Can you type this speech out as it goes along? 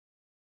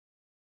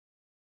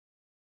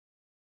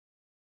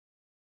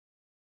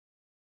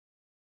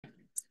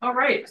All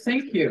right,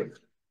 thank you.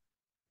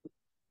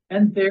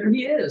 And there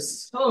he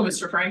is. Hello,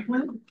 Mr.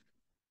 Franklin.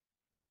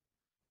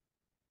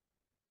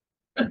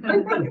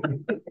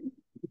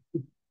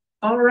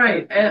 All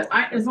right,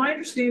 as my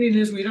understanding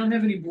is we don't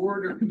have any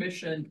board or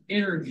commission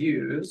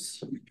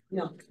interviews.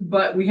 No.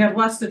 But we have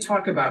lots to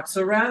talk about.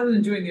 So rather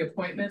than doing the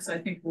appointments, I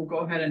think we'll go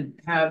ahead and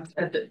have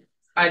at the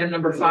item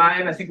number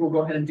 5, I think we'll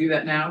go ahead and do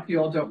that now if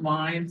you all don't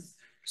mind.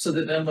 So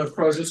that then the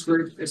Prozis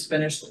group is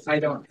finished. I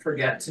don't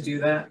forget to do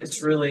that.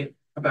 It's really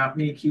about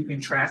me keeping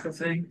track of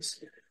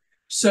things.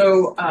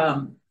 So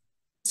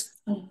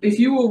if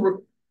you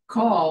will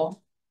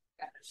recall,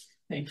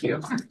 thank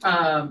you.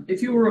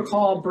 If you will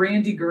recall,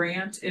 Brandy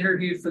Grant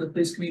interviewed for the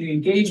Police Community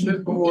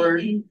Engagement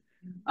Board,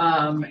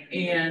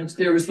 and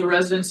there was the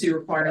residency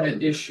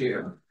requirement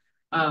issue.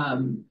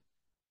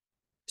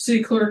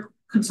 City clerk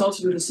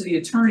consulted with the city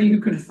attorney, who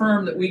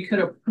confirmed that we could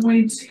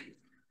appoint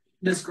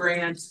Ms.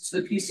 Grant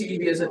to the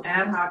PCEB as an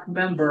ad hoc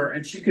member,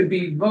 and she could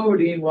be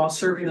voting while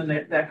serving in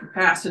that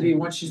capacity.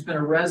 Once she's been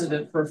a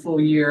resident for a full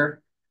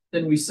year,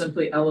 then we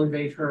simply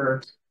elevate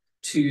her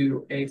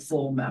to a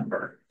full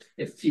member,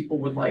 if people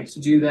would like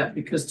to do that,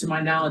 because to my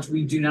knowledge,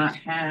 we do not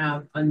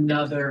have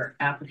another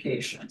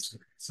application.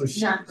 So she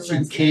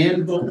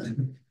can vote?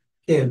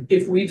 Can.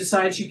 If we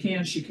decide she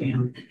can, she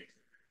can.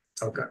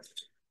 Okay.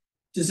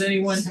 Does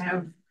anyone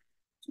have?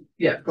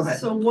 Yeah, go ahead.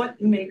 So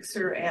what makes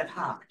her ad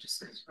hoc? Just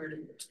because we're.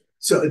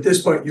 So at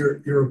this point,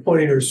 you're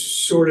appointing her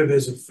sort of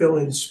as a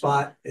fill-in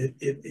spot. It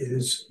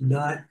is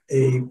not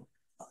a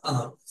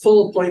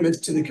full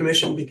appointment to the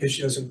commission because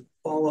she doesn't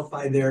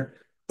qualify there,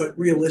 but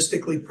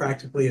realistically,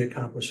 practically, it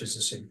accomplishes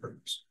the same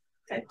purpose.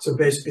 Okay. So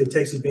basically, it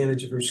takes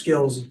advantage of her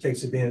skills, it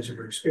takes advantage of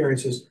her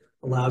experiences,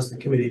 allows the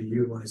committee to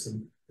utilize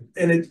them.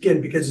 And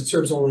again, because it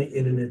serves only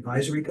in an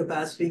advisory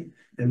capacity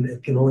and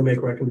it can only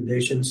make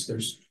recommendations,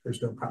 there's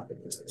no problem.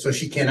 So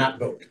she cannot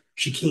vote?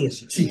 She can.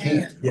 She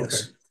can.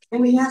 Yes. Okay. And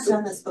we have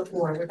done this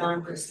before with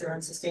Don Webster on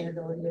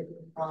sustainability.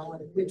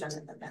 We've done it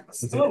in the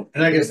past.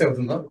 And I guess that was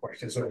another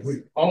question. So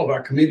all of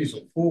our committees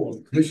are full,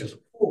 the commissions are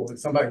full. If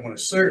somebody want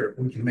to serve,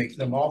 we can make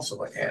them also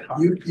like ad hoc.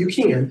 You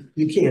can.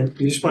 You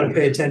just want to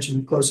pay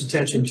close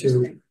attention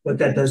to what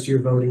that does to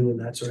your voting and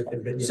that sort of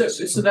thing. But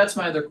yes. So that's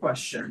my other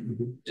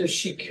question. Does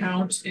she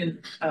count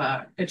in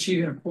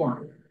achieving a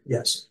quorum?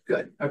 Yes.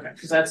 Good. Okay,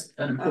 because that's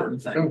an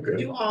important thing. Okay.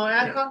 Do all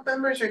ad hoc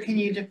members, or can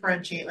you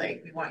differentiate?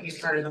 Like, we want you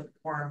part of the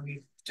quorum,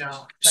 we don't.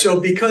 Like, So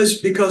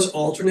because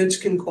alternates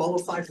can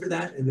qualify for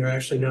that and they're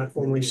actually not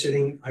formally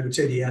sitting, I would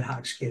say the ad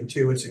hocs can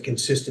too. It's a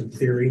consistent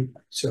theory.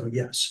 So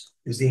yes,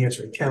 is the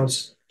answer. It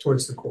counts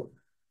towards the quorum.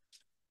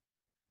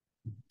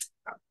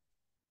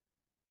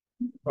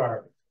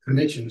 Our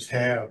commissions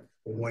have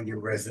a 1-year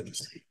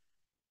residency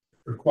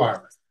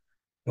requirement.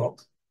 Well,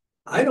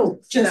 I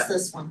don't. Just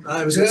this one.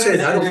 I was going to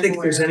say I don't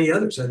think there's any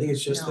others. I think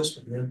it's just this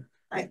one.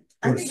 Yeah.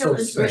 I think so it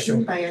was special.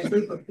 written by a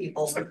group of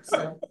people.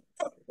 So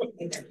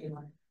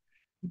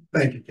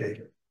thank you,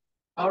 Kate.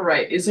 All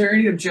right. Is there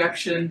any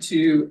objection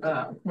to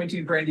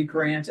appointing Brandy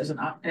Grant as an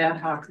ad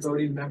hoc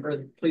voting member of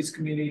the Police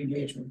Community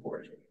Engagement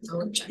Board?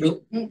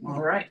 Nope.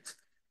 All right.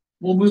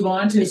 We'll move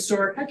on to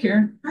historic. Hi,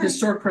 Karen. Hi.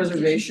 Historic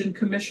Preservation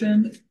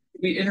Commission.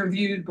 We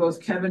interviewed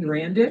both Kevin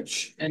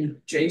Randich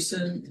and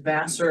Jason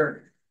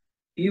Vassar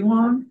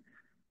Elon.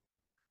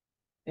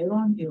 So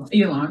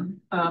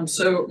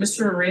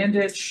Mr.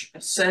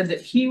 Randich said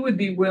that he would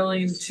be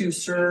willing to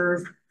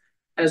serve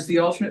as the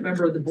alternate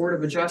member of the Board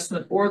of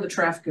Adjustment or the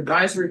Traffic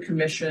Advisory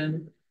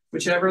Commission,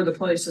 whichever the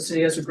place the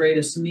city has the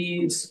greatest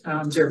needs.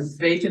 There are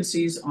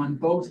vacancies on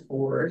both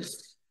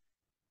boards.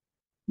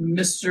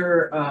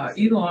 Mr.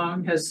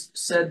 Elong has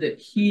said that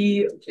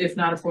he, if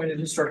not appointed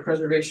Historic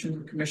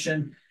Preservation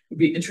Commission, would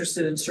be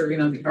interested in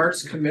serving on the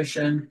Arts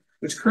Commission,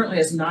 which currently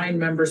has 9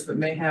 members, but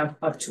may have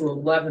up to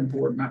 11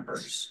 board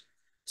members.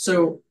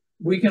 So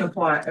we can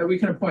appoint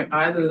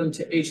either of them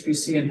to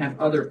HPC and have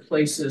other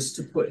places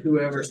to put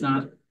whoever's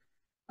not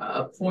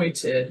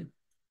appointed.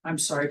 I'm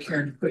sorry,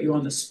 Karen, to put you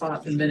on the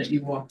spot the minute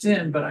you walked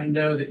in, but I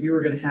know that you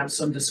were going to have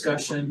some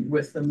discussion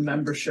with the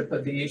membership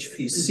of the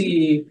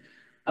HPC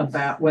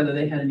about whether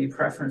they had any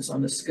preference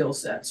on the skill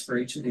sets for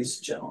each of these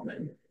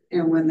gentlemen.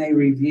 And when they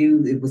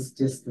reviewed, it was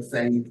just the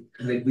same.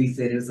 Like we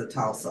said, it was a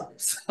toss-up.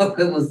 So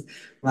it was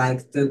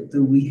like,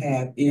 do we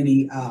have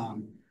any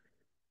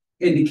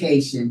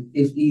indication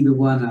if either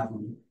one of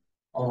them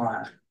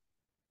are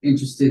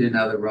interested in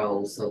other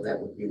roles? So that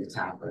would be the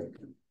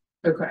tiebreaker.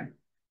 Okay.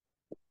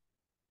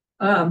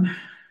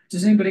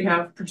 Does anybody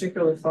have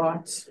particular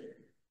thoughts?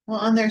 Well,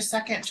 on their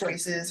second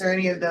choices, are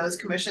any of those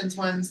commissions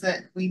ones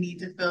that we need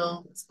to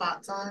fill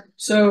spots on?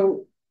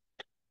 So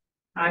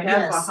I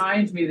have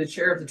behind me the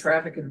chair of the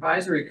Traffic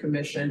Advisory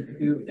Commission,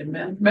 who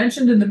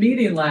mentioned in the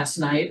meeting last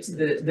night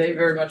that they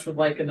very much would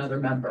like another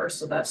member.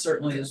 So that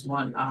certainly is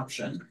one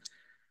option.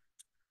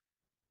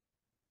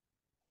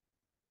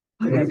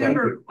 I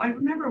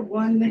remember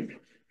one,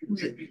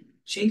 was it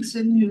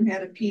Jason, who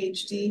had a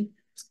PhD?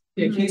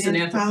 Yeah, he's an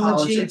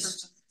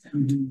anthropologist.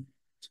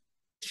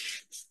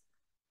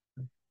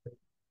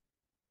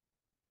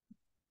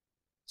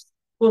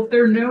 Well, if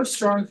there are no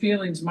strong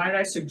feelings, might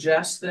I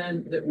suggest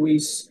then that we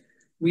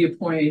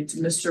appoint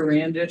Mr.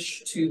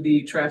 Randich to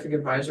the Traffic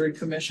Advisory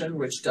Commission,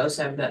 which does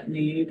have that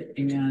need,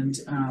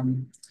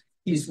 and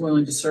he's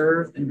willing to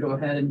serve, and go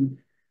ahead and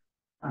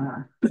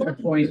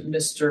appoint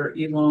Mr.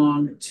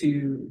 Elong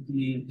to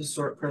the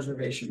Historic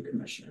Preservation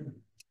Commission.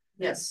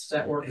 Yes. Does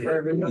that work for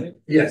everybody?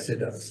 Yes, it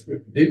does.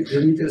 Did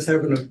we just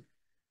have the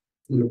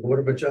Board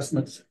of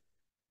Adjustments?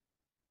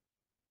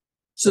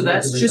 So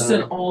that's just an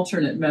Resign.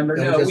 alternate member.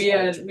 That No, was we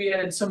just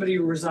had somebody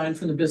who resigned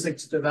from the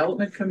Business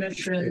Development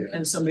Commission Yeah.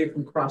 and somebody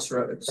from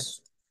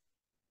Crossroads.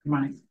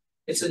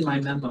 It's in my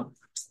memo.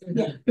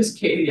 Yeah. It's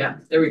Katie, yeah,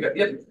 there we go.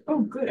 Yep.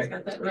 Oh, good, I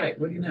got that right.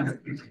 What do you know?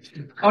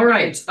 All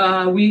right,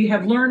 we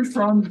have learned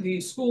from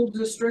the school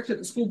district that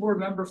the school board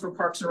member for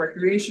Parks and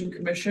Recreation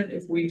Commission,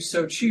 if we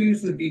so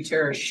choose, would be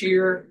Tara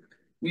Shear.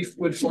 We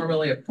would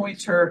formally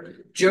appoint her.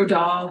 Joe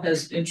Dahl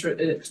has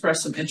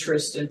expressed some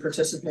interest in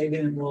participating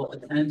and will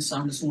attend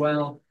some as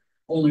well.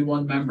 Only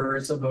one member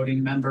is a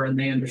voting member, and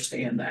they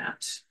understand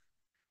that.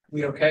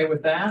 We okay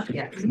with that?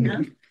 Yeah.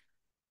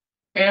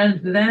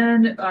 And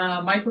then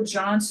Michael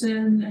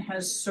Johnson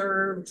has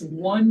served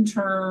one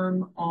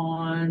term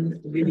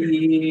on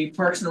the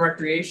Parks and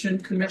Recreation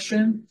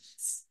Commission.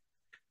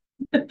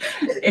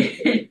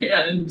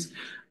 And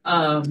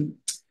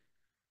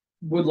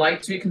would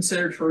like to be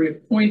considered for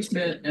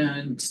reappointment,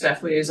 and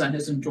staff liaison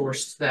has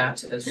endorsed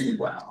that as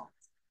well.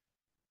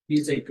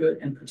 He's a good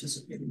and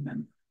participating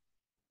member.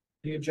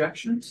 Any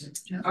objections?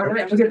 All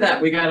right, look at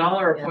that. We got all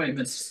our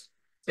appointments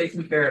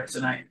taken care of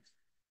tonight.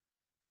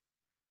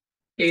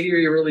 Katie, are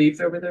you relieved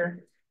over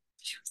there?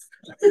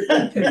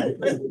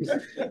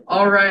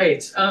 All right.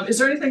 Is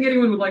there anything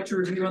anyone would like to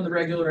review on the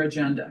regular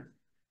agenda?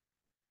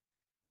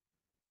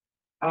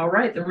 All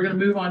right, then we're going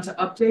to move on to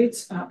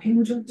updates. Pam,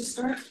 would you like to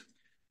start?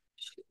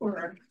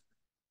 Sure.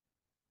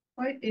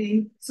 Quite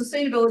a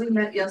sustainability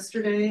met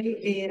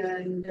yesterday,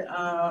 and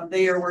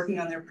they are working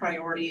on their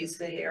priorities.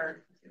 They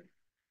are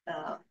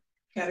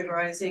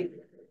categorizing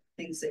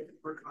things they can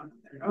work on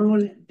their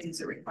own and things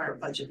that require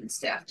budget and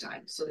staff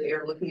time. So they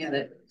are looking at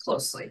it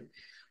closely.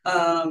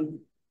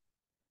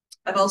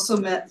 I've also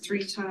met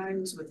 3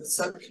 times with a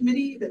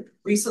subcommittee that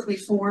recently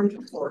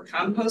formed for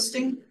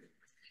composting.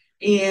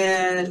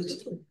 And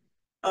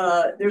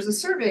there's a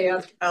survey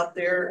out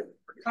there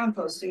for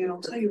composting, and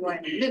I'll tell you why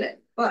in a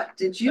minute. But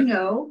did you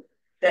know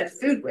that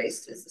food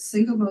waste is the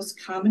single most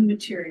common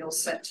material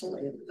sent to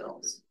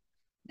landfills?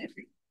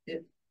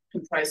 It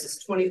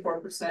comprises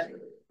 24%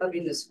 of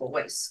municipal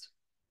waste.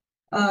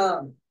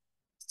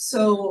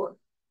 So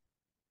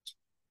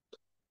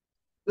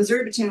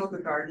Missouri Botanical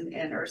Garden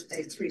and Earth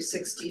Day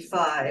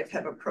 365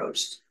 have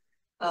approached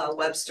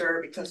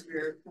Webster, because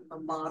we're a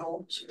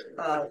model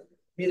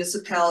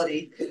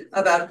municipality,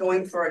 about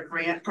going for a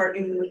grant,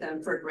 partnering with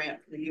them for a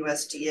grant from the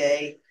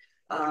USDA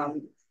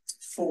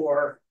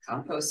for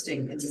composting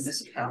in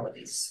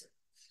municipalities.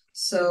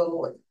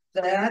 So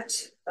that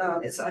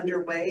is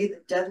underway.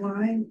 The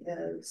deadline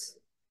is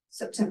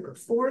September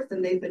 4th,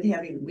 and they've been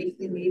having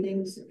weekly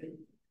meetings,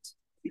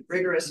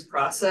 rigorous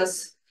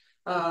process.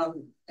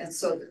 And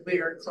so we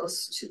are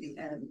close to the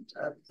end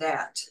of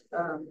that.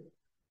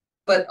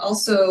 But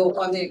also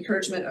on the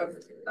encouragement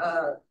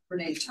of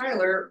Renee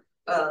Tyler,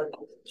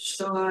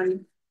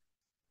 Sean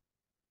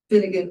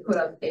Finnegan put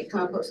up a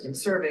composting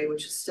survey,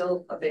 which is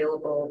still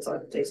available. It's on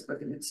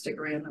Facebook and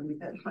Instagram, and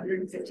we've had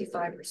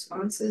 155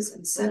 responses,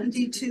 and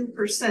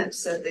 72%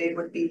 said they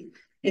would be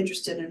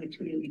interested in a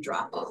community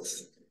drop-off.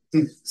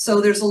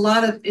 So there's a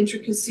lot of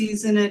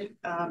intricacies in it.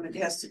 It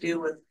has to do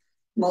with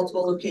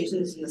multiple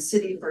locations in the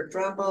city for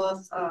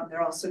drop-off.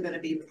 They're also going to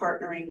be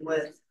partnering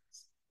with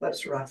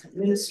Webster Rockford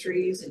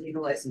Ministries and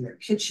utilizing their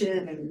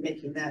kitchen and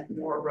making that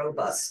more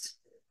robust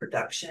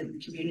production,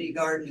 community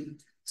garden.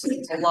 So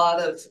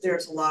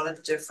there's a lot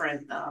of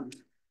different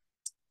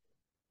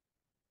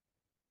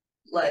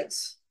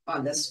legs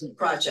on this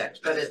project,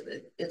 but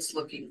it's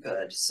looking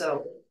good.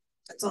 So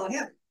that's all I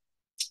have.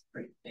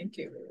 Great, thank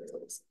you.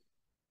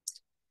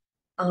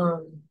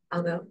 I'll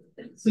go.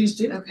 Please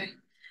do. Okay.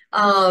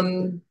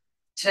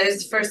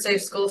 Today's the first day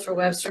of school for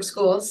Webster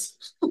schools.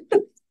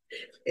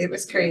 It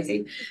was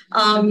crazy.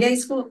 Yay,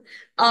 school.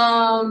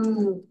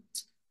 The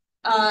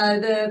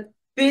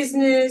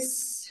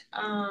Business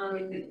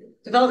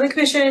Development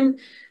Commission,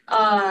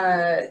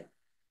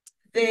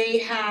 they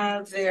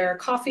have their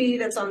coffee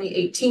that's on the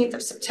 18th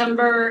of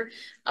September.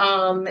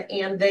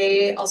 And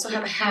they also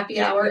have a happy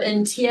hour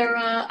in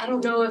Tierra. I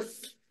don't know if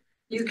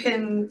you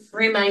can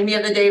remind me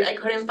of the date. I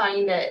couldn't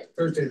find it.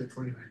 Thursday the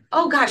 29th.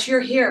 Oh gosh, you're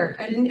here.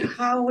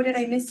 What did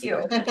I miss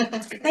you?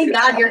 Thank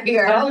God you're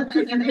here. How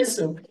could you miss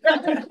him?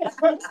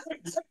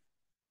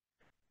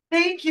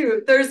 Thank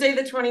you. Thursday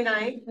the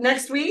 29th,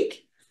 next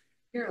week.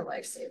 You're a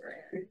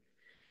lifesaver.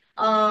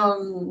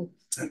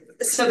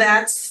 So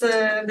that's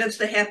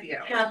the happy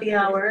hour. happy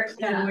hour.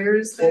 And where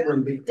is that? Over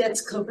and be.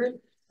 That's covered.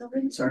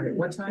 Sorry,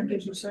 what time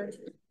did you say?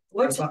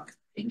 What?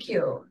 Thank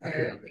you.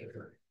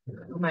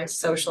 My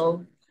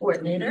social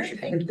coordinator.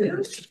 Thank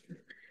you.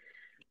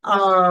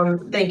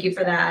 Thank you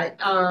for that.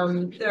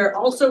 They're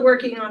also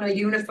working on a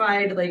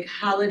unified like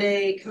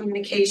holiday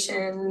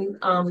communication,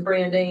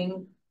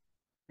 branding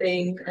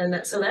thing,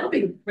 and so that'll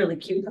be really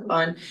cute and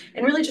fun,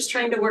 and really just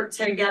trying to work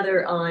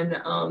together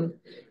on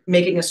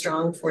making a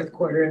strong fourth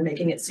quarter and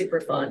making it super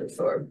fun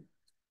for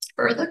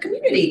the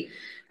community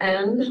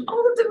and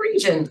all of the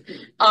region.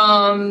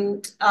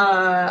 And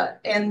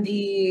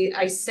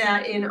I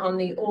sat in on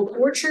the Old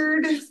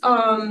Orchard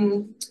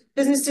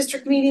business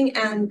district meeting,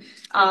 and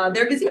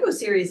their gazebo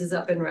series is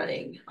up and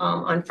running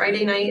on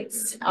Friday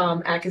nights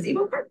at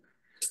Gazebo Park.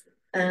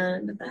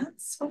 And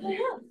that's what I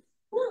have.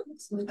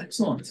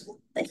 Excellent.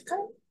 Thanks,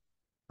 Kyle.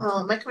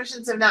 Well, my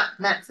commissions have not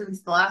met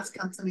since the last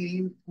council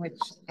meeting, which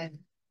I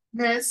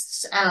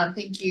missed.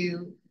 Thank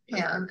you,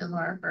 Pam and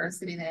Laura, for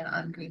sitting in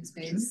on Green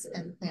Space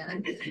and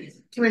Plan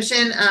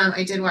Commission.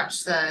 I did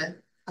watch the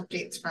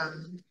updates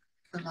from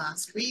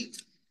last week.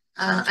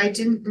 I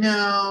didn't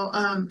know,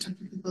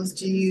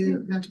 do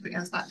you, not to put you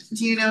on the spot,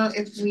 do you know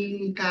if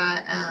we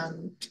got, I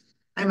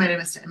might have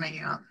missed it in my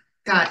email,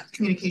 got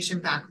communication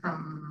back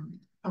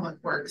from Public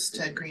Works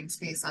to Green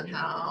Space on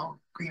how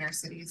Greener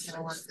City is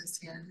gonna work this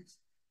year?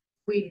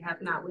 We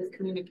have not, we've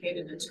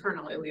communicated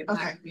internally, we have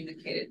Okay. not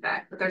communicated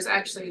back, but there's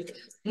actually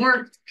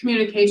more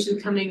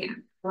communication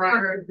coming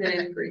broader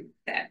than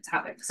that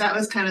topic. So that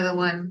was kind of the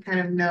one kind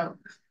of note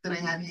that I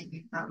had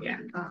hanging from, Yeah.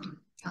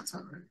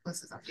 Councilmember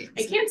Bliss's updates.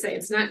 I can't say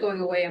it's not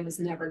going away and was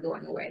never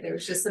going away, there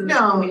was just some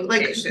No,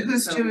 like miscommunication,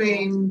 who's so-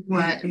 doing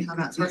what and how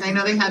that's working. I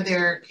know they had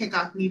their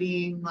kickoff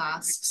meeting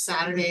last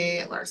Saturday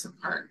at Larson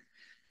Park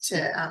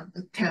to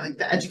kind of like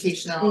the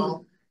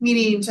educational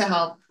meeting to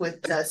help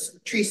with the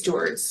tree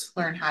stewards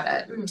learn how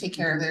to take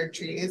care of their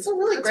trees. It's a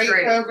really That's great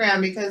great.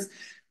 program because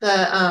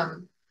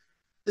the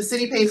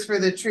city pays for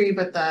the tree,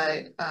 but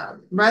the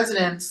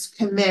residents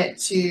commit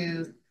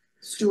to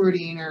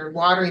stewarding or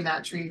watering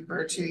that tree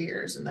for 2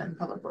 years, and then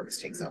Public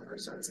Works takes over.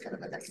 So it's kind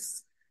of a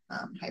nice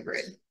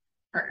hybrid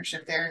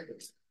partnership there.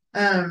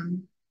 So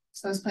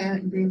I was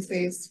planning green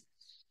space.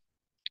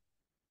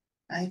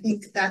 I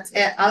think that's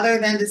it, other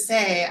than to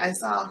say I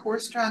saw a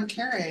horse-drawn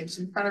carriage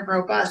in front of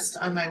Robust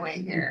on my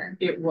way here.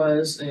 It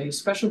was a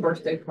special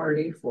birthday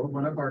party for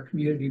one of our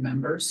community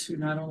members who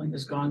not only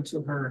has gone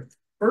to her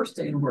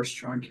birthday in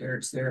horse-drawn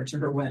carriage there, to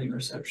her wedding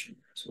reception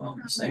as well,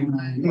 the same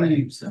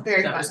wedding, so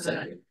Very that was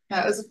fun. today.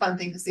 That was a fun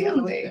thing to see on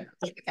the way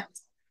to the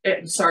council.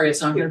 Sorry,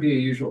 it's not gonna be a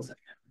usual thing.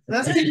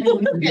 That's okay,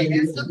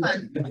 it's still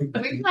fun. We've had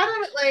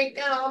them at like,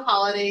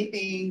 holiday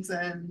things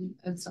and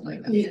stuff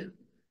like that. Yeah.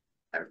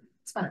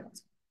 It's fun.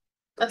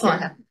 That's all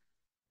I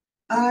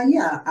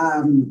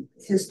have.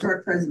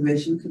 Historic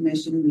Preservation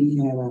Commission, we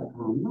had a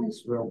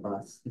nice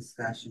robust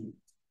discussion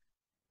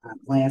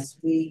last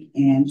week,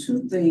 and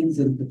two things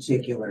in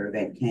particular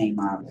that came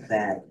up,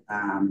 that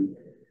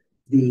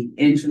the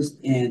interest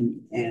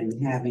in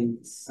having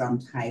some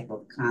type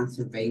of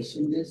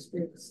conservation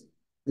districts.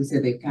 They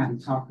said they kind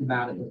of talked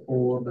about it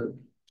before, but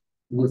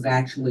was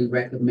actually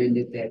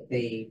recommended that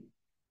they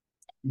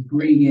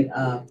bring it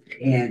up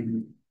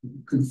and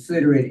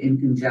consider it in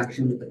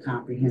conjunction with the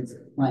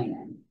comprehensive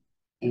plan.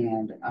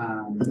 And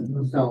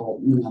so,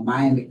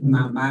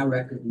 my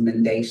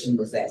recommendation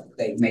was that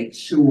they make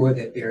sure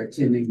that they're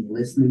attending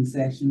listening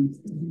sessions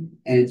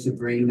and to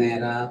bring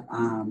that up.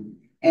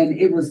 And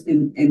it was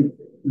in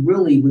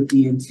really with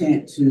the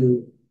intent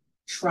to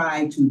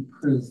try to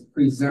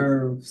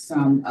preserve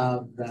some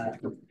of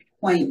the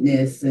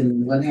quaintness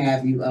and what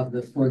have you of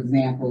the, for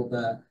example,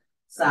 the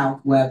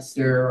South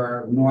Webster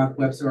or North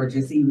Webster, or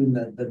just even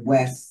the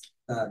west,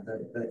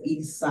 the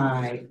east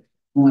side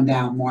going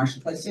down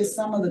Marshall Place, just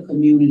some of the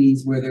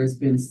communities where there's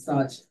been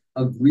such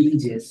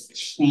egregious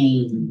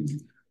change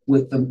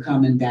with them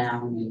coming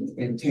down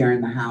and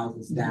tearing the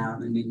houses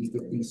down. And then you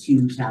get these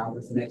huge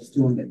houses next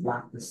to them that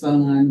block the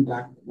sun,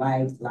 block the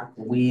lights, block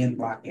the wind,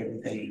 block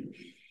everything.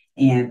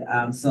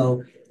 And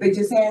so they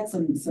just had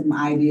some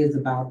ideas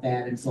about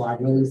that. And so I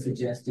really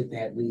suggested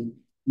that we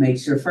make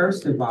sure,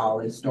 first of all,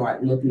 they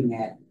start looking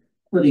at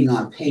putting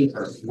on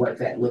paper what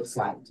that looks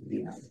like to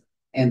them.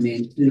 And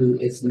then two,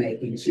 it's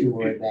making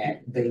sure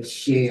that they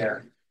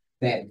share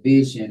that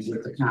vision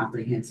with the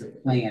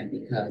comprehensive plan,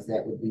 because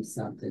that would be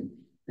something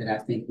that I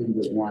think we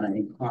would want to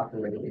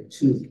incorporate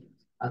into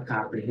a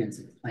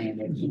comprehensive plan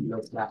that we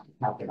look like to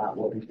talk about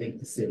what we think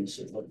the city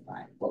should look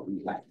like, what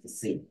we'd like to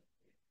see.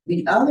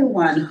 The other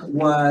one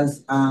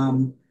was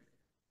a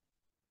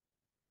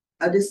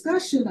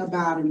discussion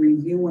about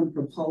reviewing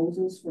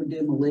proposals for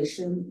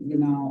demolition,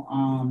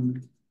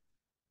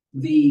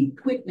 the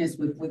quickness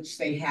with which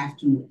they have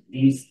to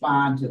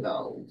respond to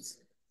those.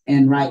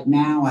 And right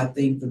now, I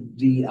think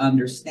the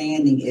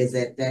understanding is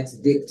that that's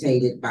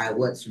dictated by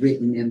what's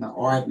written in the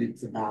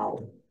ordinance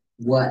about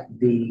what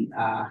the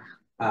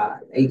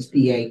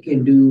HPA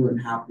can do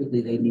and how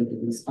quickly they need to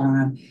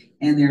respond.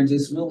 And they're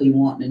just really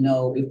wanting to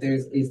know if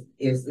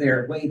is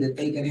there a way that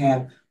they could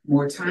have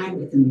more time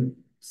to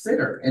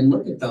consider and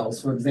look at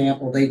those. For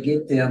example, they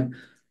get them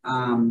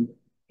and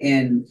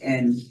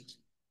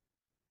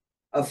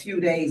a few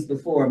days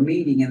before a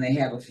meeting and they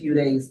have a few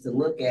days to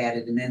look at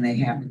it and then they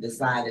have to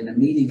decide in a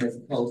meeting as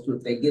opposed to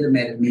if they get them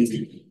at a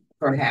meeting,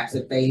 perhaps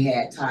if they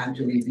had time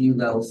to review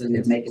those and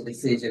then make a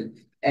decision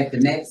at the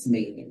next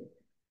meeting.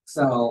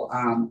 So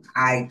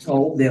I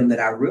told them that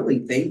I really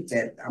think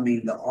that, I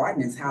mean, the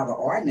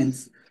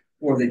ordinance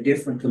for the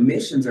different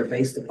commissions are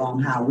based upon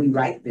how we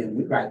write them.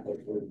 We write those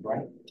rules,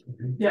 right?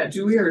 Yeah,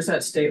 do we, or is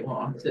that state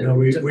law that No,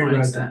 we defines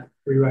write them,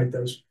 we write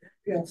those.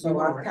 Yeah, so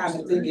I kind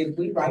of think if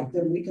we write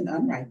them, we can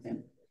unwrite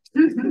them.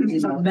 You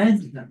know?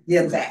 Amend them.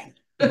 Yeah, that.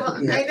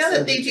 Well, Yeah, I know so-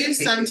 that they do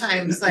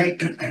sometimes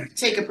like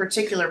take a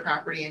particular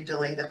property and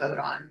delay the vote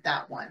on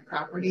that one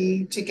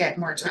property to get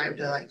more time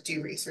to like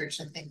do research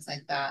and things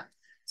like that.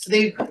 So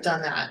they've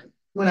done that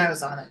when I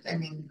was on it. I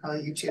mean,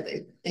 probably you too,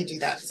 they do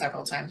that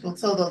several times. Well,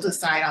 so they'll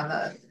decide on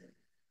the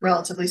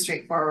relatively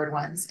straightforward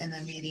ones in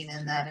the meeting.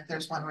 And then if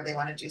there's one where they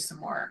want to do some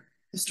more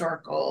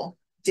historical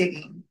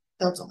digging,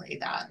 they'll delay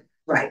that.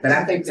 Right, but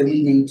I think that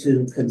we need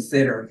to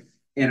consider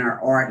in our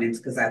ordinance,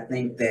 because I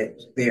think that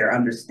their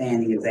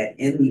understanding is that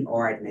in the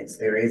ordinance,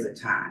 there is a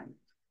time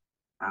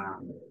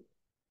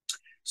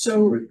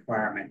So,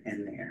 requirement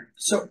in there.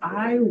 so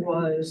I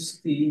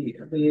was the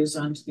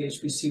liaison to the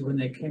HBC when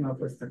they came up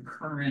with the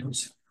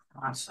current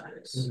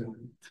process.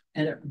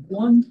 And at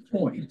one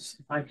point,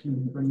 if I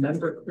can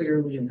remember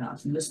clearly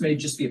enough, and this may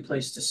just be a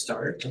place to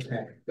start,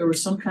 Okay. there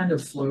was some kind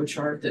of flow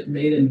chart that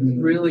made it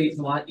really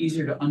a lot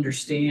easier to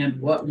understand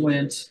what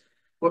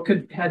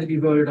had to be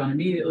voted on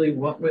immediately,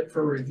 what went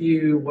for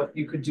review, what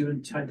you could do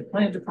inside the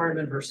planning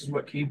department versus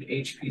what came to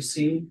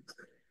HPC.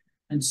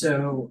 And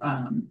so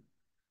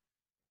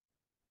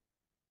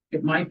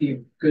it might be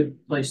a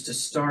good place to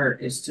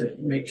start is to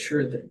make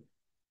sure that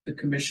the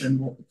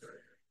commission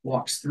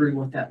walks through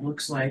what that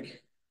looks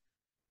like.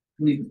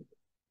 I mean,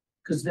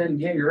 because then,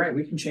 yeah, you're right,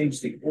 we can change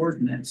the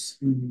ordinance.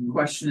 The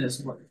question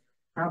is what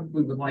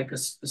probably would like a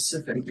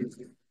specific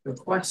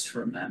request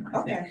from them,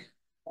 I think. Okay.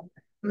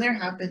 And there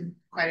have been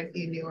quite a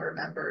few newer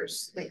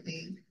members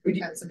lately. We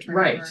We've had some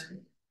turnover. right.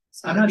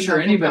 So I'm it'd not be sure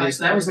helpful anybody's,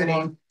 probably that was a for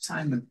long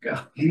time ago.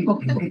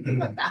 everybody.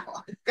 That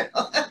long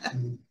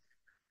ago.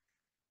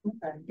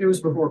 It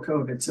was before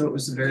COVID, so it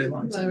was a very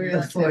long Well, time. we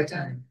realized that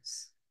time.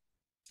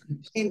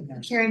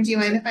 And Karen, do you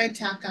mind if I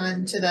tack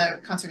on to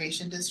the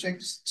conservation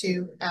district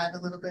to add a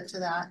little bit to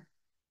that?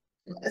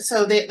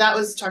 So that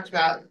was talked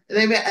about,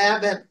 they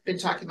have been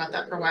talking about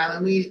that for a while,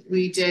 and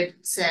we did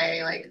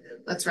say like,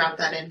 let's wrap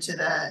that into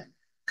the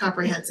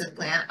comprehensive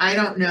plan. I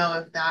don't know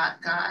if that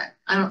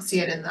I don't see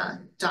it in the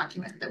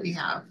document that we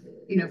have,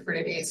 for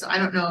today. So I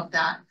don't know if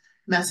that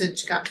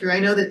message got through. I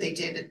know that they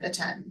did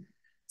attend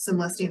some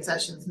listening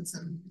sessions and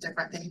some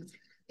different things.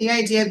 The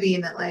idea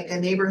being that like a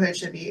neighborhood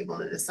should be able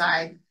to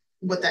decide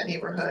what that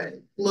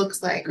neighborhood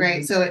looks like,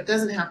 right? So it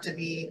doesn't have to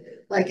be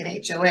like an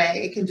HOA.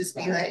 It can just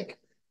be like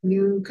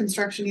new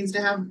construction needs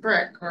to have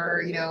brick,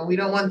 or we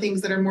don't want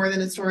things that are more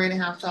than a story and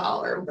a half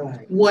tall, or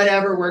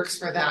whatever works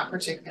for that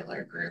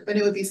particular group. And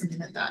it would be something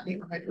that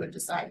neighborhood would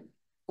decide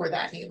for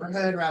that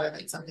neighborhood rather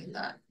than something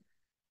that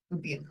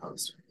would be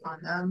imposed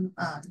on them.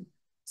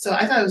 So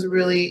I thought it was a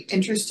really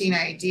interesting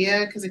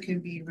idea because it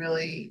can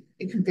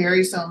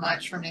vary so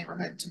much from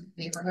neighborhood to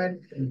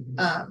neighborhood.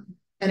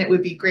 And it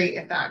would be great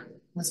if that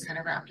was kind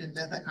of wrapped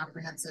into the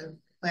comprehensive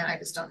plan. I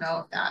just don't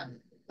know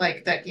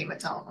if that game of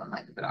telephone,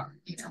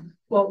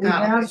 Well, we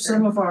have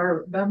some of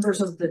our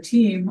members of the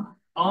team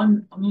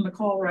on the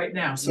call right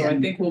now, so I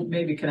think we'll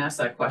maybe can ask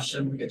that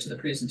question when we get to the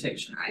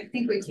presentation. I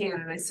think we can,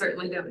 and I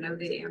certainly don't know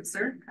the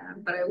answer,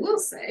 but I will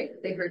say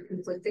they heard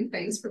conflicting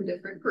things from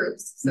different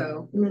groups,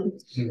 so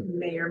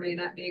may or may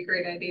not be a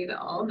great idea to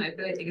all, and I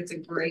think it's a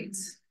great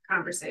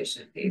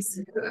conversation piece.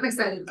 I'm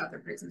excited about their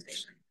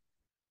presentation.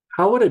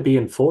 How would it be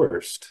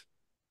enforced?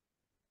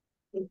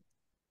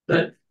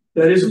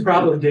 That is a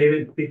problem,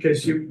 David,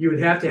 because you would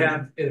have to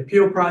have an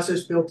appeal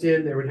process built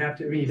in. There would have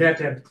to, you'd have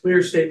to have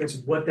clear statements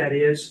of what that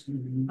is.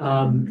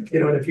 And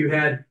if you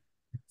had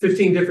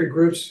 15 different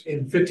groups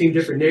in 15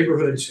 different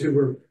neighborhoods who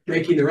were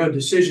making their own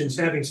decisions,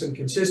 having some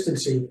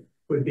consistency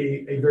would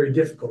be a very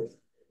difficult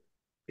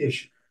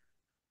issue.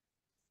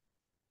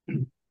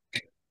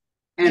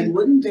 And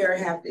wouldn't there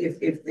have,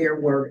 if there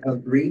were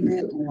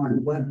agreement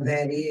on what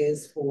that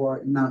is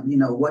for,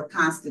 what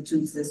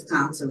constitutes this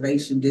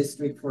conservation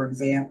district, for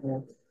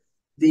example,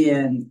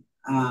 then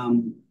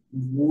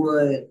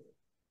would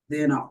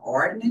then an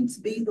ordinance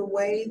be the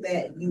way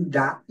that you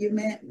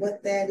document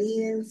what that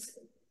is?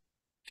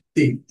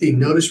 The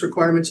notice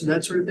requirements and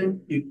that sort of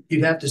thing,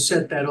 you'd have to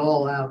set that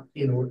all out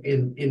in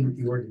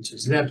the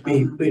ordinances. It'd have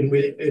to be,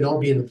 it'd all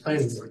be in the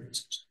planning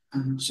ordinances.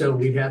 So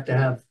we'd have to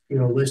have, a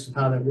list of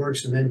how that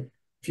works. And then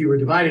if you were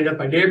dividing up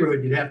by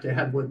neighborhood, you'd have to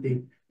have what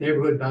the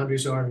neighborhood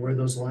boundaries are and where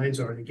those lines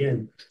are. And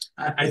again,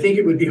 I think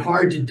it would be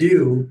hard to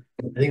do.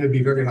 I think it would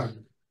be very hard.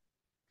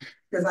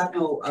 Because I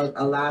know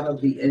a lot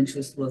of the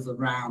interest was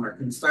around or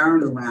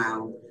concern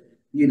around,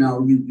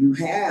 you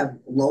have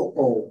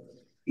local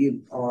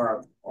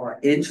or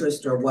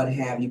interest or what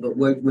have you, but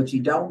what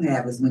you don't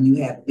have is when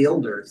you have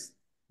builders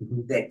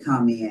that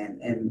come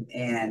in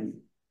and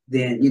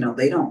then, you know,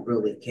 they don't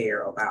really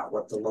care about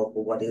what the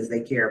local, what is,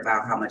 they care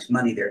about how much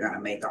money they're gonna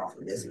make off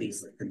of this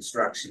piece of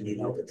construction, you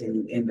know, but then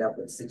you end up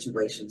with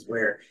situations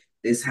where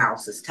this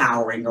house is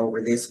towering over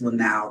this one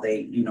now, they,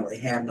 you know, they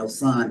have no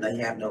sun, they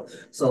have no,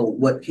 so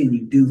what can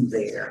you do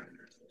there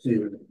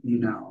to, you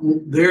know?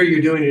 Well, there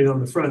you're doing it on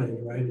the front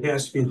end, right? It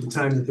has to be at the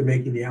time that they're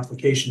making the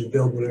application to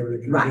build whatever they're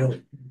gonna Right.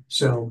 build.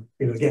 So,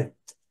 you know, again,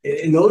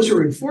 and those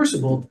are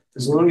enforceable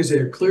as long as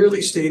they're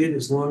clearly stated,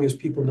 as long as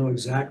people know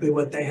exactly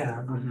what they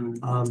have.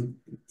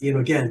 You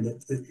know, again,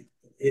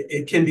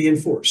 it can be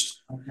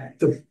enforced.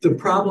 Okay. The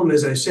problem,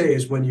 as I say,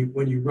 is when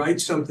you write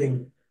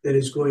something that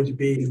is going to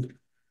be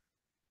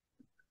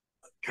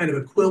kind of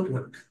a quilt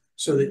work,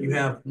 so that you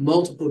have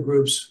multiple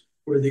groups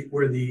where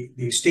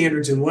the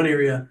standards in one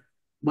area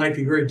might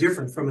be very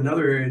different from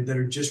another area that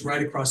are just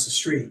right across the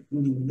street.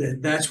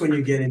 That's when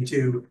you get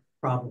into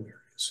problem areas.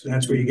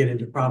 That's where you get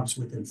into problems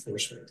with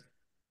enforcement.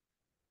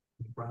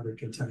 Robert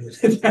can tell you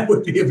that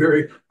would be a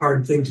very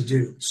hard thing to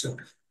do. So.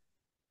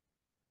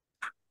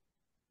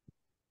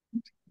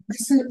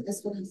 Just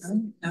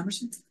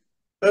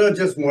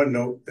one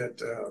note that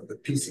the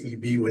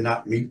PCEB will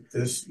not meet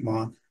this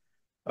month,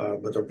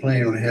 but they're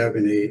planning on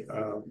having a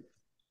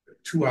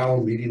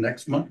 2-hour meeting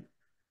next month.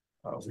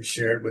 We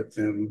shared with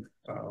them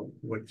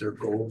what their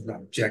goals and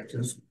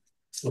objectives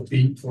will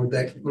be for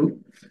that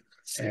group,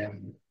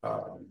 and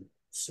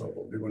so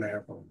we're going to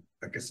have,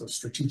 I guess, a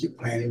strategic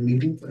planning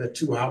meeting for the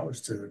 2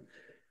 hours to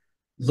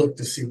look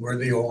to see where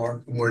they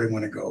are, where they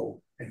want to go,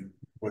 and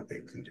what they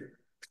can do.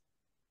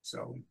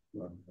 So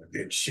I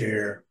did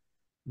share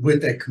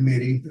with that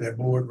committee, that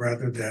board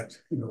rather,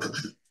 that, you know,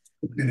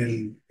 been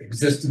in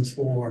existence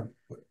for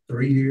what,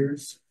 3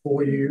 years,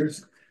 4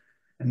 years,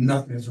 and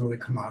nothing has really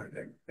come out of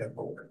that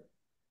board.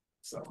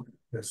 So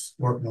just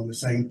working on the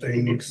same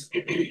things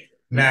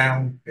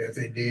now as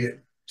they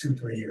did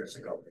 2-3 years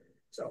ago.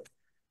 So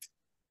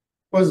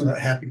wasn't a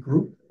happy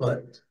group,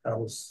 but I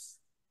was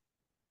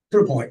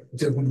to the point.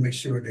 Just want to make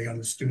sure they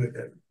understood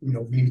that, you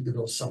know, we need to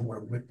go somewhere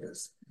with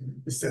this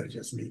instead of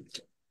just me.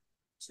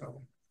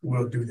 So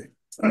we'll do that.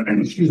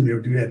 Excuse me,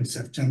 we'll do that in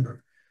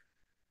September.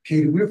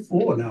 Katie, we're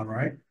full now,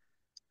 right?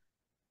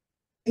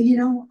 You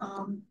know,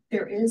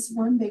 there is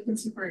one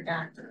vacancy for a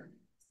doctor.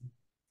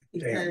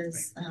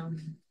 Because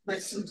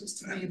Lexi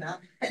just told me about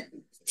it.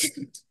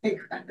 Hey,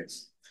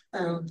 crackers.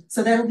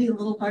 So that'll be a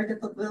little hard to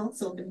fulfill.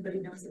 So if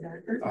anybody knows a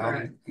doctor. All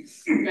right.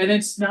 And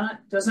it's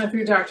not, doesn't have to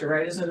be a doctor,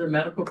 right? Isn't it a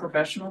medical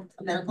professional?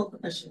 A medical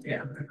professional.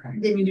 Yeah. Okay.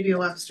 They need to be a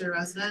Webster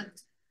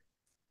resident.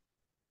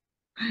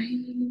 I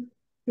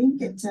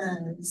think it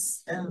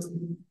does. I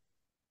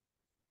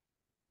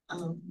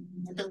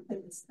don't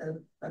think it's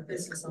a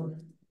business owner.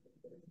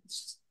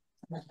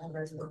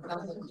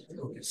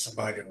 Go get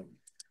somebody a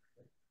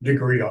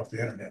degree off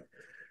the internet.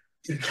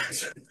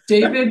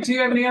 David, do you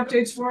have any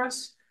updates for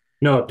us?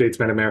 No updates,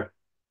 Madam Mayor.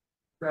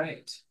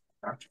 Right.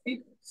 Dr.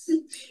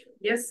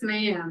 Yes,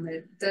 ma'am.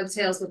 It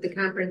dovetails with the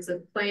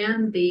comprehensive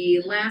plan.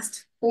 The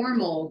last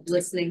formal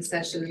listening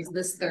session is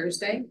this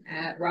Thursday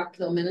at Rock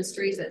Hill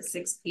Ministries at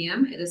 6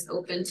 p.m. It is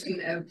open to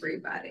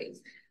everybody.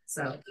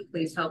 So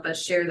please help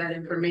us share that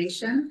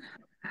information.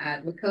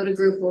 Lakota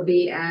Group will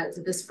be at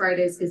this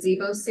Friday's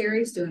Gazebo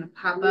series doing a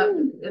pop-up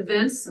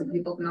event, so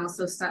people can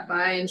also stop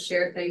by and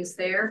share things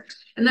there.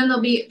 And then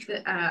they'll be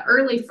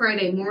early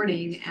Friday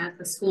morning at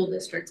the school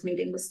district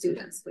meeting with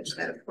students, which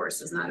that of course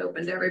is not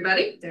open to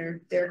everybody.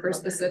 They're there for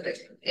specific.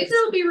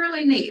 It'll be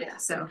really neat.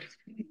 So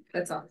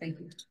that's all. Thank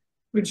you.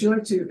 Would you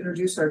like to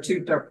introduce our 2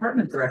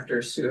 department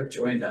directors who have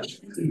joined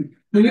us?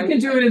 Well, you can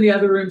do it in the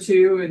other room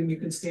too, and you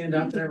can stand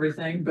up and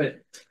everything,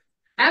 but.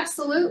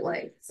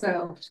 Absolutely.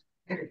 So.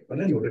 But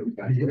anyway,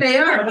 They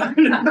are.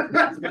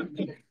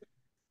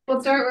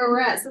 We'll start where we're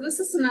at. So this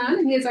is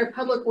Sinan. He is our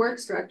public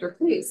works director.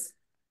 Please.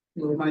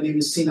 Hello, my name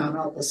is Sinan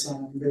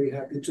Alpasan. I'm very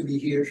happy to be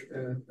here.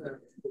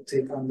 We'll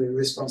take on the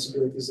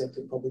responsibilities of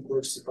the Public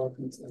Works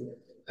Department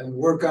and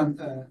work on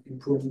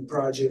improving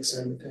projects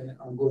and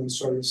ongoing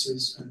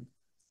services and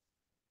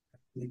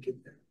make it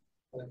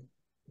a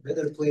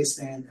better place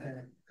than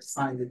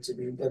find it to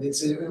be. But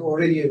it's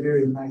already a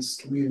very nice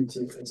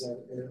community, as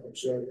I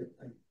observe it,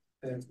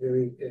 and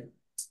very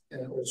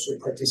also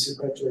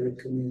participatory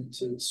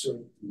community.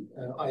 So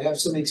I have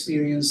some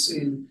experience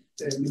in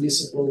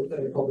municipal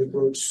public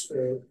works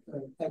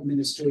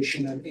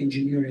administration and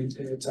engineering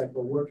type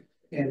of work,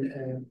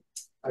 and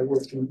I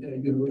worked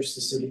in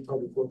University City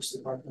Public Works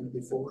Department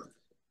before,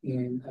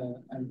 and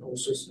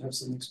also have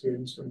some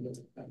experience from the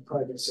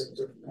private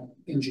sector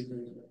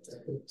engineering.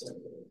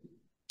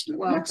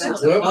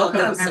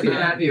 Welcome. Happy to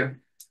have you.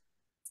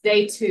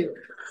 Day 2.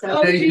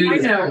 So I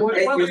know.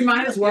 Well, we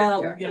might as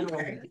well. You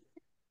know.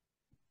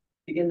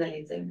 Begin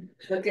anything.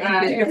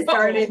 It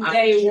started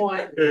day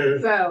 1.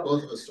 So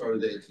Both of us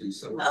started day 2,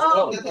 so.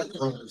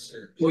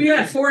 Well, you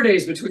had 4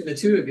 days between the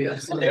 2 of you.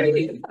 So.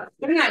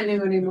 we're not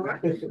new anymore.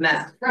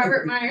 Nah.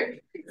 Robert Meyer.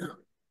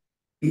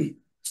 My name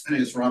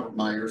is Robert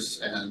Myers,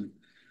 and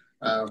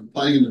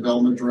Planning and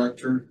Development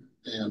Director,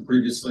 and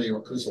previously it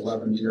was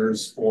 11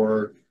 years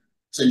for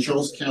St.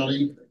 Charles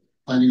County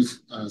planning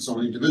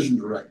zoning division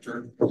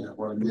director,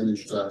 where I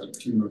managed a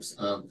team of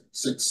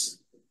 6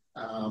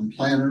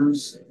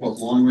 planners, both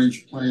long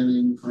range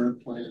planning,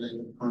 current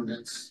planning,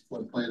 permits,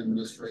 floodplain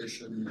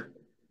administration,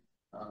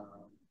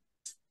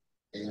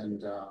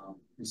 and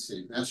let's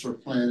see, master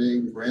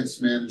planning,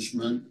 grants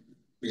management.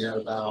 We had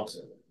about,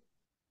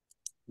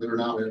 believe it or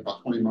not, we had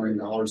about $20 million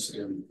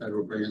in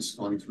federal grants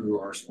going through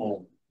our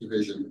small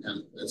division,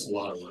 and it's a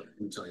lot of work,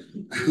 let me tell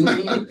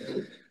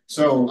you.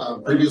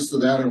 So previous to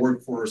that, I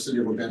worked for City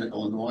of Urbana,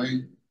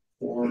 Illinois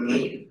for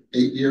 8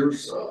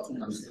 years.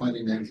 I was the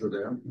planning manager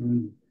there.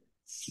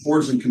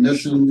 Boards and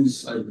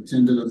commissions, I've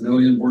attended 1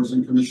 million boards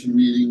and commission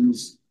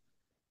meetings,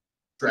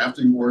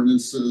 drafting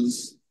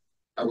ordinances.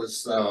 I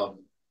was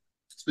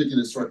speaking of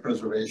historic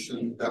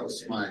preservation. That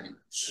was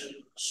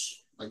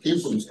I came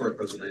from historic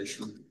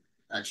preservation,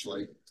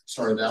 actually,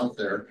 started out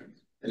there.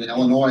 In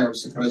Illinois, I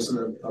was the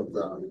president of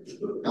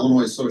the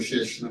Illinois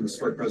Association of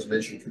Historic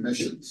Preservation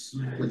Commissions,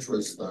 which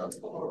was the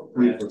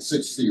group of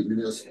 60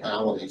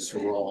 municipalities who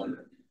were all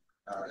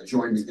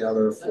joined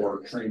together for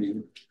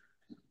training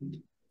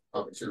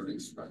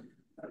opportunities. But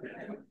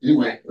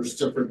anyway, there's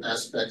different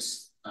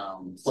aspects,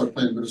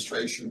 floodplain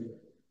administration.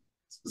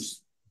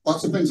 There's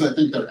lots of things I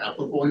think that are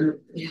applicable here.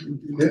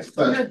 Yeah.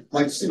 But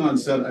like Sinan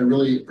said, I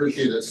really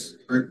appreciate this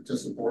very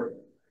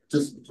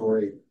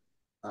participatory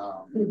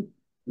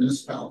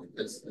municipality.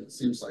 It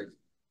seems like,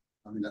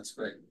 I mean, that's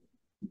great.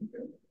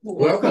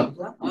 Welcome.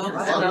 A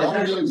lot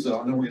of meetings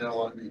though. I know we had a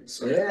lot of meetings.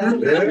 So. Yeah.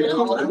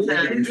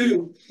 You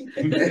do.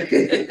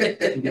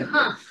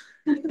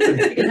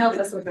 You can help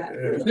us with that.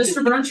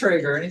 Mr.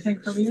 Bruntrager, anything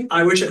from you?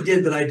 I wish I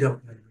did, but I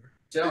don't.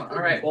 Don't. All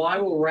right. Well, I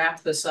will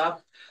wrap this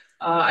up.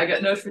 I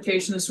got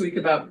notification this week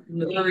about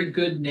the Very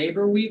Good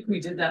Neighbor Week. We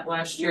did that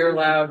last year,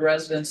 allowed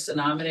residents to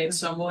nominate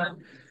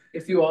someone.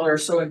 If you all are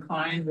so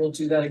inclined, we'll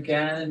do that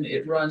again.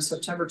 It runs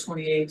September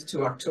 28th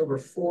to October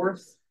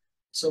 4th.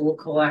 So we'll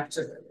collect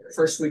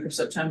first week of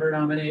September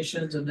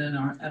nominations, and then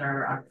at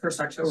our first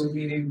October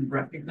meeting,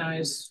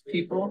 recognize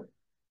people.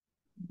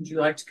 Would you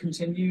like to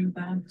continue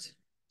that?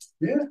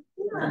 Yeah.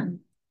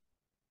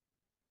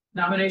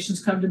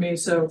 Nominations come to me,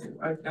 so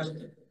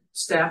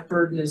staff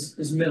burden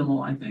is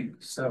minimal, I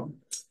think. So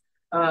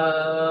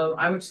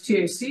I went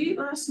to TAC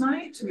last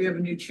night. We have a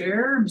new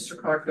chair, Mr.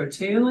 Clarko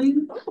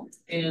Tailing,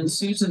 and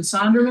Susan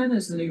Sonderman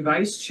is the new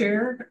vice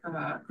chair.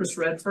 Chris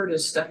Redford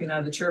is stepping out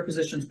of the chair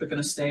positions, but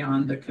going to stay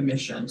on the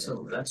commission.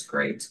 So that's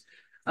great.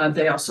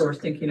 They also are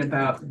thinking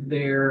about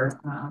their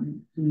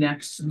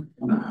next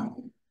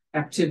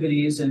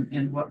activities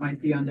and what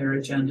might be on their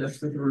agenda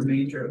for the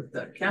remainder of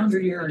the calendar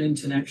year and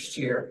into next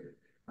year,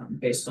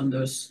 based on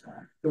those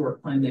the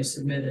work plan they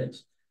submitted.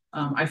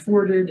 I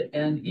forwarded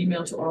an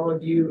email to all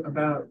of you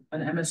about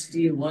an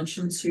MSD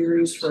luncheon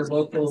series for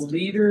local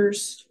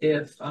leaders.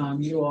 If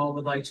you all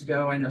would like to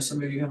go, I know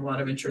some of you have a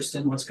lot of interest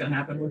in what's going to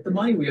happen with the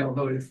money we all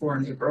voted for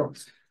in April.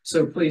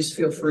 So please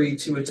feel free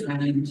to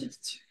attend.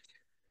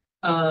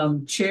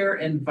 Chair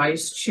and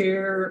vice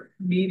chair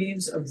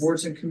meetings of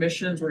boards and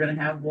commissions. We're going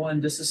to have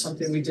one. This is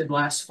something we did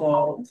last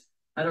fall.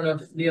 I don't know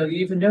if Neil, you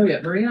even know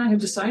yet. Maria and I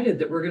have decided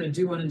that we're going to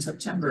do one in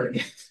September.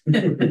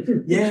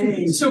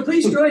 Yay! So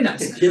please join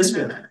us. Yes,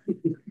 ma'am.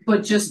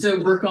 But just to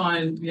work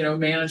on,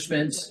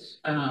 management,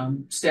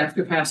 staff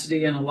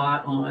capacity, and a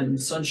lot on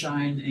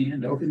sunshine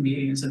and open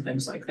meetings and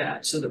things like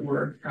that, so that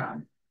we're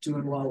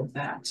doing well with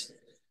that.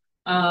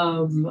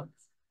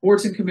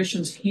 Boards and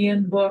commissions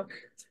handbook.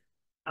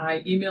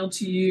 I emailed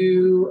to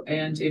you,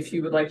 and if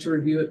you would like to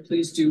review it,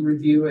 please do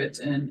review it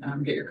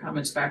and get your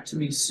comments back to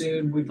me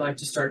soon. We'd like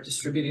to start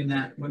distributing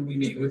that when we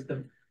meet with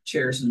the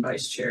chairs and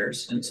vice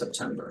chairs in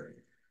September.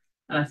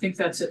 And I think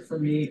that's it for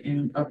me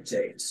and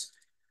updates.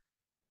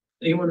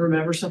 Anyone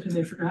remember something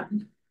they've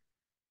forgotten?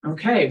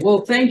 Okay,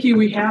 well, thank you.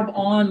 We have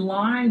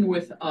online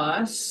with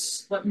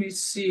us, let me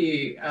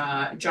see,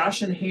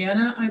 Josh and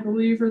Hannah, I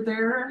believe, are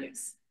there.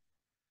 Yes.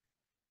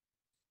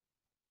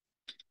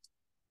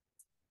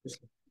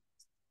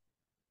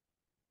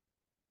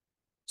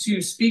 To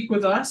speak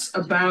with us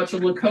about the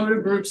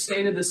Lakota Group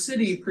State of the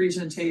City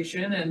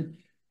presentation.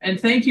 And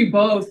thank you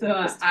both.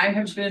 I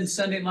have been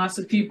sending lots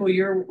of people the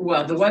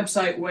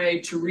website way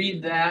to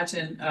read that,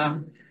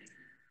 and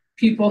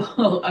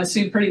people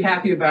seem pretty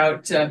happy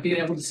about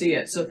being able to see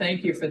it. So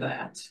thank you for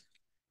that.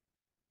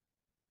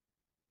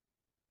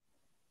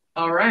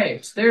 All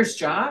right, there's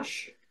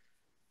Josh.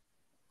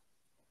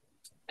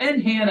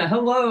 And Hannah,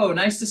 hello,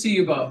 nice to see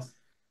you both.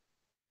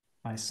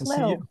 Nice to see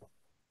you.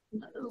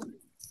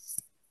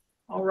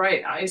 All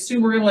right, I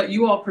assume we're going to let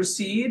you all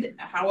proceed,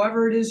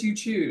 however it is you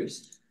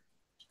choose.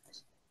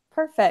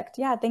 Perfect.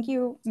 Yeah, thank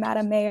you,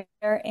 Madam Mayor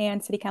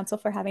and City Council,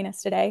 for having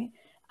us today.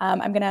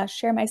 I'm going to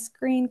share my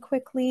screen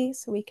quickly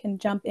so we can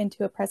jump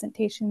into a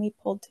presentation we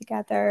pulled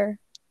together.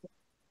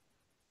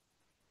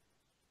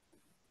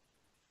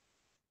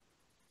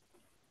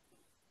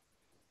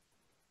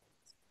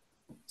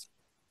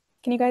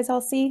 Can you guys all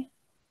see?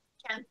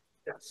 Can.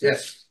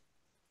 Yes.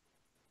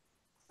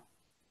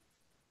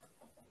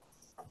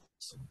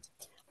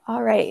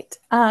 All right.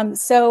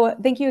 So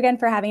thank you again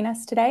for having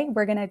us today.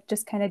 We're going to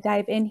just kind of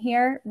dive in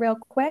here real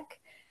quick.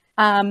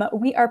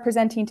 We are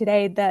presenting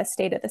today the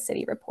State of the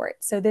City report.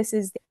 So this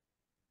is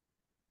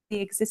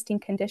the existing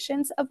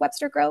conditions of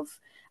Webster Grove.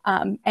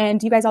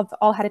 And you guys have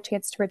all had a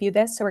chance to review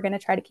this. So we're going to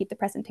try to keep the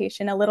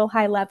presentation a little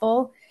high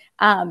level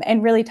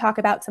and really talk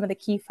about some of the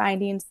key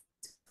findings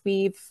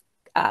we've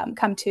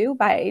come to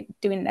by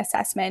doing an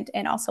assessment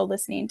and also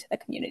listening to the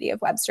community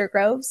of Webster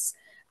Groves.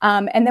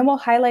 And then we'll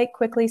highlight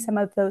quickly some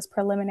of those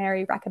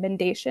preliminary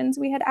recommendations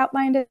we had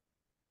outlined at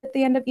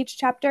the end of each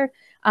chapter.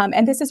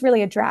 And this is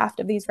really a draft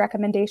of these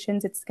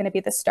recommendations. It's going to be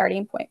the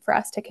starting point for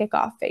us to kick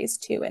off phase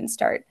 2 and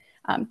start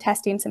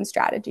testing some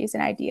strategies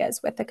and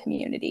ideas with the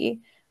community.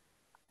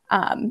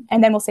 And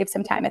then we'll save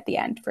some time at the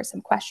end for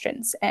some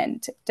questions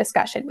and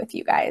discussion with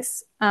you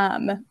guys.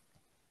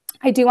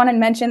 I do want to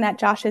mention that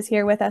Josh is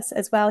here with us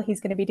as well.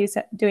 He's going to be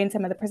doing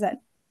some of the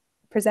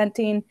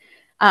presenting.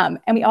 And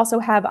we also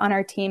have on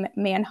our team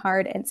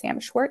Manhard and Sam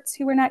Schwartz,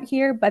 who were not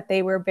here, but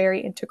they were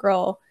very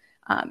integral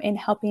in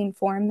helping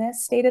form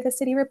this State of the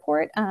City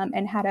report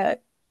and had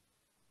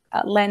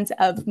a lens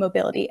of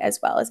mobility as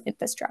well as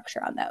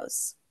infrastructure on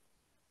those.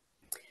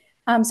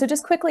 So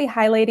just quickly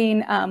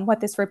highlighting what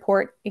this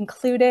report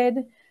included.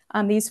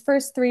 These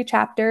first 3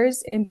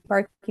 chapters,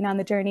 embarking on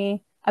the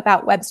journey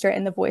about Webster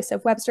and the voice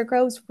of Webster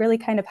Groves, really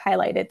kind of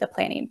highlighted the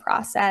planning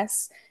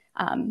process,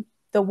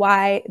 the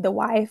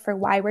why for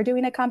why we're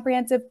doing a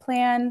comprehensive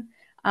plan,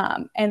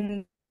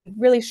 and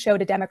really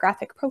showed a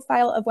demographic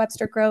profile of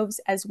Webster Groves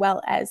as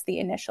well as the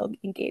initial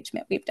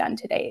engagement we've done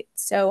to date.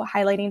 So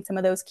highlighting some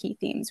of those key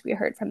themes we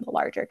heard from the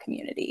larger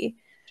community.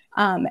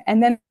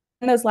 And then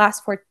those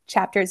last 4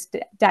 chapters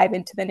dive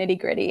into the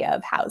nitty-gritty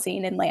of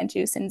housing and land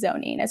use and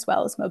zoning, as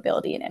well as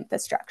mobility and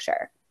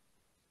infrastructure.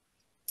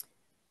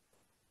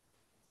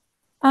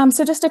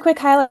 So just a quick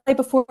highlight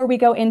before we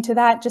go into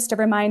that, just a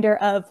reminder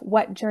of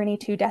what Journey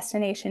to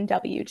Destination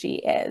WG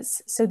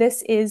is. So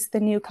this is the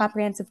new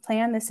comprehensive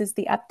plan. This is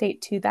the update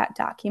to that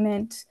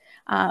document.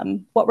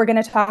 What we're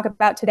going to talk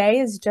about today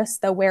is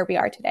just the where we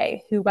are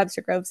today, who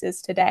Webster Groves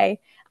is today.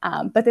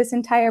 But this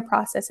entire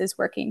process is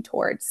working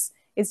towards,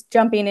 is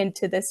jumping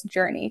into this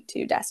journey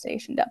to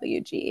Destination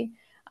WG.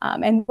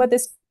 And what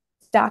this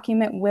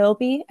document will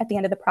be at the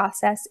end of the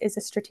process is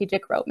a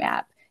strategic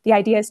roadmap. The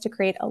idea is to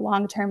create a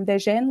long-term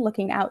vision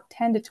looking out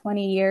 10 to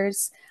 20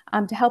 years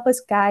to help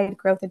us guide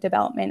growth and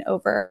development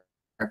over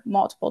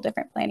multiple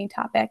different planning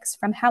topics,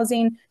 from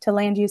housing to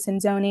land use and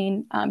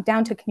zoning,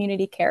 down to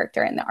community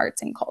character and the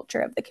arts and culture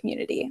of the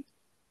community.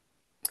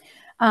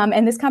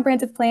 And this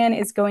comprehensive plan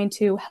is going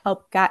to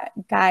help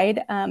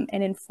guide and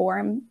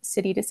inform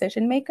city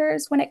decision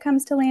makers when it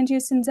comes to land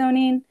use and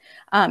zoning,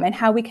 and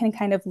how we can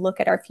kind of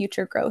look at our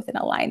future growth and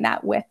align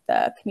that with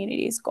the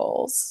community's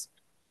goals.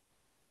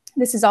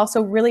 This is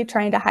also really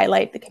trying to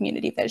highlight the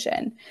community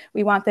vision.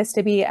 We want this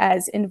to be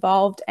as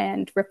involved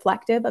and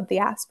reflective of the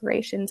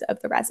aspirations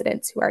of the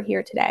residents who are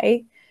here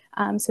today,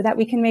 so that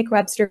we can make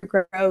Webster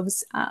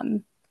Groves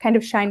kind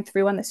of shine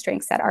through on the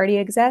strengths that already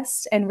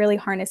exist and really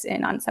harness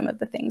in on some of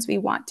the things we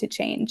want to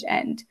change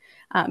and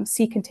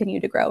see continue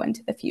to grow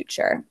into the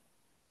future.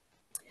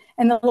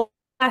 And the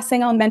last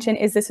thing I'll mention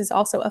is this is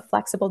also a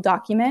flexible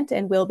document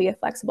and will be a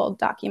flexible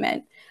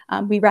document.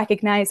 We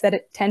recognize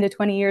that 10 to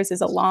 20 years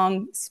is a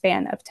long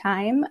span of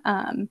time.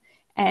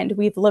 And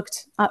we've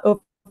looked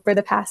over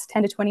the past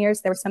 10 to 20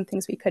 years, there were some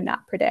things we could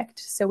not predict.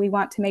 So we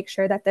want to make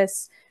sure that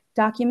this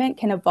document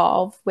can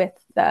evolve with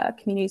the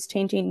community's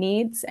changing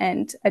needs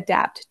and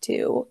adapt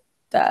to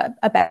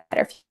a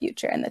better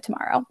future in the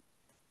tomorrow.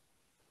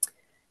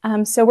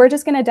 So we're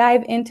just going to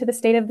dive into the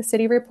State of the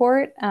City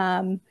report.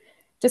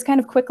 Just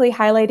kind of quickly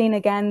highlighting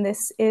again,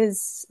 this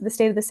is the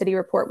State of the City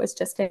report was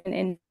just an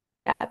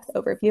in-depth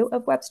overview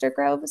of Webster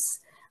Groves.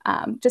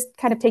 Just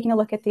kind of taking a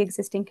look at the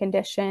existing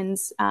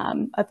conditions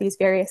of these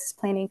various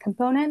planning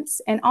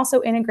components, and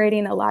also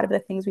integrating a lot of the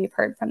things we've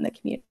heard from the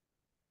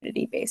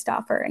community based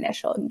off our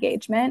initial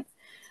engagement.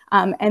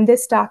 And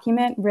this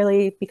document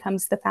really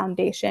becomes the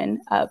foundation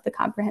of the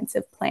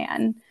comprehensive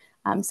plan.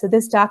 So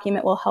this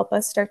document will help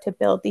us start to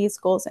build these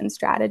goals and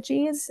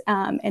strategies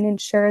and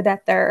ensure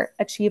that they're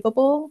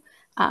achievable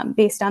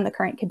based on the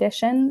current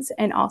conditions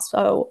and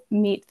also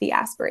meet the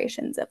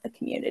aspirations of the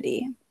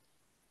community.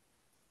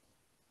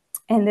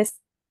 And this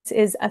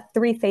is a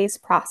 3-phase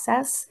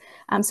process.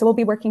 So we'll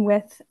be working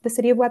with the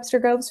City of Webster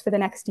Groves for the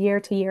next year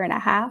to year and a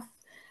half.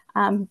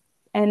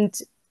 And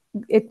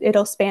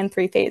it'll span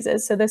 3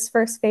 phases. So this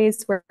first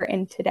phase we're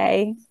in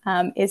today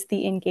is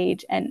the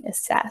engage and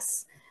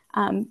assess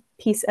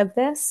piece of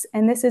this.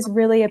 And this is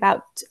really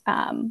about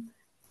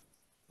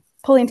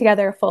pulling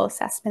together a full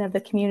assessment of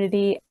the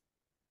community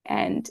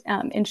and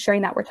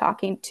ensuring that we're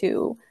talking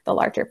to the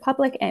larger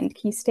public and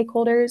key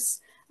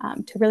stakeholders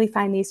to really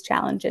find these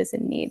challenges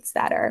and needs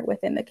that are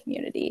within the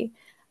community.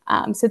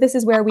 So this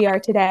is where we are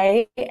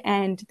today,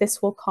 and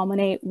this will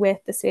culminate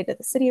with the State of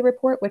the City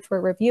report, which we're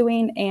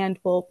reviewing and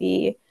will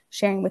be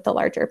sharing with the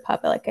larger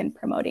public and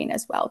promoting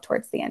as well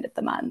towards the end of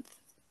the month.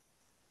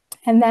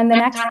 And then the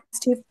next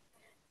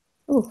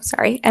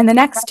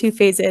two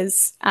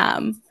phases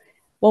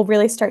we'll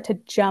really start to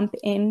jump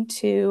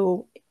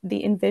into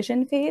the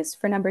envision phase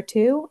for number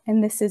 2.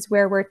 And this is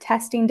where we're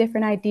testing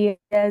different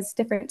ideas,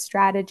 different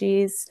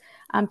strategies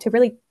to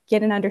really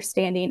get an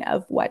understanding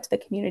of what the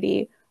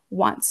community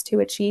wants to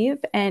achieve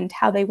and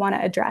how they want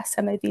to address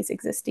some of these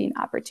existing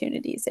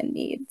opportunities and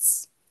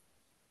needs.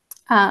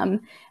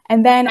 And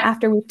then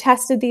after we've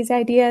tested these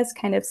ideas,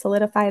 kind of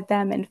solidified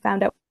them and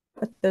found out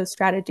what those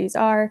strategies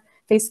are,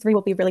 phase 3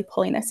 will be really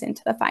pulling us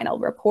into the final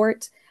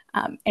report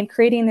and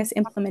creating this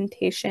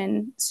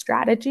implementation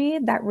strategy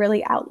that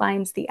really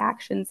outlines the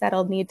actions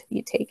that'll need to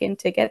be taken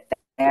to get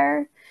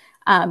there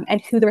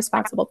and who the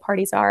responsible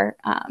parties are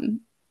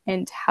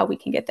and how we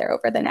can get there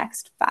over the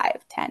next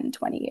 5, 10,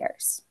 20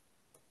 years.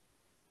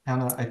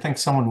 Hannah, I think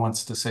someone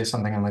wants to say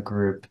something in the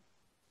group.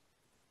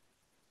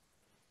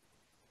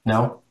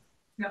 No?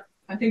 Yeah,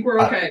 I think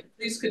we're okay.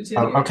 Please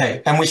continue. Oh,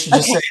 okay, and we should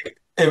just say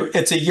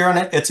it's a year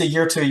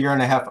to a year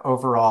and a half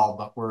overall,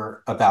 but we're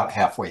about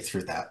halfway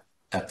through that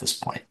at this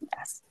point.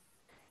 Yes.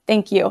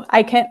 Thank you.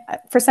 I can't,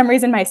 for some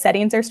reason, my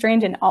settings are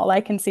strange and all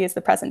I can see is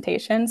the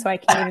presentation, so I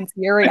can't even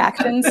see your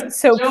reactions.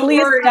 So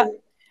please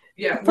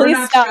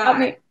stop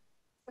me.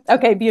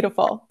 Okay,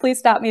 beautiful. Please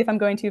stop me if I'm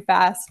going too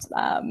fast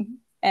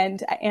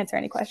and answer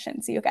any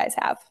questions you guys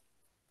have.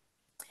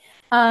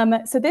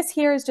 So this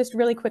here is just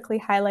really quickly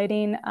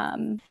highlighting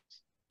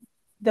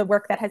the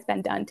work that has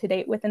been done to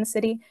date within the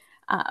city,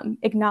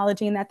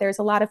 acknowledging that there's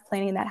a lot of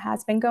planning that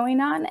has been going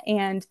on,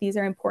 and these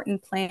are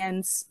important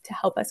plans to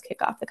help us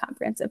kick off the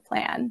comprehensive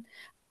plan.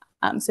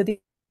 So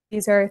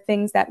these are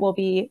things that will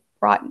be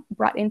brought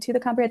into the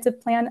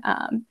comprehensive plan.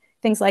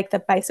 Things like the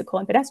bicycle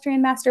and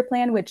pedestrian master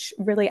plan, which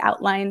really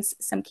outlines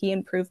some key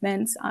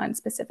improvements on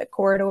specific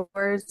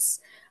corridors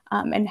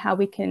and how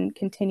we can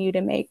continue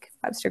to make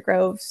Webster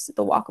Groves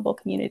the walkable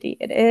community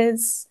it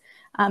is.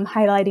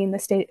 Highlighting the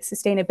state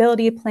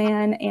sustainability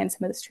plan and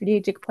some of the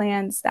strategic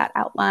plans that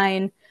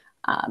outline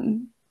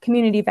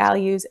community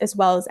values as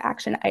well as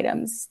action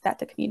items that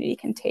the community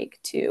can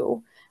take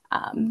to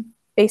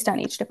based on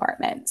each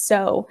department.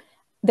 So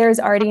there's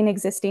already an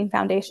existing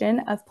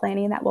foundation of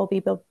planning that we'll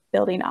be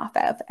building off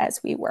of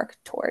as we work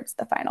towards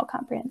the final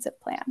comprehensive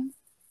plan.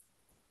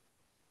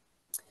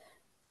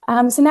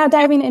 So now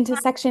diving into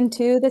section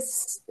 2,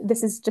 this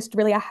is just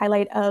really a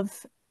highlight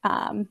of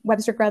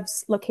Webster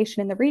Groves' location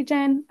in the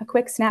region, a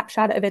quick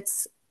snapshot of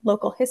its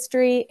local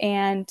history,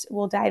 and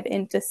we'll dive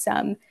into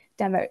some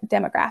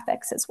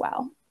demographics as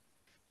well.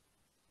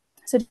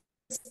 So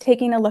just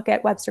taking a look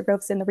at Webster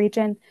Groves in the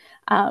region,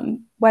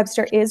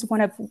 Webster is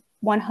one of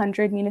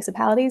 100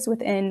 municipalities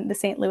within the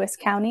St. Louis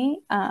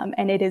County,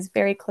 and it is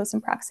very close in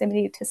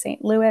proximity to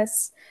St.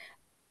 Louis,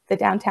 the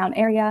downtown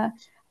area,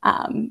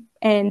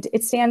 and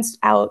it stands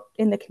out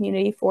in the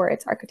community for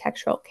its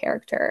architectural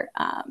character,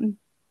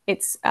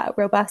 its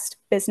robust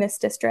business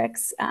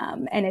districts,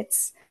 and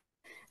its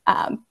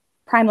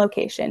prime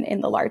location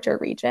in the larger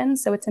region.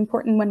 So it's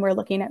important when we're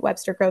looking at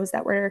Webster Groves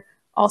that we're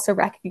also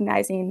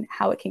recognizing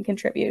how it can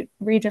contribute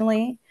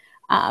regionally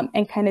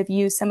and kind of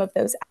use some of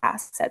those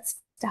assets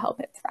to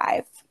help it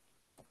thrive.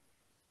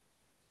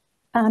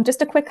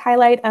 Just a quick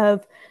highlight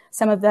of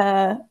some of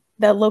the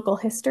local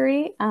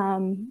history.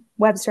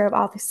 Webster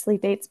obviously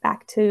dates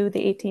back to the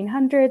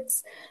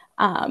 1800s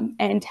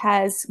and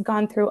has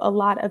gone through a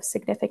lot of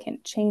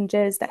significant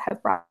changes that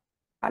have brought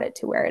it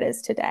to where it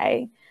is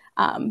today.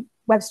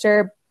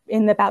 Webster,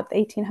 in about the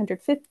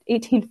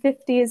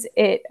 1850s,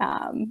 it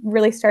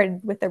really started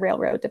with the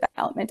railroad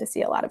development to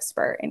see a lot of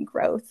spurt and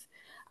growth.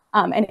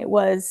 And it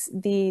was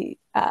the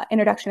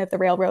introduction of the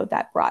railroad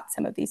that brought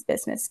some of these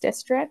business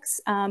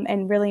districts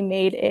and really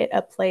made it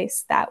a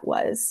place that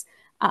was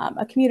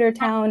a commuter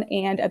town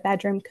and a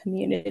bedroom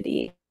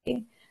community.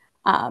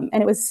 And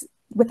it was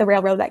with the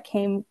railroad that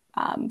came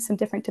some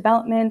different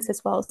developments,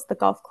 as well as the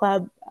golf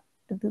club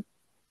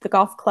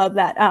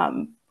that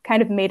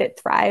kind of made it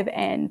thrive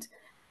and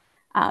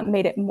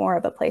made it more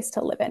of a place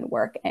to live and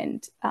work,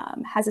 and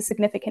has a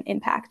significant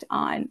impact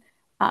on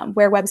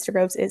where Webster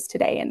Groves is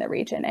today in the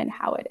region and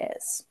how it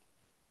is.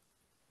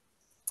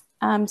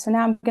 So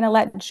now I'm going to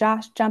let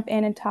Josh jump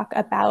in and talk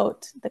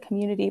about the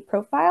community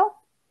profile.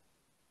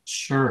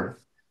 Sure.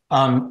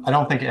 I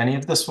don't think any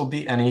of this will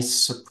be any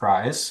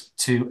surprise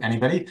to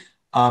anybody.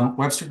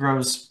 Webster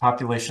Groves'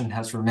 population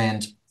has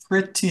remained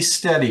pretty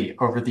steady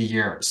over the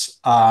years,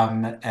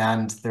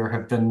 and there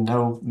have been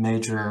no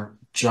major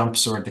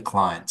jumps or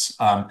declines.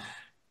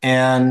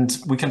 And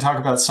we can talk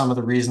about some of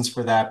the reasons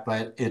for that,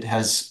 but it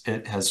has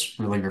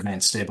really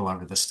remained stable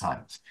over this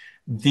time.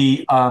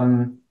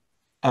 One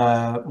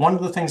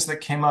of the things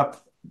that came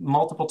up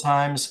multiple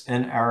times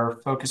in our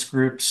focus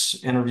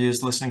groups,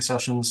 interviews, listening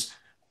sessions,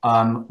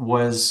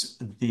 was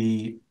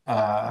the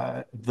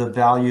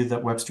value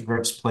that Webster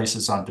Groves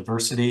places on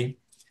diversity.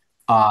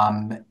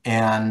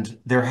 And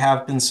there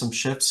have been some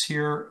shifts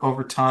here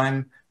over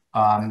time.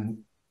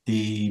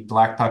 The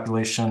Black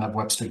population of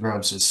Webster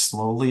Groves is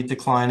slowly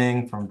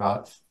declining from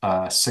about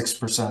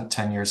 6%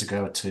 10 years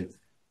ago to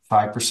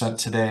 5%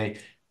 today.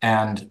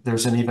 And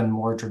there's an even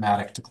more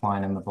dramatic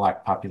decline in the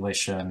Black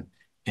population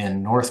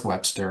in North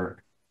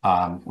Webster,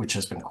 which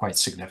has been quite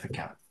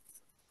significant.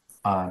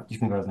 You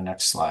can go to the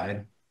next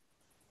slide.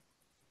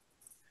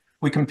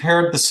 We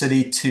compared the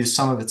city to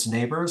some of its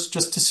neighbors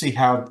just to see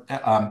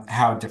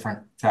how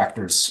different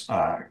factors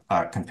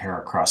compare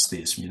across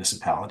these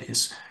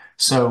municipalities.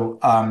 So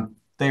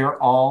they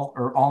are all,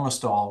 or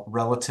almost all,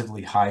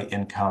 relatively high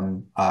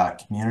income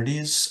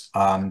communities,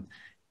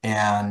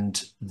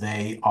 and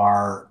they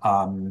are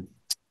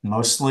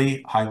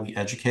mostly highly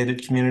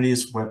educated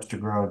communities. Webster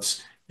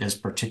Groves is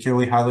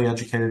particularly highly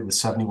educated, with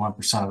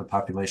 71% of the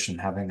population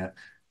having a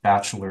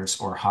bachelor's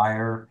or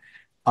higher.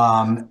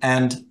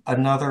 And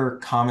another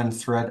common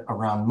thread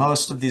around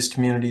most of these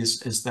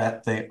communities is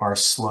that they are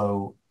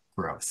slow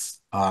growth.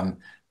 The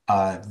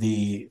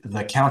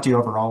county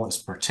overall is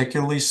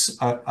particularly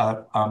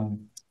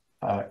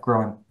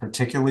growing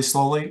particularly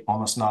slowly,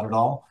 almost not at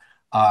all.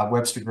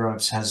 Webster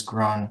Groves has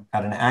grown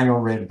at an annual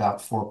rate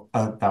about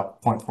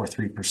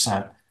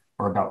 0.43%,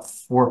 or about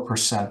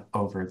 4%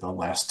 over the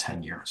last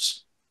 10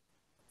 years.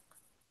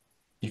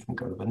 You can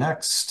go to the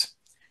next.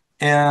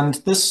 And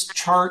this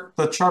chart,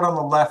 the chart on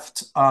the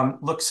left,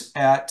 looks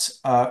at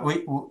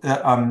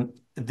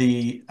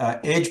the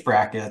age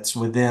brackets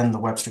within the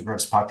Webster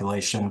Groves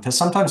population, because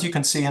sometimes you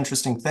can see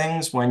interesting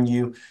things when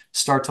you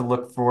start to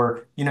look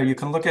for, you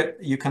can look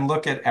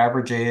at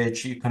average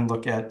age, you can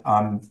look at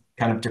kind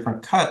of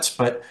different cuts,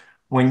 but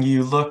when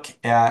you look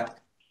at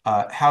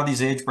how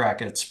these age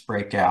brackets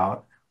break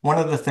out, one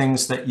of the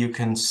things that you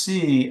can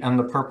see, and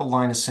the purple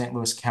line is St.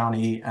 Louis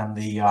County, and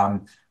the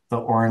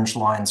orange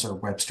lines are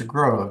Webster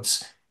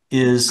Groves,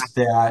 is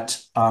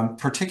that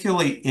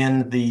particularly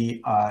in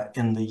the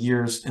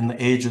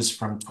ages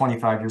from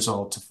 25 years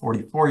old to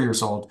 44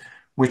 years old,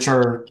 which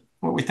are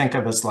what we think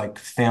of as like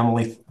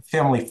family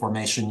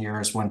formation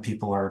years, when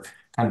people are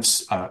kind of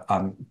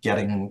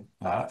getting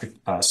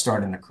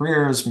starting their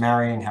careers,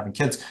 marrying, having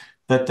kids,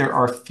 that there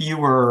are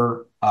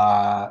fewer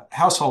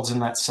households in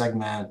that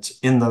segment,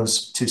 in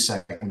those two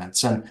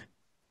segments. And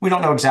we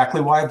don't know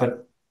exactly why,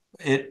 but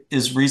it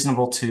is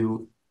reasonable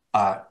to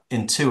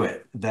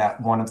intuit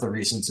that one of the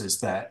reasons is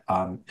that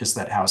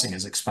housing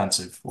is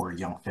expensive for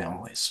young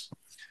families.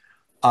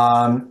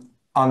 On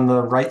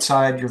the right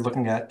side, you're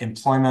looking at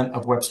employment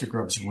of Webster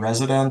Groves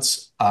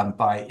residents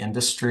by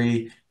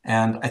industry.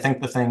 And I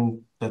think the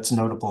thing that's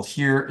notable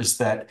here is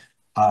that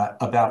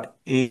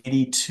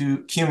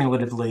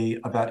cumulatively,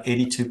 about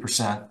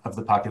 82% of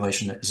the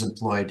population is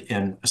employed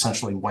in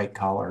essentially white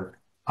collar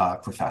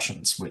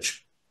professions,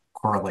 which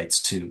correlates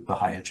to the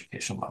high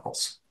education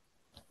levels.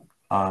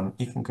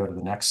 You can go to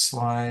the next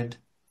slide.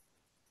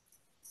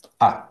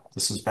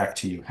 This is back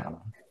to you,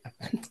 Hannah, I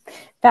think.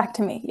 Back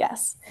to me,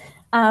 yes.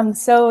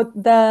 So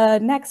the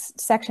next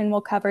section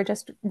will cover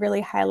just really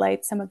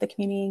highlight some of the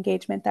community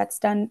engagement that's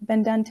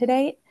been done to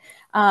date.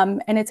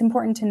 And it's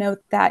important to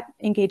note that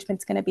engagement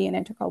is going to be an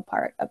integral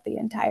part of the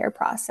entire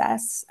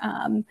process.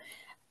 And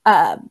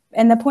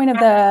the point of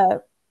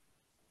the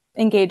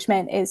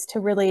engagement is to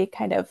really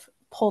kind of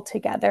pull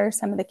together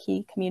some of the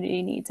key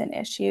community needs and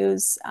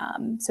issues,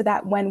 so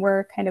that when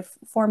we're kind of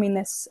forming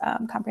this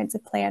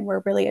comprehensive plan,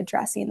 we're really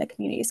addressing the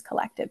community's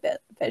collective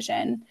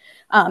vision.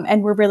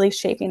 And we're really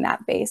shaping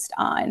that based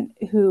on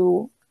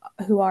who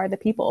are the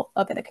people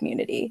of the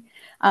community.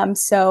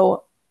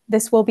 So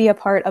this will be a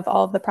part of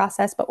all of the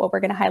process, but what we're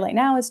going to highlight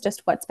now is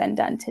just what's been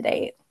done to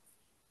date.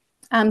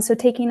 So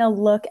taking a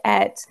look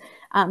at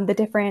the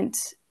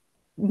different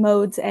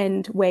modes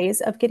and ways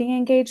of getting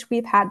engaged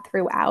we've had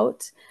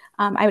throughout.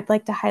 I would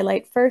like to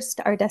highlight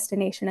first our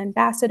destination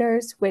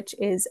ambassadors, which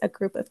is a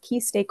group of key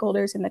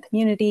stakeholders in the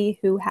community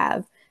who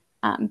have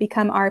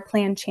become our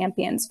plan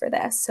champions for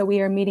this. So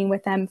we are meeting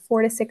with them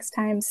 4 to 6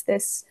 times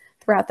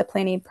throughout the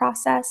planning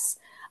process.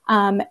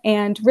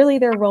 And really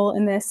their role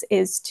in this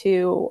is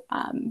to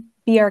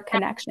be our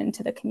connection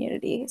to the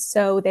community.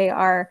 So they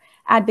are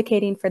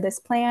advocating for this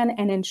plan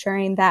and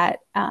ensuring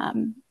that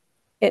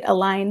it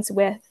aligns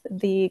with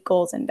the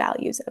goals and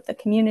values of the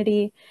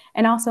community,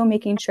 and also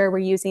making sure we're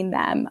using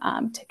them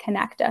to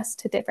connect us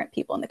to different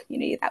people in the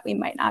community that we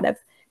might not have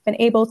been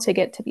able to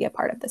get to be a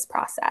part of this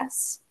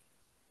process.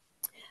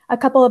 A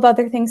couple of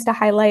other things to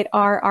highlight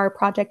are our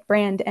project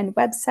brand and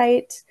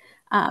website.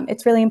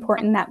 It's really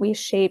important that we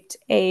shaped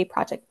a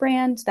project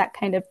brand that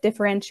kind of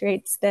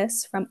differentiates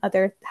this from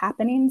other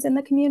happenings in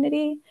the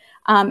community,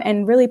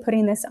 and really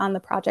putting this on the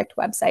project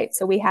website.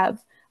 So we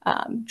have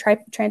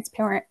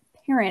transparent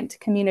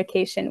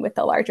communication with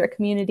the larger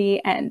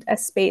community and a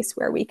space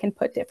where we can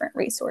put different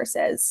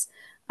resources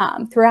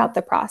throughout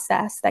the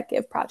process that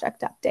give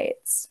project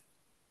updates.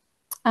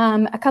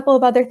 A couple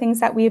of other things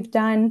that we've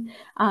done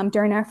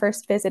during our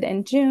first visit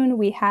in June,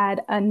 we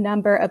had a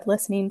number of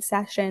listening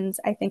sessions.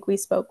 I think we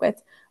spoke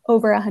with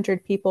over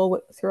 100 people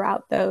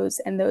throughout those,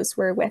 and those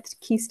were with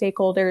key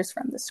stakeholders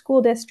from the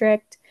school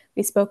district.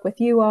 We spoke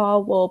with you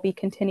all. We'll be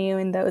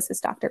continuing those,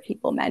 as Dr.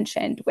 People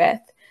mentioned, with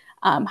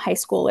high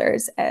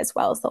schoolers as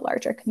well as the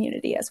larger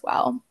community as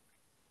well.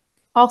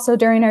 Also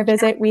during our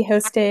visit, we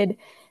hosted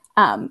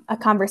a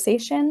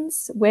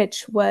conversations,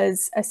 which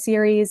was a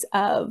series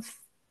of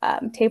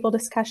table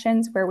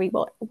discussions where we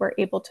were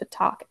able to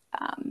talk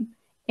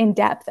in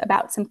depth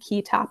about some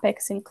key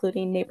topics,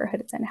 including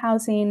neighborhoods and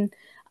housing,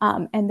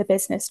 and the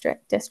business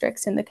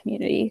districts in the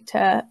community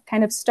to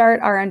kind of start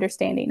our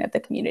understanding of the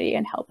community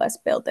and help us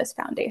build this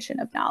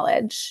foundation of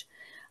knowledge.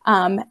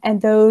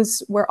 And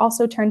those were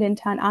also turned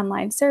into an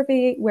online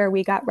survey where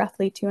we got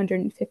roughly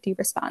 250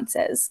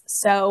 responses.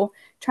 So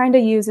trying to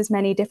use as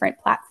many different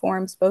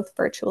platforms, both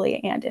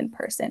virtually and in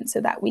person,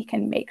 so that we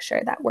can make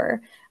sure that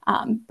we're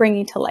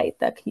bringing to light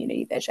the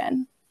community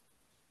vision.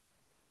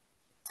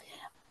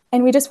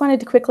 And we just wanted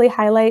to quickly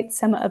highlight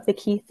some of the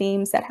key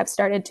themes that have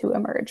started to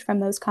emerge from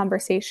those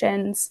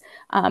conversations,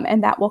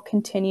 and that we'll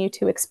continue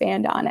to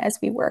expand on as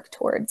we work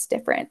towards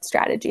different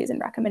strategies and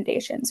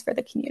recommendations for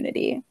the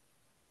community.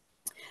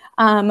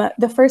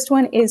 The first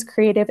one is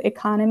creative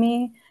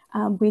economy.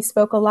 We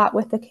spoke a lot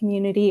with the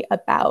community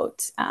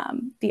about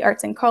the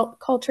arts and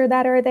culture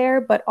that are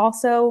there, but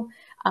also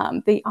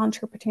the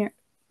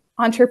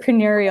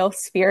entrepreneurial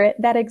spirit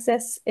that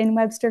exists in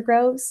Webster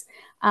Groves,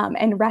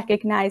 and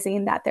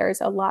recognizing that there's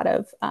a lot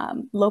of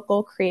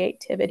local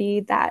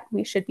creativity that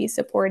we should be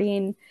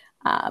supporting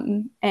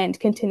and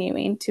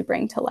continuing to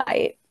bring to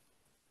light.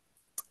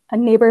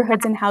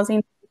 Neighborhoods and housing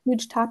is a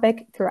huge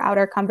topic throughout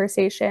our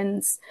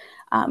conversations,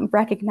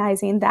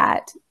 recognizing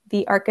that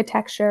the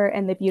architecture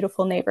and the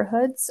beautiful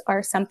neighborhoods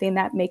are something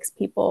that makes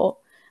people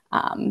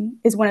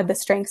is one of the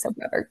strengths of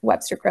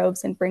Webster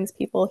Groves and brings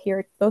people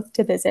here both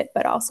to visit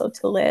but also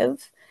to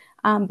live.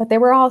 But there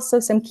were also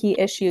some key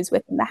issues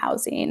within the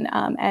housing,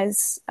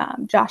 as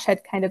Josh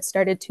had kind of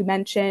started to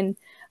mention,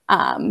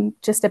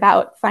 just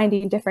about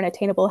finding different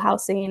attainable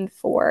housing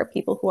for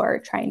people who are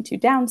trying to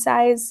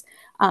downsize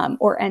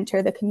or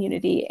enter the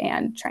community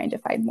and trying to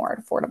find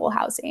more affordable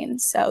housing.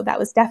 So that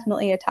was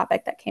definitely a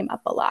topic that came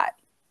up a lot.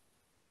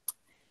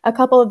 A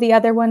couple of the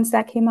other ones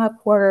that came up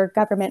were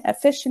government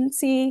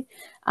efficiency,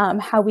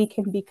 how we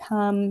can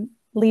become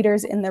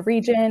leaders in the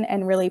region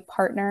and really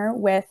partner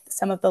with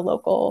some of the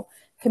local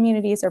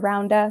communities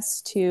around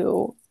us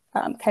to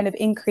kind of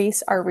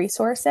increase our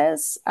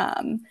resources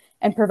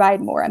and provide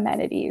more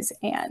amenities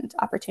and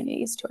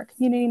opportunities to our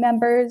community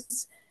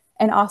members,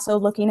 and also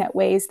looking at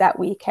ways that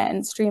we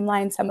can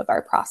streamline some of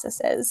our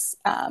processes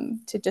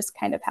to just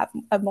kind of have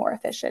a more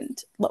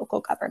efficient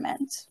local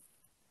government.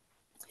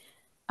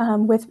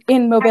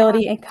 Within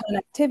mobility and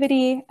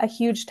connectivity, a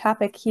huge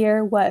topic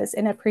here was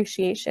an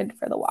appreciation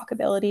for the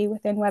walkability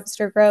within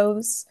Webster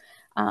Groves,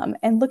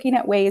 and looking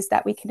at ways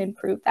that we can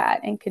improve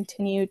that and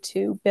continue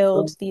to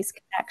build these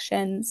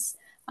connections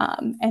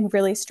and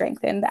really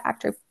strengthen the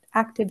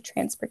active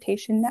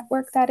transportation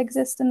network that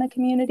exists in the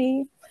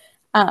community,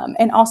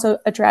 and also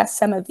address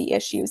some of the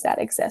issues that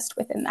exist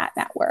within that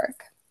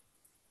network.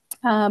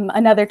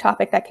 Another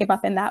topic that came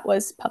up in that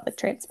was public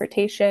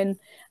transportation,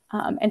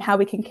 and how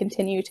we can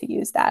continue to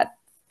use that,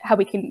 how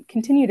we can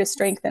continue to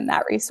strengthen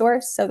that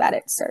resource so that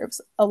it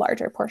serves a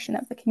larger portion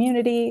of the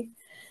community.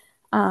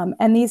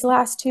 And these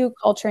last two,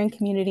 culture and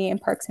community and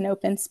parks and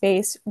open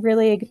space,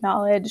 really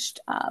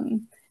acknowledged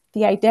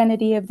the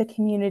identity of the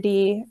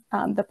community,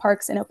 the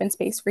parks and open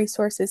space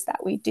resources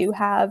that we do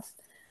have,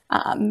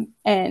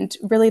 and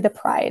really the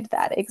pride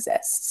that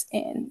exists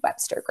in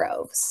Webster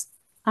Groves.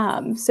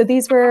 So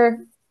these were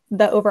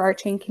the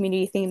overarching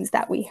community themes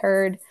that we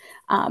heard,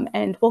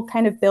 and we'll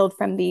kind of build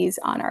from these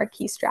on our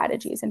key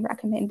strategies and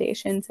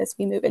recommendations as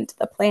we move into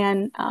the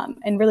plan,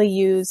 and really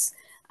use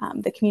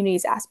the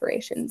community's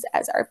aspirations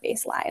as our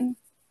baseline.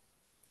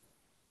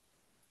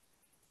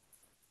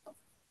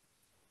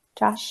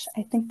 Josh,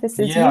 I think this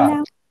is you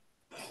now.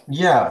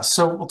 Yeah,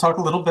 so we'll talk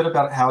a little bit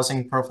about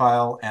housing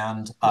profile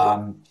and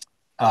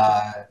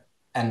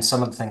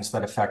some of the things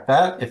that affect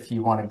that. If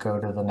you want to go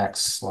to the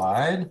next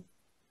slide.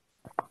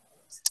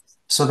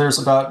 So there's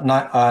about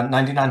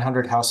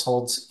 9,900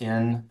 households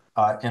in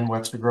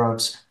Webster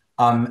Groves.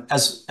 When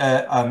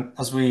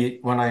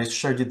I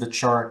showed you the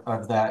chart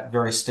of that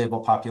very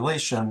stable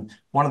population,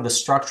 one of the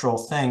structural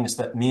things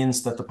that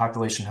means that the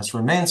population has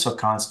remained so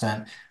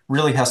constant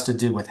really has to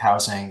do with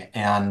housing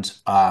and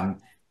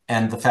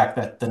the fact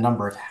that the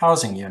number of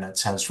housing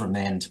units has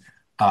remained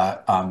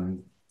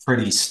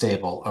pretty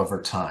stable over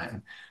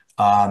time.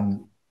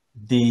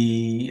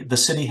 The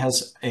city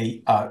has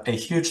a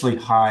hugely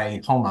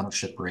high home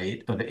ownership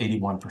rate of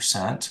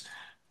 81%,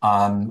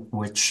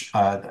 which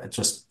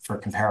just for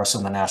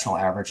comparison, the national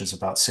average is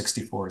about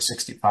 64 to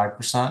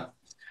 65%.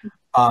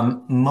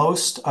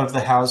 Most of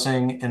the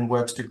housing in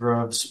Webster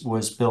Groves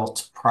was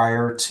built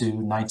prior to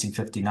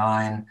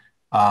 1959.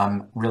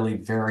 Really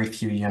very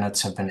few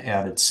units have been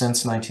added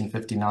since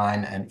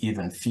 1959 and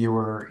even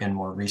fewer in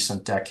more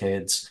recent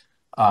decades.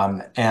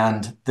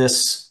 And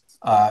this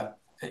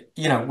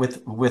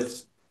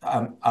with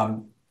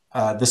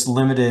this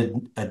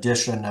limited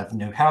addition of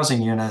new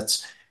housing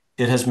units,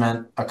 it has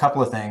meant a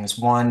couple of things.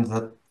 One,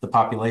 that the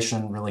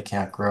population really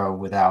can't grow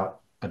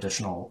without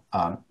additional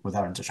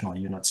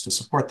units to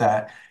support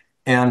that,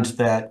 and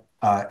that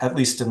at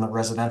least in the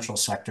residential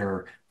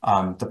sector,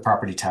 the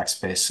property tax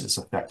base is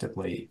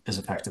effectively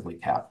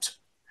capped.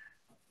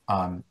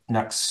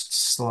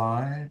 Next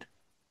slide.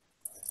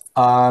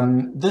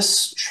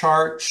 This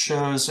chart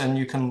shows, and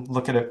you can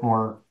look at it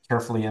more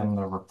carefully in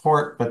the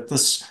report, but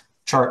this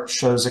chart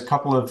shows a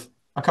couple of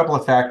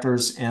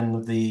factors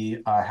in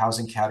the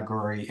housing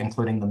category,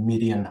 including the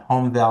median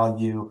home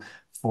value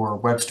for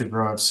Webster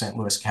Groves, St.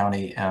 Louis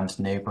County, and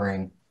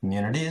neighboring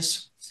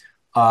communities.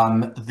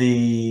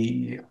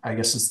 I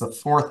guess it's the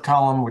fourth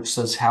column, which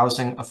says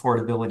Housing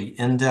Affordability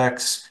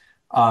Index.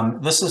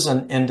 This is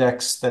an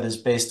index that is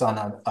based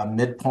on a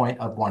midpoint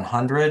of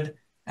 100.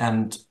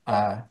 And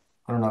I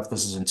don't know if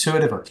this is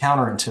intuitive or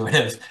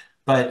counterintuitive,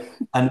 but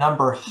a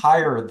number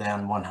higher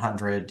than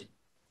 100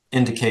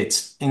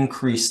 indicates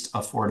increased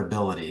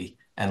affordability,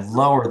 and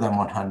lower than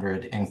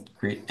 100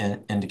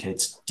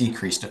 indicates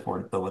decreased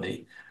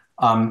affordability.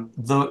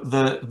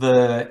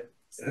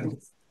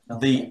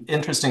 The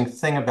interesting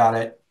thing about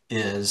it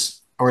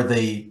is, or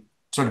the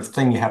sort of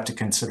thing you have to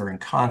consider in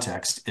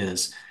context,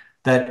 is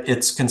that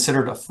it's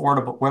considered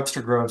affordable.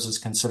 Webster Groves is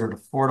considered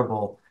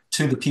affordable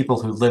to the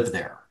people who live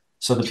there.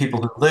 So the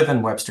people who live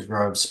in Webster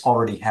Groves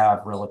already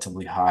have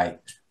relatively high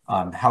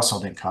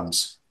household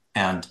incomes,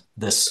 and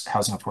this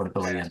housing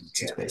affordability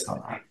index is based on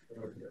that.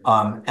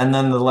 And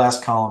then the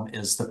last column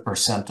is the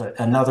percent,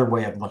 another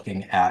way of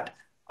looking at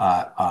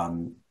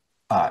housing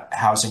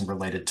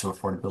related to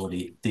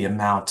affordability, the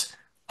amount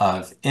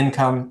of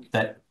income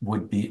that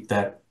would be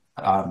that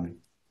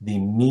the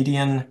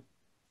median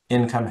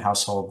income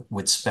household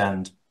would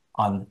spend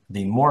on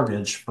the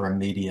mortgage for a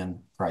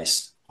median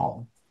priced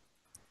home.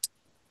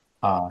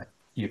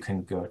 You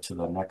can go to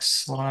the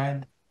next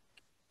slide.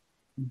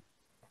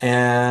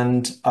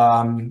 And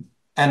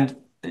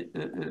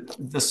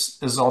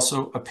this is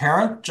also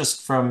apparent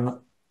just from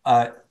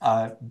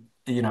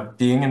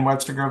being in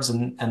Webster Groves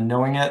and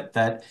knowing it,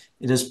 that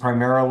it is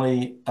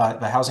primarily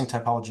the housing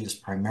typology is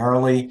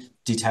primarily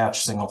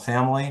detached single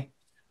family.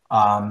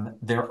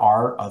 There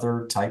are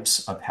other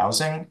types of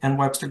housing in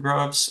Webster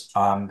Groves,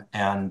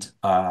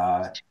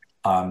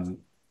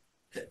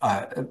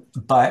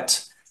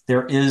 but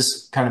there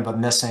is kind of a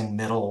missing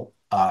middle,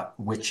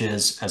 which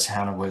is, as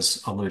Hannah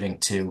was alluding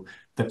to,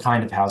 the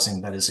kind of housing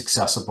that is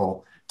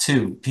accessible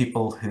to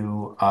people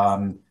who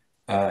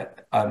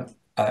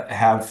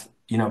have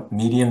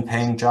median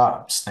paying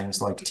jobs,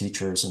 things like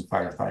teachers and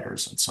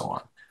firefighters and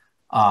so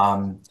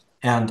on.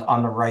 And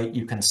on the right,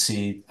 you can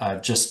see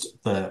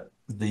just the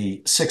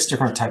 6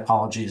 different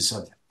typologies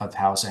of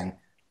housing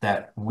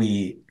that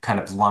we kind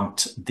of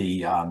lumped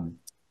the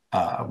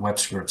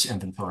Webster Groves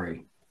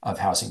inventory of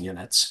housing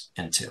units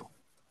into.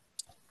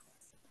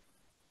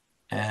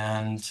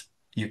 And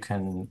you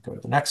can go to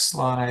the next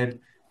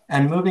slide.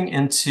 And moving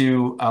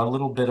into a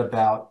little bit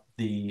about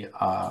the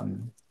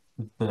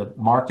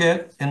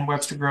market in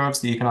Webster Groves,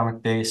 the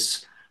economic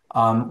base.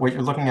 What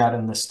you're looking at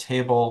in this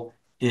table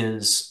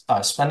is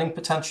spending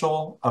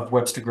potential of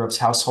Webster Groves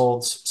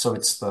households. So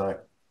it's the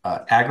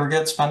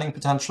aggregate spending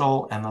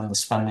potential, and then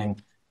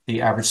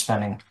the average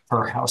spending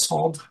per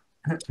household.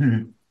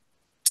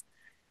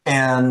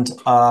 And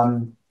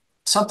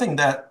something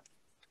that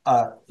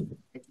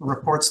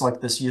reports like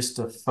this used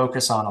to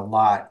focus on a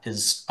lot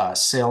is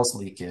sales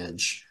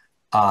leakage.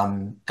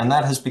 And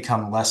that has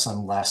become less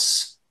and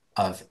less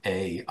of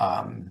a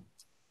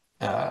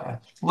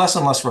less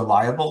and less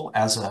reliable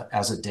as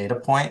a data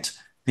point,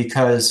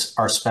 because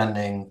our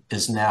spending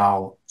is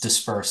now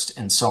dispersed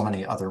in so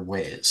many other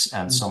ways,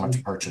 and so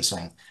much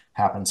purchasing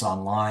happens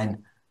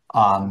online.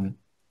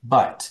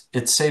 But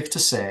it's safe to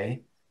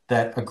say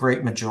that a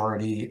great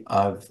majority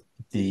of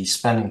the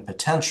spending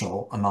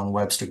potential among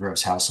Webster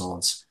Groves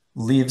households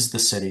leaves the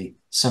city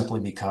simply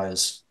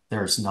because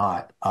there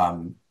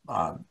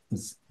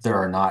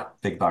are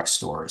not big box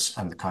stores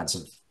and the kinds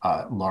of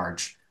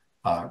large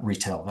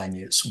retail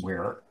venues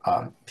where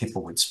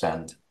people would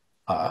spend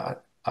a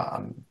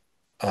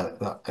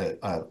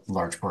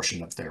large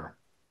portion of their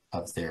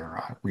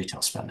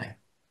retail spending.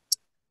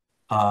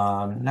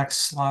 Next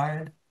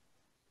slide.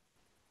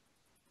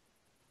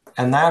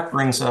 And that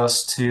brings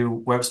us to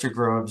Webster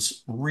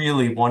Groves'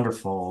 really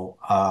wonderful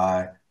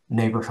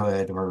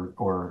neighborhood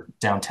or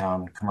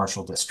downtown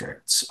commercial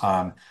districts.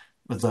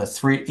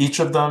 Each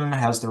of them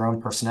has their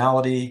own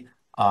personality.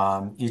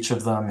 Each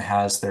of them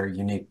has their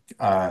unique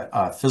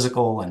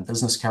physical and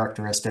business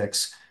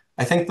characteristics.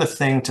 I think the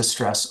thing to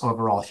stress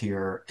overall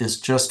here is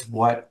just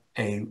what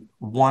a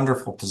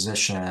wonderful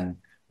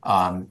position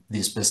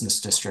these business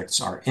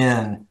districts are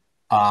in.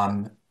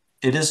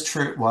 It is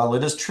true, while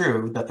it is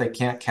true that they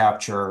can't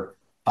capture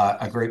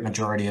a great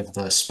majority of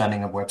the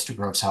spending of Webster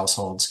Groves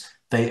households,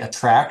 they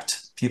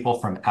attract people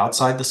from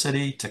outside the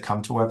city to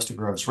come to Webster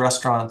Groves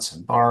restaurants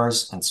and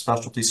bars and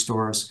specialty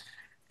stores.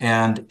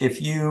 And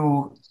if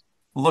you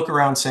look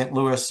around St.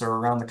 Louis or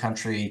around the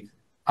country,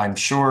 I'm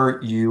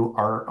sure you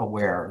are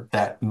aware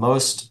that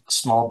most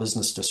small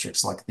business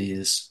districts like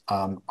these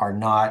are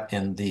not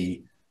in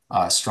the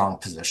strong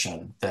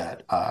position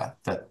that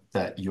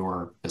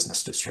your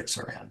business districts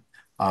are in.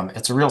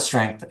 It's a real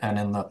strength, and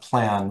in the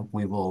plan,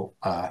 we will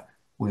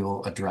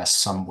address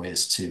some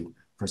ways to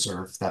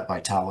preserve that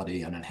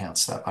vitality and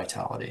enhance that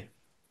vitality.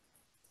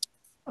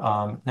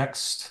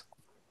 Next.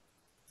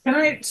 Can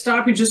I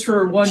stop you just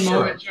for one Sure.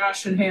 moment,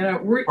 Josh and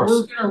Hannah? We're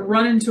course. gonna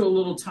run into a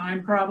little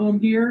time problem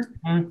here.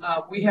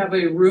 We have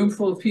a room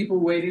full of people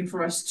waiting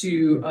for us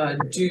to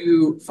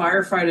do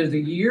firefight of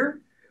the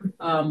year,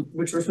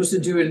 which we're supposed to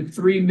do in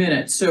 3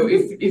 minutes. So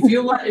if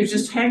you'll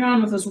just hang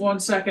on with us 1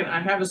 second,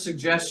 I have a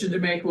suggestion to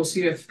make. We'll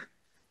see if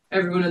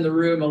everyone in the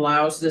room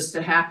allows this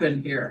to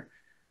happen here.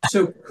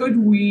 So could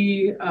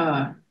we,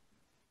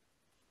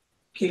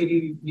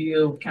 Katie,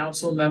 Neil,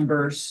 council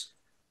members,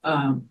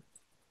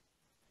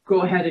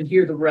 go ahead and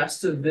hear the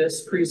rest of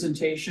this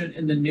presentation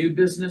in the new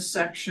business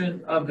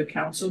section of the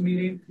council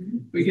meeting?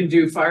 We can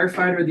do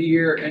firefighter of the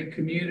year and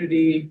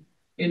community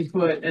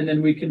input, and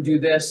then we can do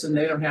this, and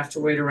they don't have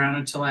to wait around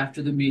until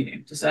after the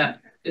meeting. Is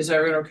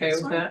everyone okay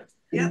with that?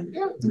 Yeah.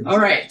 All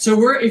right.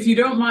 So if you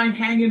don't mind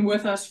hanging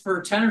with us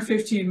for 10 or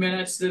 15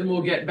 minutes, then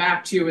we'll get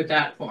back to you at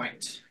that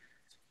point.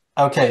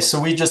 Okay, so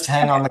we just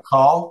hang on the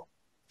call?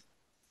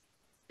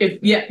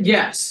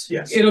 Yes.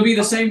 It'll be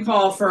the same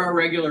call for our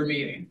regular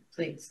meeting.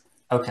 Please.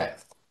 Okay.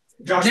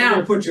 Josh, I'm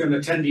gonna put you in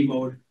attendee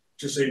mode,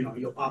 just so you know,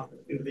 you'll pop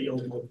into the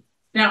old mode.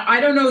 Now, I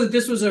don't know that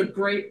this was a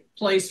great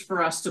place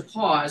for us to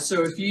pause.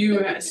 So if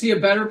you see a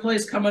better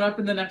place coming up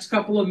in the next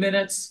couple of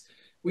minutes,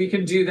 we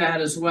can do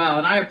that as well.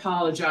 And I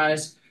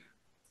apologize.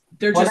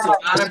 There's just a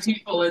lot of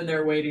people in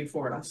there waiting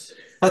for us.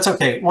 That's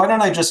okay. Why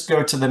don't I just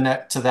go to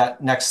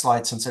that next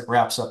slide since it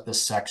wraps up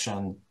this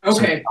section.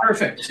 Okay,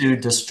 perfect. Too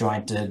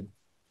disjointed.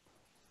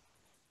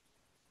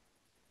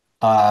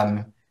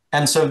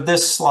 And so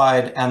this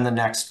slide and the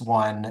next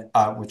one,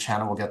 which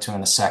Hannah will get to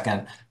in a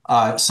second,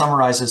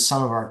 summarizes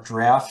some of our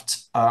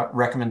draft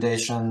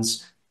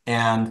recommendations,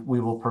 and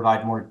we will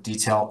provide more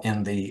detail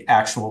in the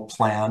actual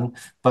plan,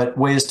 but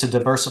ways to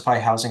diversify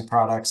housing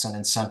products and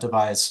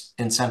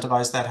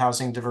incentivize that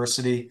housing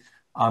diversity.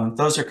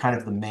 Those are kind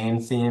of the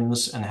main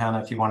themes. And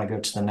Hannah, if you want to go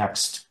to the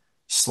next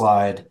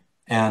slide.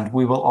 And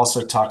we will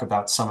also talk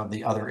about some of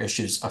the other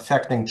issues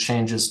affecting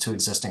changes to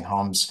existing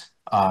homes,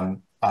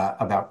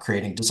 about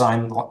creating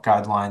design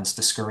guidelines,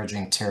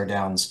 discouraging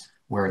teardowns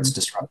where it's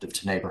disruptive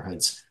to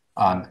neighborhoods,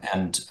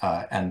 and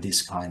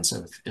these kinds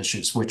of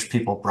issues, which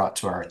people brought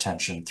to our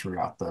attention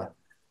throughout the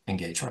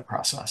engagement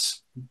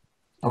process.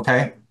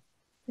 Okay?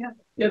 Yeah,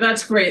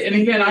 that's great. And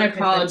again, I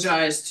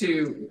apologize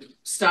to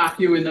stop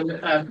you in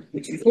the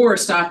before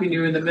stopping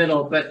you in the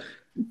middle, but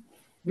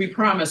we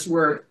promise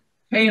we're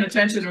paying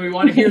attention and we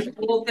want to hear the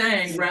whole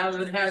thing rather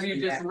than have you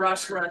just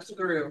rush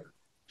through.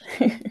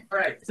 All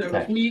right, so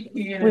if we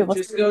can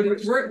just go to,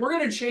 we're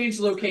going to change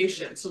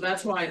location, so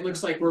that's why it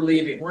looks like we're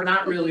leaving. We're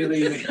not really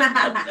leaving.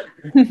 I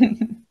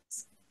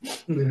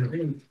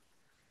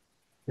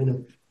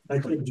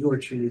think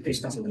George should do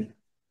something.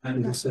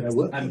 And I said I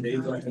would. I'm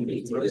Dave. I can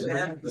be.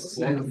 Yeah,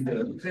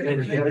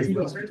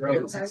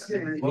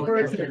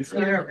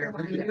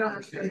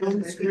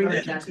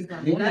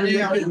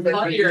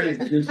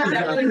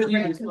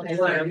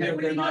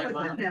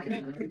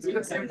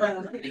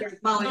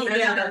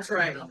 that's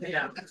right.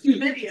 Yeah.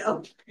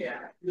 Video. Yeah.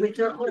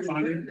 Yeah.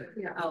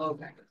 Oh,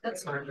 okay.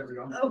 That's fine.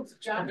 Oh,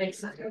 John makes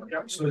sense.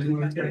 So you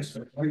want to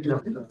So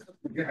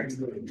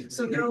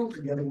no.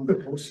 the other one, the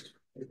post.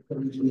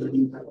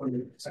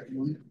 Second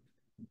one.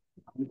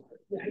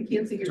 Yeah, I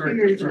can't see your Sorry,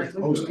 fingers. sorry,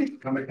 host.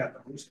 I'll make that the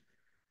host.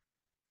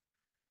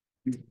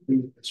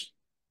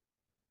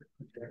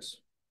 Yes.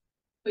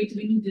 Wait, do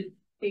we need to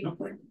take?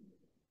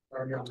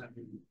 Already on that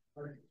meeting.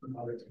 All right, so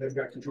now they've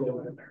got control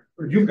of it in there,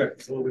 or you've got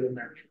control of it in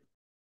there.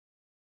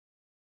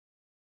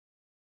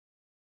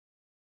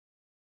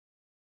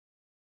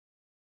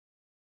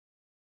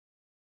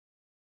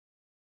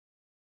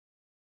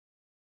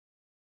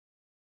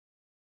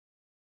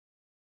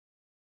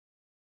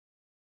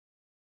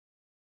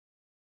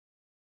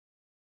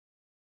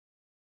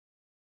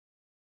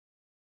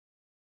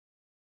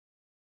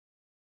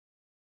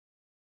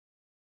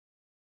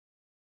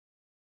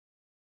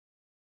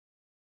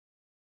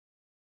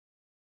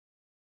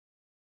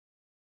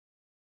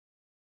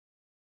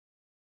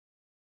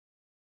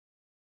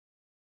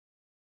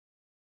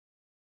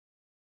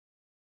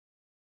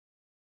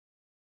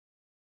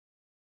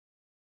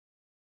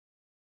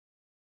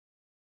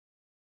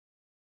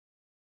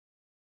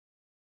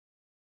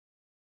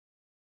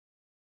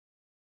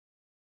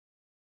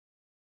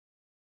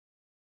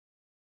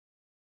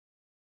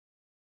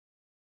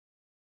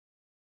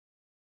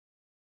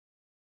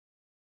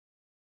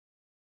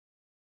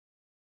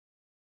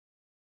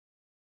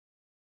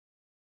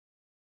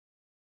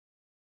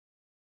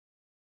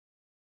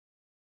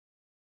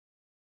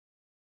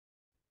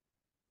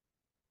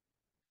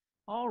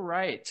 All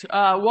right.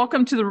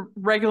 Welcome to the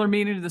regular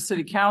meeting of the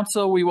City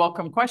Council. We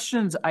welcome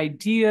questions,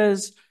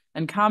 ideas,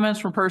 and comments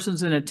from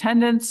persons in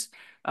attendance.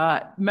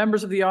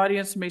 Members of the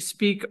audience may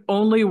speak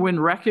only when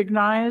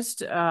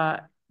recognized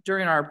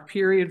during our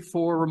period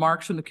for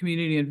remarks from the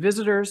community and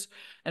visitors.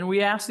 And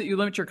we ask that you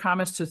limit your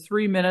comments to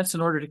 3 minutes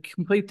in order to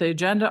complete the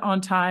agenda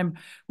on time.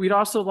 We'd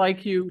also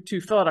like you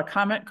to fill out a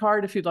comment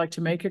card if you'd like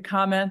to make a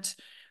comment.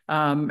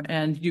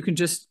 And you can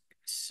just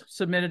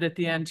submit it at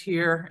the end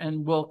here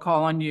and we'll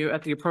call on you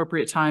at the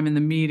appropriate time in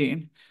the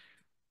meeting.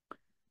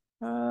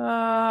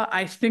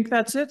 I think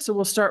that's it. So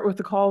we'll start with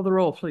the call of the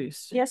roll,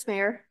 please. Yes,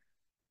 Mayor.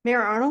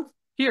 Mayor Arnold?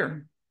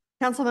 Here.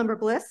 Councilmember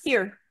Bliss?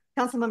 Here.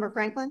 Councilmember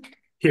Franklin?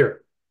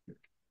 Here.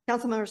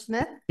 Councilmember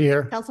Smith?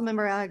 Here.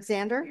 Councilmember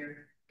Alexander?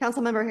 Here.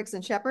 Councilmember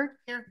Hickson Shepherd?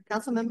 Here.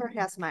 Councilmember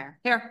Hassmeyer?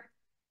 Here.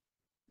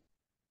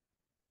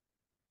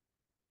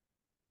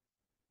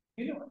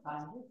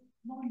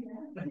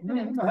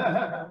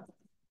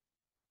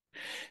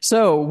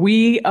 So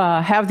we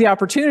have the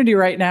opportunity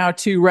right now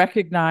to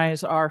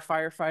recognize our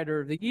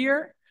firefighter of the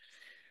year.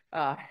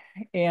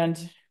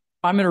 And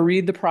I'm going to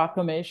read the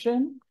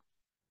proclamation.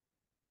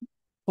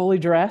 Fully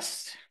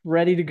dressed,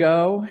 ready to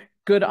go,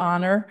 good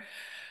honor.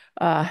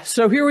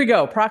 So here we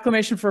go.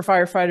 Proclamation for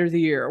Firefighter of the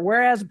Year.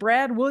 Whereas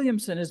Brad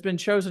Williamson has been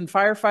chosen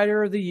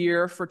Firefighter of the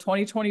Year for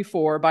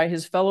 2024 by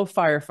his fellow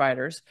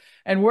firefighters,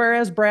 and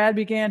whereas Brad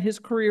began his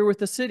career with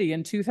the city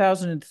in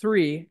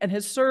 2003 and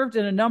has served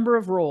in a number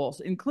of roles,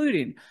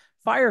 including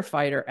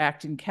firefighter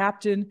acting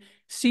captain,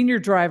 senior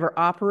driver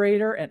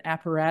operator and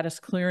apparatus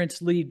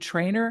clearance lead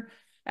trainer,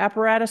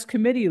 apparatus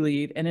committee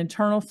lead, and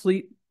internal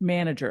fleet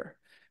manager.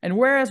 And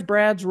whereas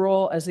Brad's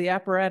role as the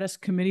apparatus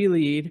committee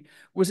lead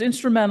was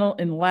instrumental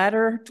in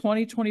latter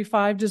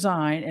 2025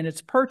 design and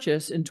its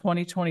purchase in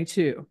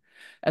 2022,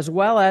 as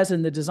well as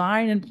in the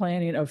design and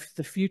planning of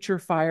the future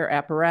fire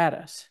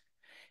apparatus.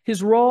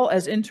 His role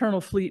as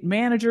internal fleet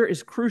manager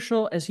is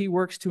crucial as he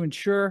works to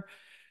ensure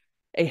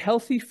a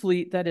healthy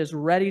fleet that is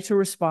ready to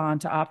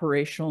respond to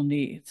operational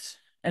needs.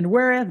 And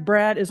whereas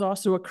Brad is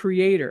also a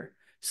creator,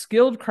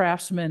 skilled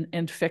craftsman,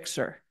 and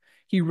fixer,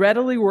 he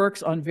readily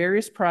works on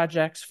various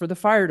projects for the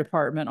fire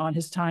department on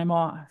his time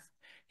off.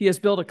 He has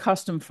built a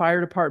custom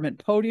fire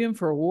department podium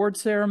for award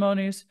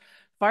ceremonies,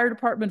 fire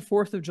department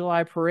 4th of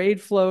July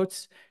parade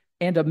floats,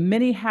 and a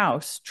mini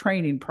house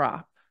training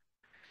prop.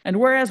 And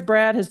whereas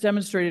Brad has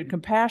demonstrated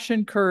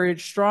compassion,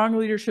 courage, strong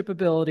leadership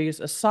abilities,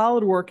 a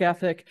solid work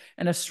ethic,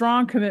 and a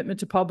strong commitment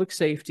to public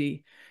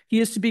safety, he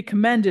is to be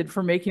commended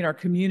for making our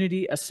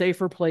community a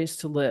safer place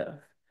to live.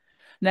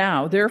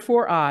 Now,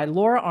 therefore, I,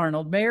 Laura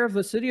Arnold, Mayor of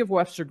the City of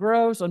Webster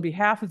Groves, on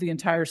behalf of the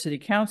entire City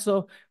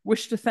Council,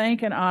 wish to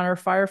thank and honor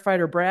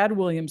firefighter Brad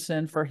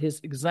Williamson for his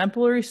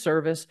exemplary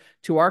service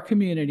to our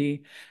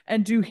community,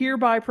 and do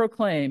hereby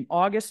proclaim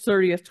August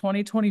 30th,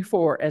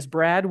 2024 as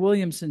Brad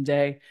Williamson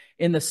Day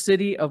in the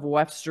City of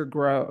Webster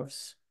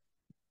Groves.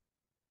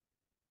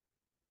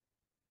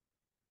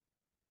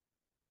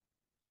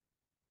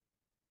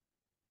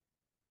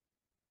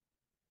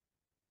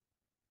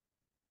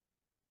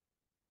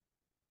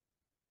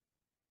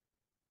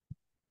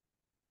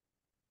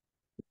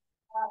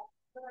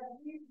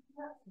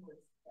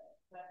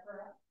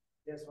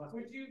 Yes,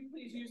 would you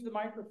please use the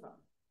microphone?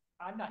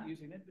 I'm not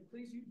using it, but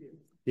please you do.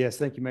 Yes,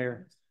 thank you,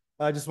 Mayor.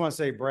 I just want to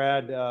say,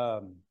 Brad,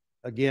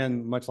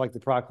 again, much like the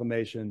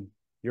proclamation,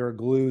 you're a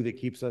glue that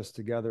keeps us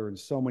together in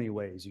so many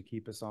ways. You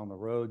keep us on the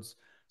roads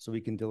so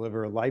we can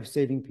deliver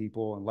life-saving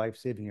people and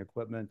life-saving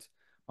equipment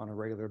on a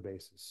regular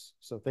basis.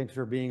 So thanks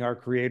for being our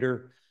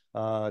creator,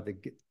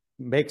 that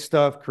makes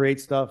stuff,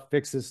 creates stuff,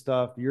 fixes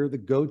stuff. You're the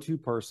go-to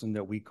person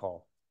that we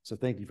call. So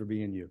thank you for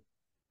being you.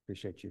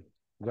 Appreciate you.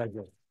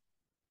 Congratulations.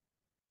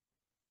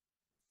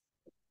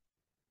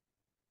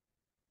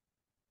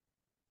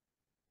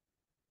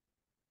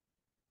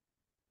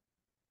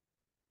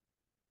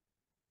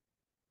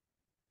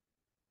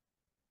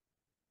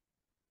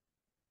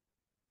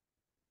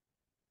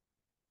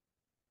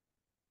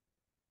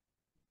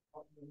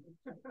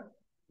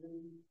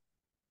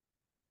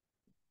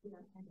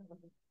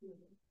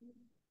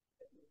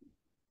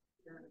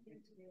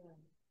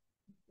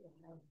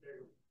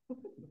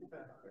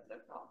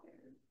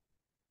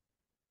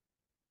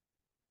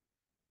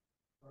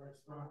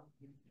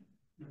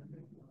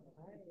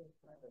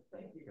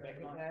 Thank you.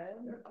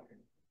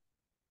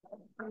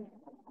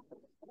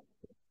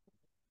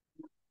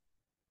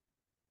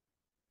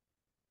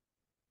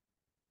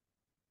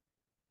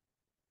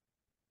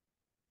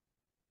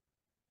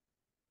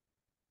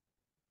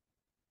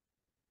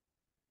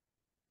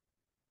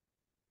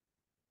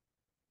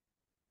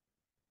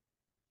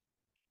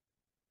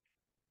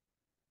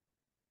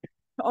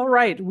 All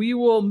right, we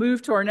will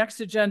move to our next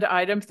agenda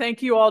item.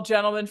 Thank you all,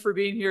 gentlemen, for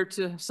being here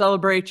to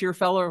celebrate your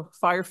fellow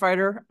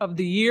firefighter of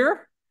the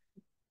year.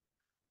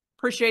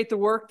 Appreciate the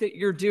work that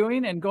you're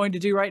doing and going to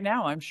do right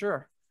now, I'm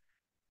sure.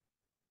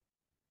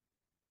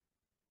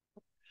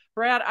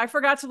 Brad, I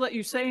forgot to let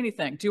you say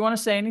anything. Do you want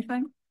to say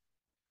anything?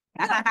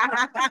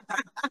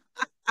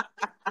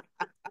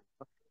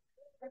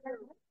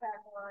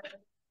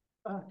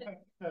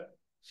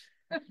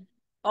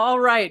 All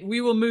right,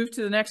 we will move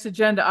to the next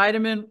agenda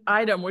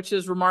item, which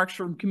is remarks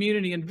from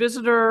community and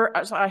visitor.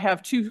 So I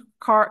have two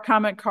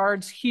comment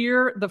cards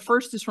here. The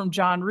first is from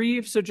John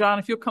Reeves. So John,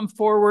 if you'll come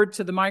forward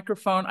to the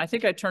microphone, I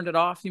think I turned it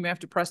off. You may have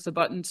to press the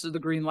button so the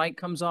green light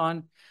comes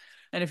on.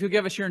 And if you'll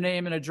give us your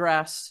name and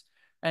address,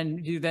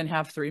 and you then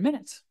have 3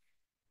 minutes.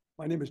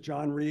 My name is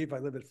John Reeve. I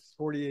live at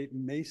 48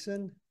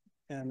 Mason,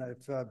 and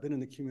I've been in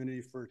the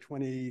community for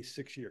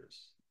 26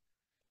 years.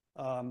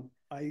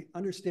 I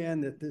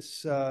understand that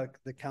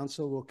the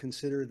council will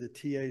consider the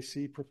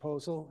TAC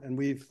proposal, and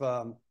we've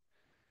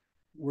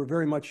we're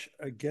very much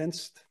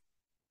against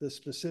the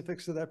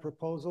specifics of that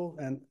proposal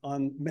and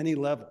on many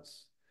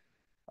levels.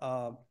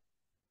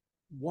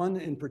 One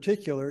in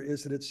particular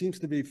is that it seems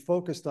to be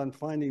focused on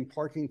finding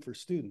parking for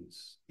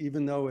students,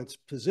 even though it's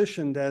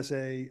positioned as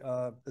a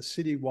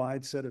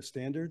citywide set of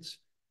standards.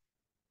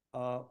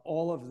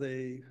 All of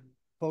the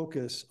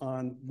focus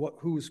on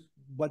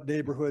what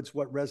neighborhoods,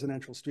 what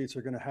residential streets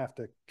are going to have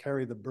to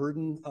carry the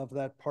burden of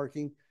that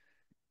parking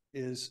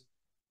is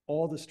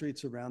all the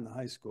streets around the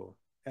high school.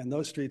 And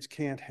those streets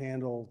can't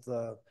handle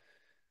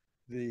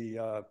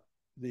the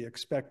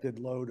expected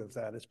load of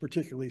that. It's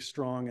particularly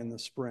strong in the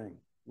spring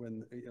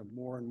when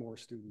more and more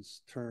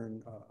students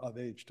turn of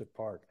age to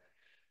park.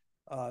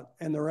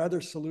 And there are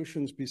other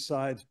solutions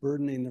besides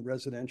burdening the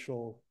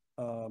residential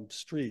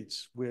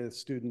streets with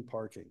student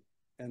parking.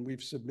 And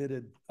we've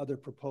submitted other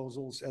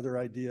proposals, other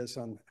ideas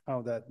on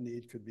how that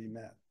need could be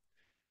met.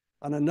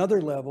 On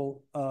another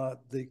level,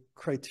 the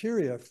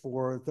criteria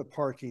for the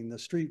parking, the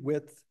street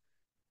width,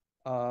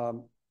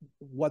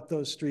 what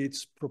those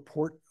streets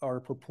are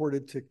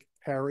purported to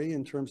carry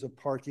in terms of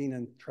parking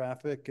and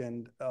traffic,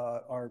 and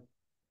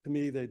to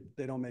me, they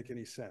don't make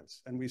any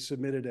sense. And we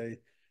submitted a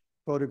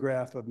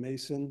photograph of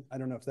Mason. I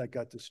don't know if that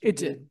got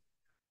distributed. It did.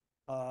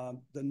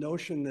 The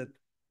notion that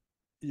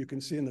you can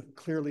see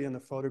clearly in the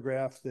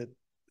photograph that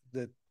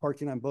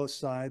parking on both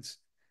sides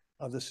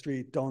of the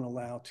street don't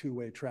allow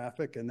two-way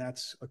traffic, and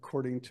that's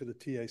according to the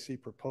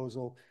TAC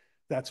proposal.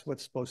 That's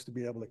what's supposed to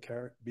be able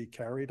to be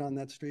carried on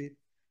that street.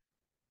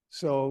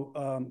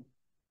 So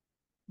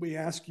we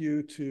ask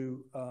you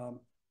to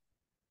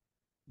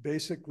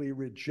basically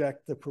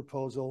reject the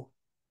proposal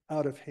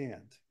out of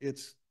hand.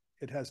 It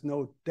has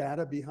no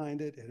data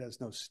behind it. It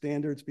has no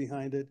standards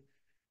behind it.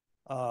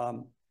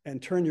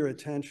 And turn your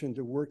attention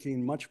to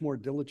working much more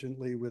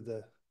diligently with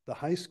the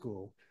high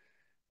school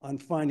on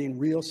finding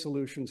real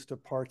solutions to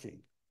parking.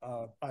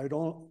 I would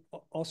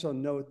also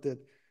note that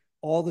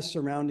all the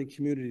surrounding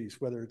communities,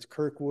 whether it's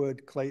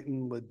Kirkwood,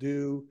 Clayton,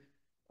 Ladue,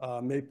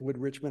 Maplewood,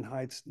 Richmond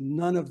Heights,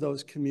 none of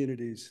those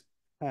communities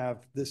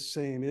have this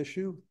same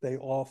issue. They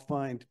all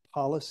find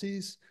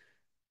policies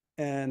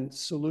and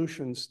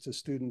solutions to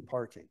student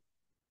parking.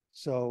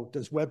 So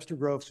does Webster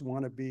Groves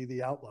want to be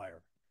the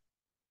outlier?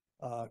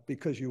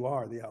 Because you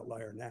are the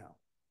outlier now.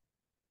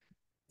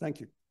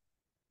 Thank you.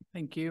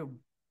 Thank you.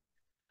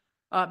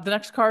 The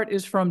next card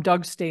is from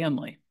Doug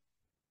Stanley.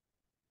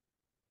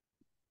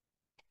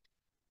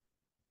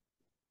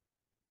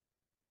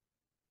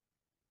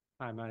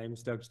 Hi, my name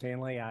is Doug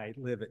Stanley. I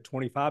live at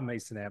 25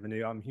 Mason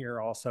Avenue. I'm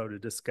here also to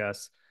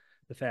discuss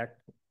the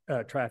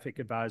Traffic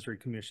Advisory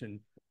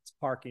Commission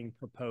parking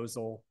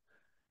proposal.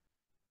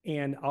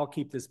 And I'll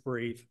keep this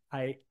brief.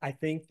 I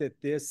think that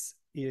this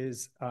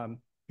is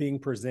being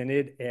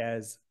presented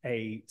as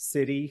a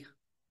city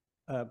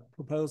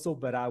proposal,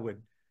 but I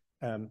would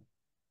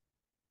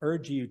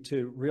urge you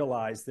to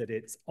realize that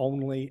it's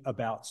only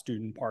about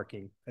student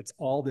parking. That's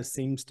all this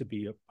seems to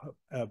be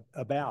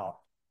about.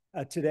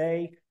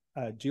 Today,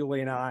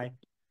 Julie and I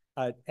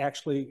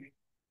actually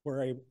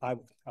I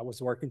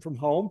was working from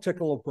home, took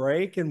a little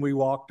break, and we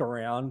walked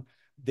around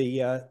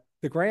the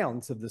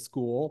grounds of the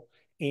school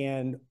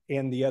and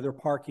the other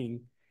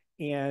parking.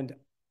 And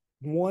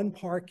one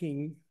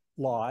parking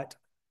lot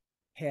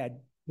had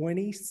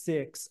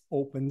 26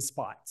 open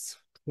spots,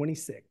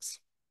 26.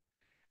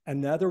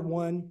 Another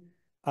one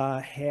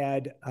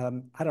had,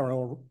 I don't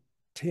know,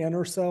 10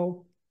 or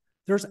so.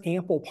 There's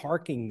ample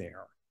parking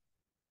there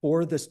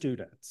for the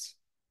students.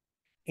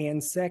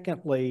 And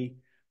secondly,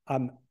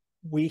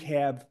 we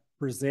have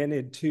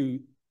presented to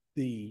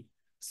the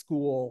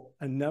school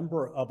a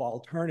number of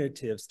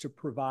alternatives to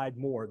provide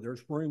more.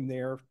 There's room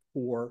there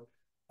for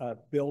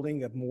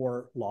building of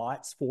more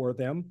lots for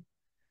them.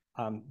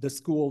 The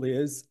school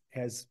is,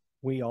 as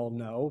we all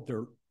know,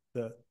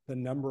 the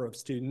number of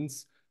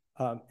students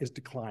is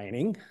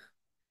declining.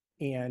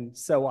 And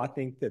so I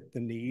think that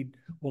the need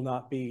will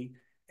not be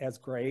as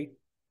great.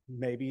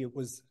 Maybe it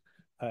was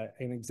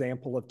an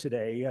example of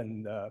today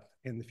and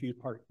in the few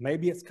part.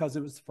 Maybe it's because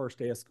it was the first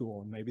day of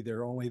school and maybe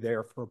they're only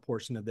there for a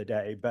portion of the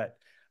day. But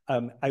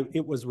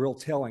it was real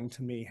telling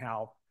to me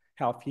how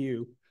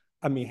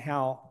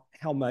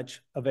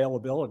much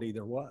availability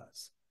there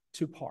was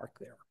to park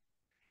there.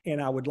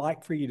 And I would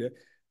like for you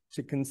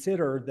to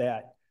consider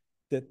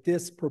that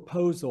this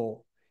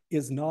proposal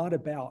is not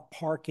about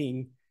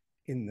parking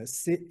in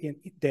the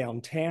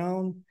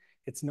downtown.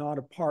 It's not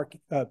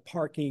a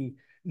parking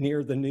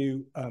near the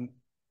new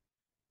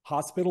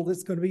hospital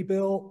that's going to be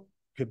built.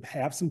 Could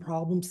have some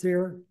problems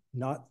there.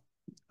 Not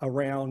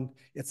around.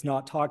 It's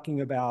not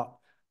talking about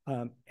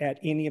at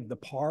any of the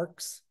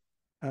parks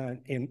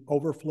and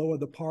overflow of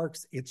the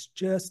parks. It's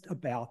just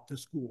about the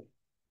school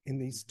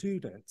and these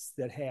students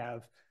that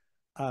have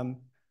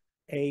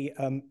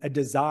a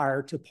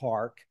desire to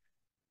park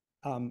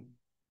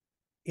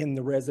in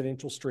the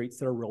residential streets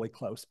that are really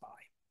close by.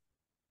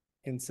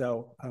 And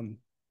so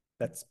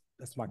that's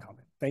my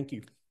comment. Thank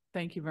you.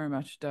 Thank you very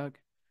much, Doug.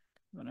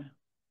 I'm going to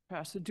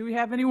pass it. Do we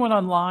have anyone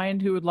online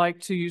who would like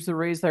to use the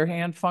raise their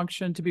hand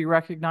function to be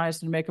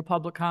recognized and make a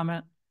public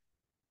comment?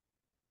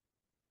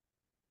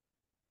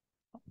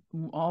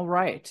 All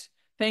right.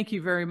 Thank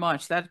you very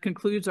much. That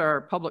concludes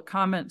our public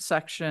comment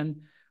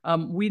section.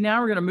 We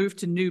now are going to move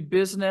to new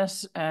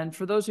business. And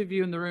for those of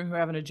you in the room who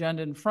have an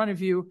agenda in front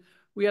of you,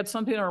 we had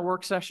something in our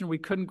work session we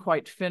couldn't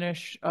quite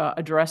finish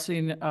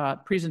addressing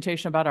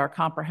presentation about our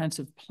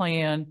comprehensive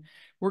plan.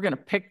 We're going to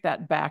pick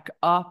that back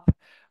up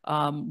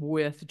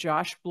with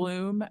Josh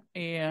Bloom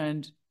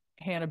and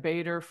Hannah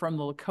Bader from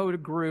the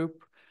Lakota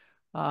Group.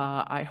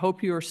 I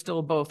hope you are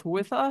still both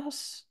with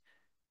us.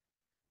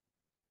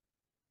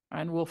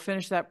 And we'll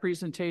finish that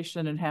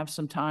presentation and have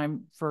some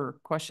time for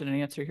question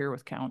and answer here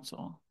with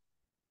council.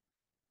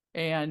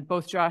 And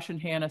both Josh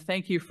and Hannah,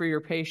 thank you for your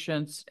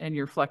patience and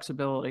your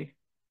flexibility.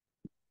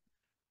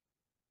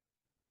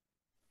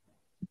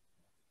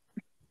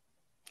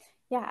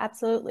 Yeah,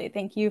 absolutely.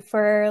 Thank you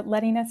for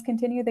letting us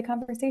continue the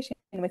conversation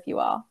with you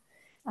all.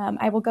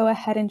 I will go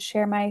ahead and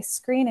share my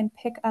screen and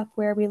pick up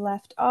where we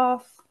left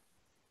off.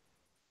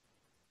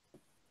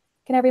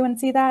 Can everyone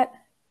see that?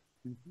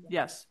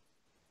 Yes.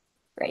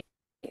 Great.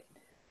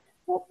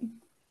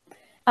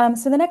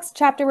 So the next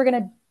chapter we're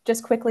going to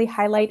just quickly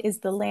highlight is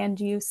the land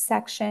use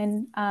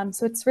section.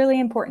 So it's really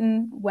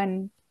important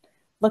when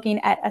looking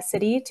at a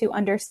city to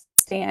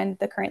understand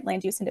the current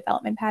land use and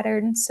development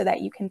patterns so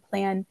that you can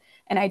plan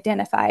and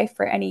identify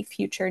for any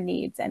future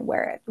needs and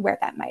where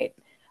that might,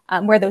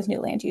 where those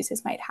new land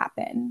uses might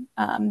happen.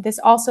 This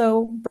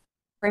also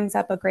brings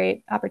up a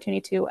great opportunity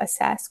to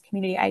assess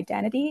community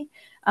identity.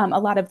 A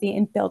lot of the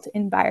inbuilt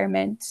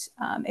environment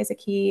is a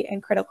key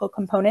and critical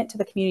component to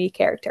the community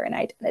character and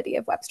identity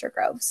of Webster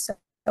Groves.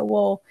 So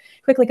we'll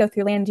quickly go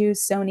through land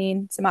use,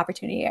 zoning, some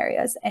opportunity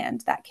areas,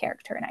 and that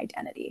character and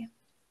identity.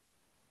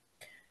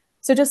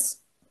 So just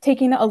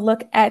taking a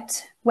look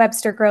at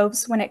Webster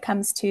Groves when it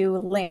comes to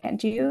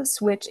land use,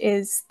 which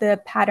is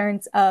the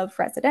patterns of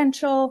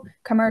residential,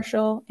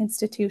 commercial,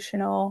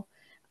 institutional,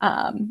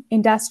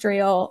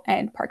 industrial,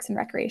 and parks and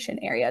recreation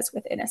areas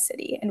within a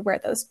city and where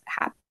those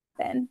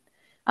happen.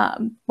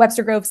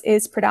 Webster Groves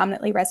is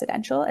predominantly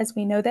residential. As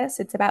we know this,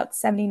 it's about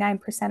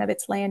 79% of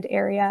its land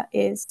area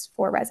is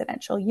for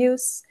residential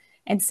use,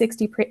 and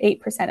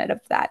 68%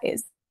 of that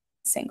is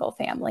single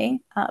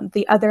family.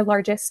 The other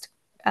largest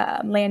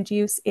land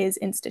use is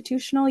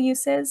institutional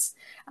uses,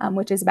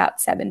 which is about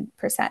 7%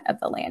 of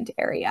the land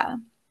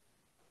area.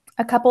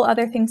 A couple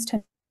other things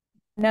to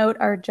note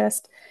are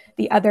just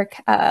the other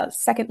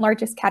second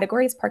largest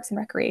category is parks and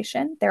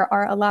recreation. There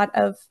are a lot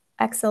of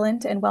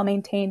excellent and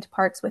well-maintained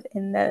parks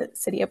within the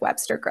city of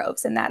Webster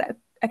Groves, and that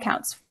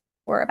accounts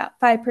for about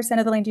 5%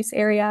 of the land use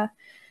area.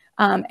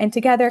 And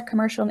together,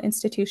 commercial and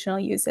institutional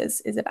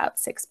uses is about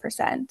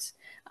 6%.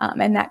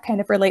 And that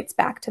kind of relates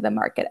back to the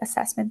market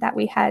assessment that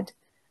we had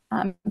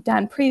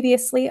done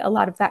previously. A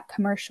lot of that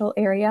commercial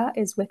area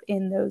is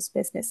within those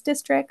business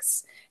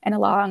districts and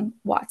along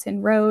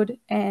Watson Road,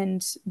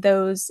 and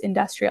those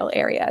industrial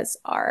areas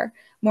are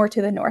more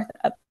to the north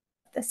of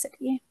the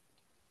city.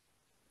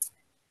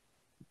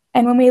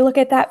 And when we look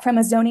at that from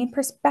a zoning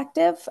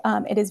perspective,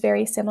 it is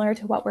very similar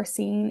to what we're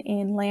seeing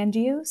in land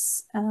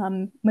use.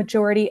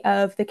 Majority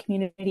of the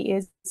community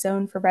is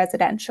zoned for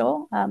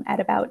residential at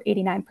about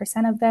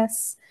 89% of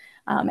this.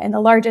 And the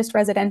largest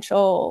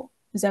residential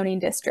zoning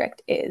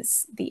district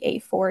is the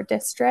A4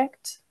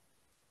 district.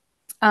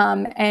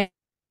 And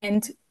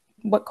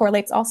what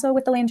correlates also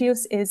with the land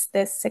use is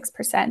this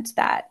 6%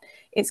 that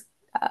is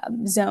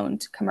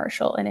zoned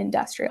commercial and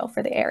industrial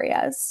for the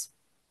areas.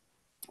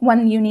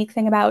 One unique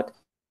thing about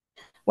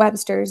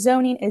Webster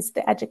zoning is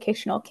the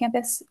educational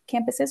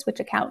campuses, which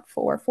account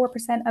for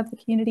 4% of the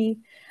community.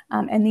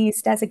 And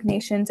these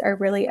designations are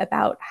really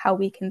about how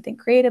we can think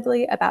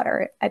creatively about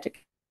our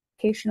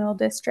educational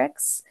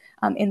districts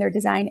in their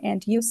design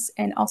and use,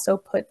 and also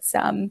put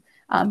some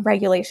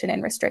regulation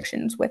and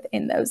restrictions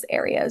within those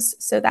areas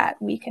so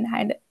that we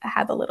can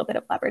have a little bit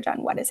of leverage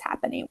on what is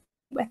happening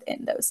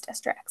within those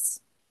districts.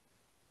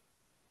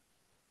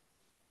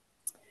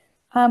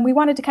 We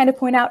wanted to kind of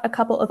point out a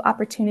couple of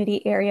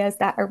opportunity areas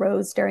that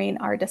arose during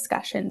our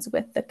discussions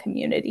with the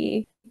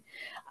community.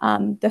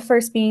 The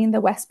first being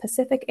the West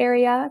Pacific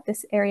area.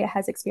 This area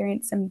has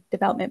experienced some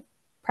development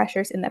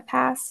pressures in the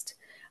past,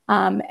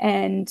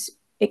 and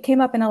it came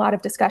up in a lot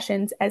of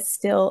discussions as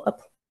still a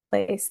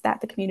place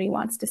that the community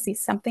wants to see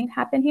something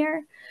happen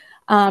here.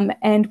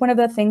 And one of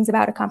the things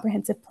about a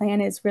comprehensive plan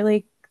is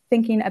really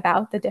thinking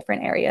about the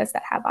different areas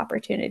that have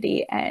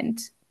opportunity and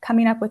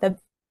coming up with a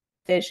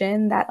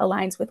vision that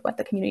aligns with what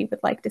the community would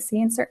like to see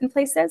in certain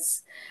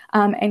places,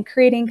 and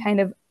creating kind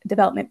of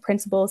development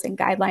principles and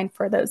guideline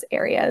for those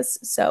areas.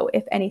 So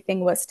if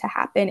anything was to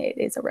happen, it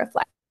is a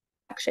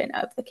reflection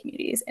of the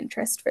community's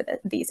interest for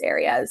these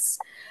areas.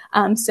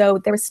 So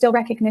there was still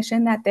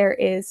recognition that there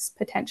is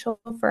potential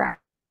for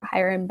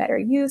higher and better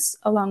use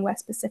along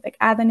West Pacific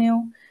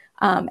Avenue,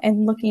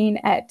 and looking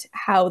at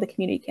how the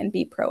community can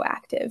be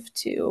proactive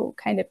to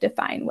kind of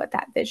define what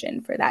that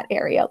vision for that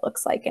area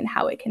looks like and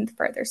how it can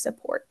further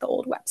support the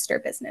Old Webster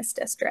Business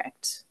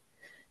District.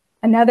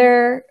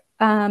 Another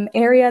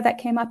area that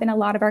came up in a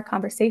lot of our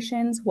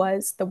conversations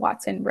was the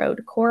Watson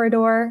Road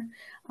corridor.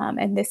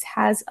 And this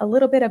has a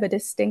little bit of a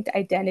distinct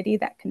identity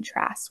that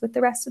contrasts with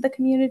the rest of the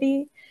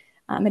community.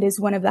 It is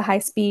one of the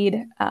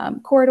high-speed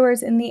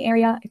corridors in the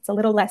area. It's a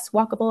little less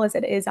walkable as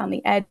it is on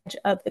the edge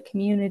of the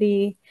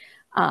community.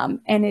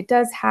 And it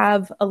does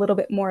have a little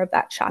bit more of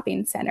that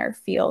shopping center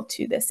feel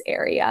to this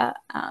area.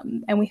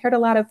 And we heard a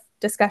lot of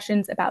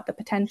discussions about the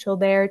potential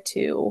there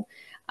to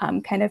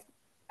kind of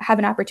have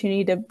an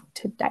opportunity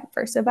to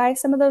diversify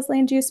some of those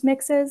land use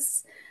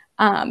mixes,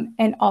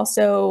 and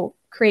also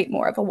create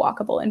more of a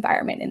walkable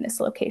environment in this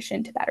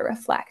location to better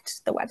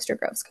reflect the Webster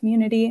Groves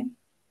community.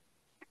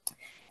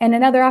 And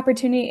another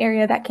opportunity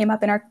area that came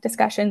up in our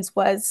discussions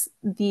was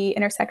the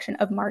intersection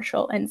of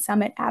Marshall and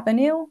Summit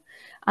Avenue.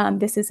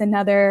 This is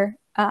another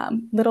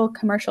little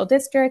commercial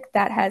district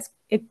that has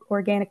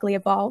organically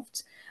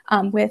evolved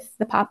with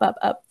the pop-up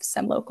of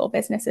some local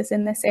businesses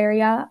in this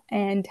area,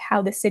 and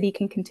how the city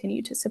can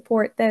continue to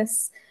support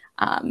this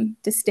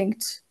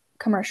distinct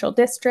commercial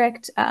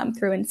district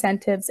through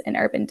incentives and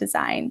urban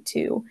design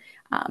to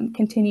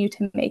continue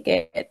to make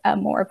it a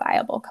more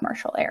viable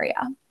commercial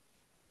area.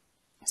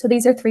 So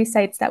these are 3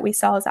 sites that we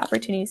saw as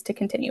opportunities to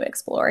continue to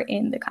explore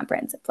in the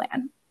comprehensive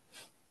plan.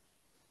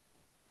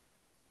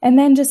 And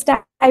then just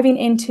diving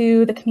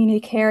into the community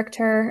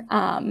character,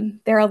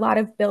 there are a lot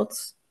of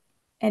built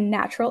and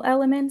natural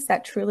elements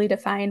that truly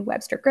define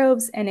Webster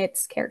Groves and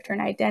its character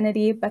and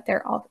identity, but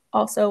there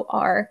also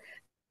are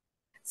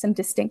some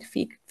distinct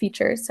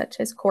features such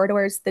as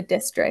corridors, the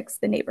districts,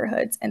 the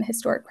neighborhoods, and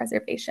historic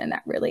preservation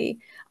that really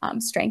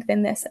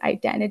strengthen this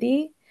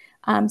identity.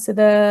 So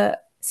the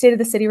State of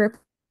the City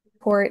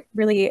report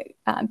really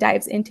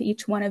dives into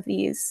each one of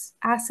these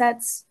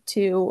assets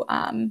to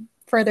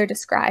further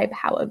describe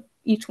how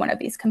each one of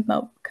these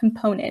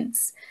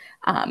components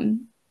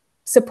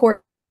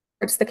supports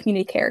the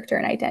community character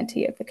and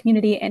identity of the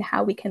community, and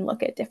how we can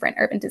look at different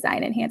urban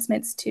design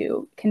enhancements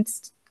to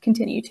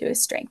continue to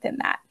strengthen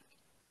that.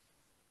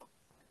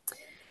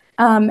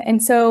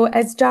 And so,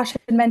 as Josh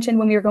had mentioned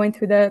when we were going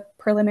through the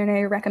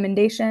preliminary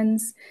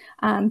recommendations,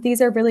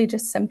 these are really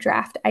just some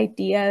draft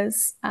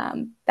ideas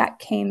that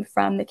came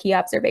from the key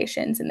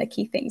observations and the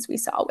key things we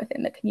saw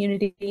within the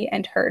community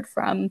and heard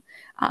from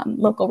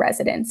local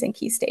residents and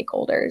key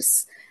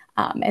stakeholders.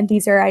 And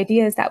these are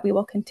ideas that we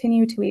will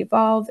continue to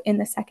evolve in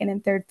the 2nd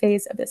and 3rd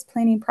phase of this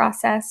planning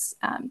process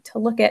to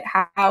look at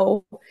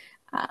how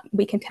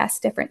we can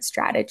test different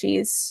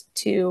strategies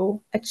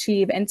to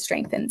achieve and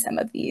strengthen some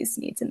of these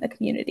needs in the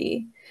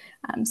community.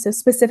 So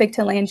specific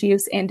to land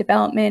use and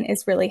development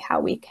is really how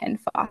we can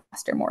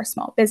foster more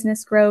small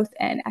business growth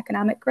and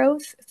economic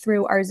growth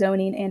through our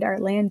zoning and our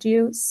land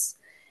use,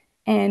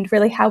 and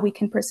really how we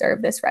can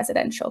preserve this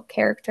residential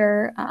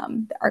character,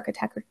 the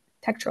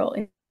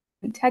architectural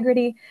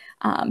integrity,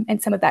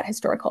 and some of that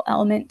historical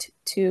element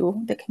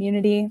to the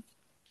community,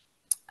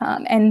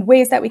 and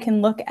ways that we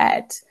can look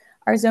at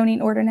our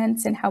zoning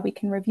ordinance and how we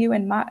can review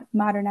and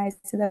modernize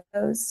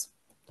those.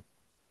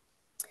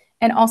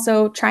 And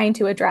also trying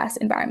to address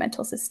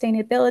environmental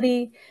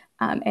sustainability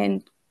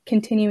and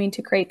continuing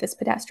to create this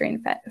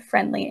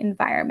pedestrian-friendly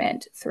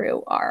environment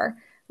through our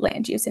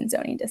land use and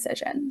zoning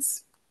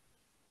decisions.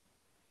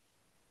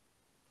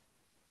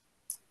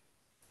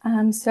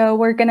 So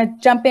we're going to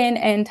jump in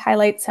and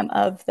highlight some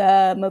of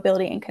the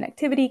mobility and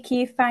connectivity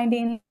key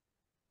findings.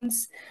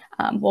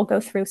 We'll go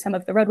through some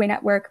of the roadway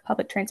network,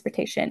 public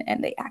transportation,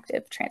 and the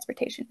active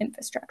transportation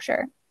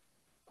infrastructure.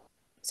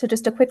 So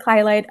just a quick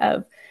highlight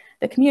of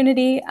the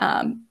community.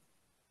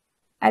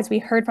 As we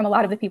heard from a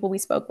lot of the people we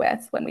spoke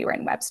with when we were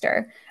in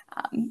Webster,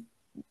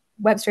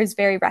 Webster is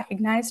very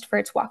recognized for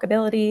its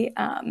walkability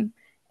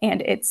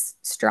and its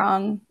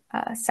strong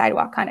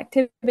sidewalk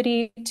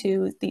connectivity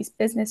to these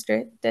business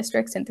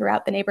districts and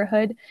throughout the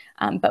neighborhood.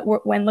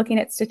 But when looking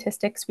at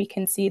statistics, we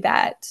can see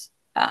that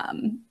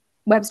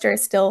Webster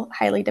is still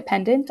highly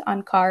dependent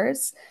on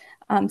cars.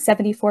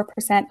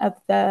 74% of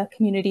the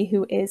community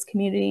who is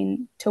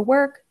commuting to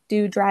work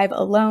do drive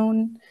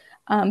alone.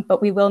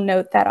 But we will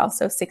note that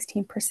also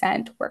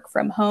 16% work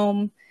from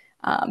home.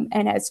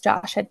 And as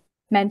Josh had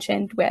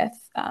mentioned, with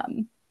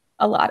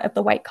a lot of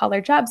the white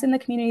collar jobs in the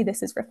community,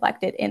 this is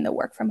reflected in the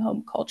work from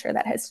home culture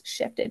that has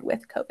shifted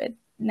with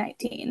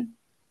COVID-19.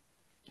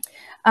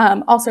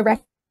 Also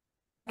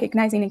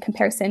recognizing in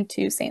comparison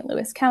to St.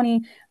 Louis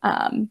County,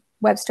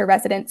 Webster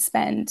residents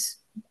spend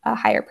a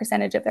higher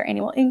percentage of their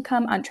annual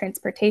income on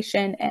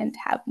transportation and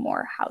have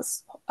more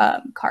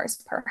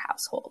cars per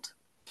household.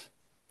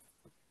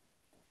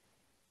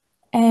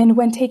 And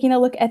when taking a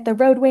look at the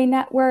roadway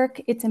network,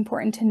 it's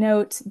important to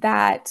note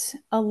that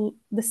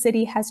the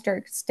city has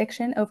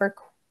jurisdiction over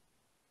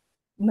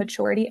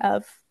majority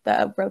of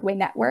the roadway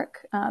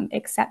network,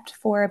 except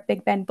for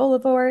Big Bend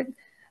Boulevard,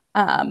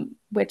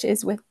 which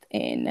is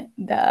within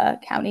the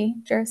county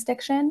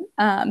jurisdiction.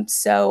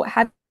 So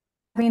having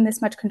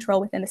this much control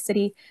within the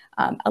city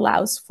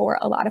allows for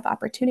a lot of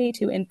opportunity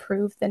to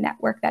improve the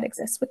network that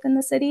exists within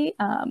the city,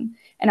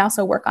 and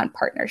also work on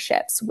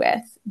partnerships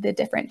with the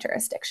different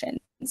jurisdictions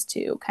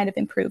to kind of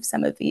improve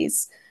some of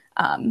these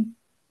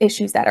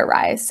issues that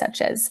arise,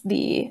 such as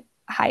the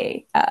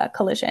high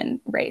collision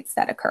rates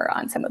that occur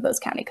on some of those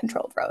county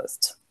controlled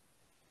roads.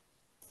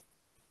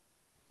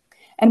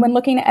 And when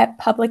looking at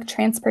public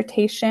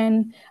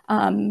transportation,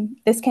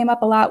 this came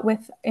up a lot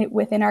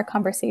within our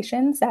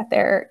conversations, that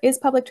there is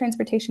public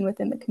transportation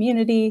within the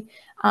community,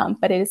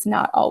 but it is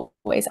not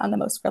always on the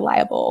most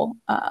reliable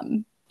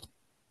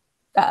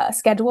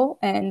schedule,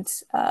 and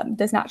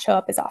does not show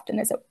up as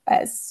often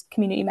as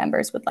community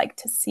members would like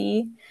to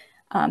see.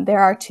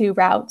 There are two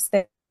routes.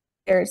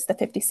 There's the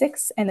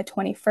 56th and the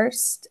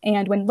 21st.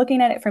 And when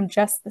looking at it from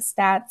just the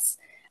stats,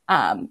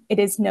 it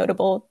is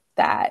notable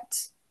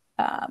that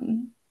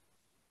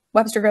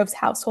Webster Grove's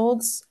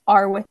households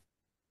are with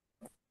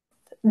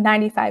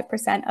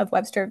 95% of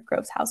Webster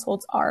Grove's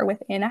households are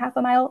within a half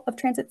a mile of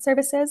transit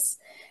services.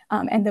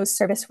 And those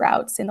service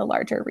routes in the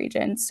larger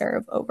region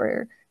serve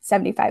over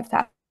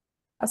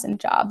 75,000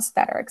 jobs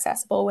that are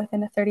accessible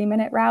within a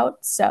 30-minute route.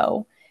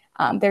 So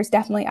there's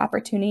definitely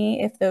opportunity,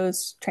 if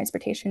those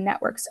transportation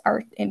networks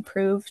are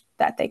improved,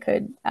 that they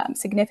could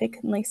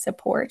significantly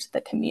support the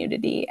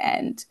community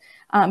and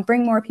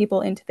bring more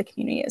people into the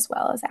community as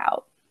well as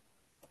out.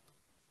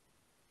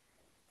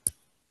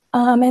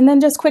 And then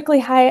just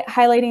quickly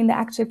highlighting the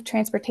active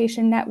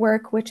transportation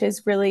network, which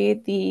is really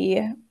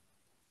the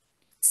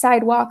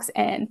sidewalks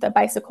and the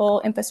bicycle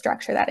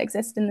infrastructure that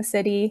exists in the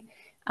city.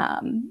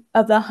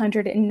 Of the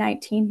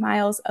 119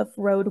 miles of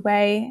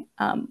roadway,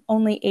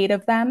 only 8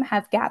 of them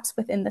have gaps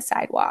within the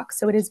sidewalk.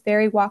 So it is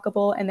very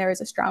walkable and there is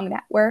a strong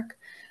network.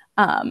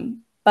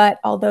 But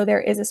although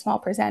there is a small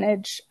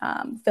percentage,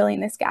 filling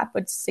this gap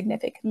would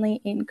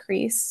significantly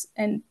increase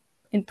and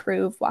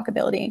improve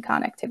walkability and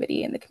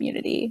connectivity in the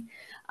community.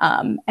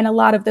 And a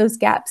lot of those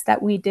gaps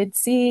that we did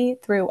see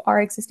through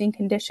our existing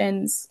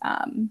conditions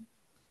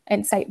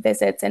and site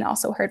visits, and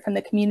also heard from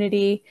the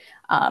community,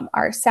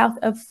 are south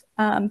of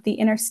the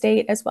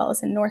interstate as well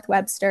as in North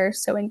Webster.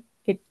 So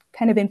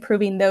kind of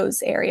improving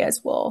those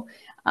areas will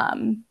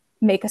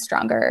make a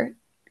stronger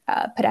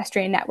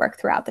pedestrian network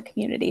throughout the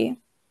community.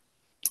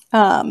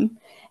 And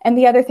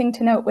the other thing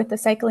to note with the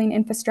cycling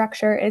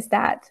infrastructure is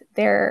that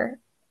there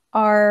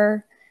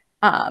are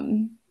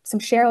some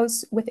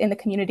shares within the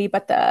community,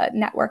 but the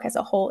network as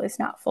a whole is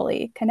not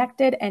fully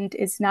connected and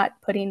is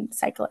not putting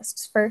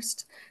cyclists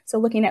first. So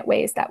looking at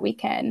ways that we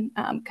can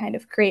kind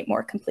of create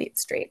more complete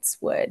streets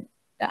would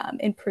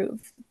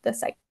improve the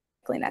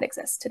cycling that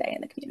exists today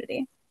in the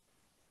community.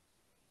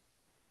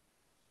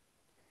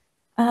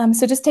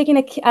 So just taking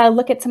a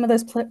look at some of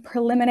those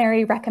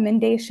preliminary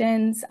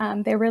recommendations,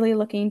 they're really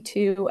looking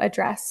to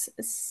address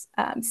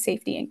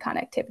safety and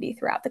connectivity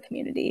throughout the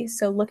community.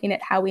 So looking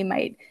at how we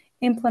might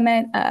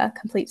implement a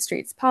complete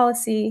streets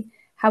policy,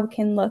 how we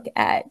can look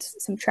at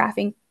some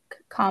traffic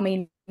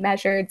calming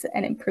measures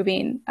and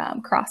improving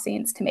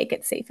crossings to make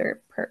it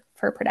safer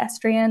for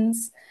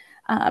pedestrians.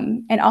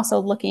 And also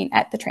looking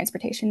at the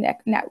transportation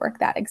network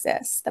that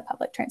exists, the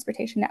public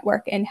transportation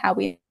network, and how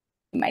we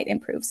might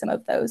improve some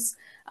of those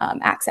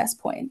access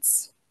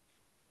points.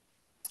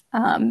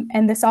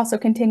 And this also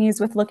continues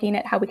with looking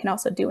at how we can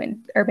also do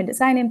urban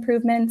design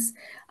improvements,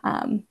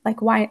 like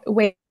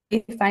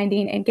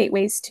wayfinding and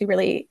gateways to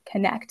really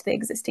connect the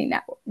existing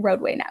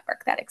roadway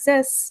network that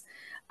exists,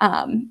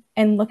 and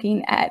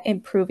looking at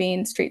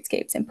improving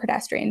streetscapes and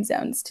pedestrian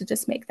zones to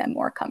just make them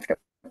more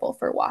comfortable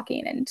for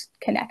walking and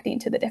connecting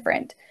to the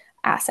different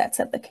assets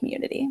of the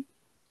community.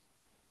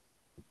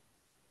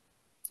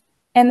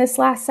 And this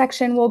last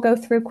section we'll go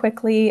through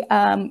quickly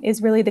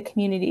is really the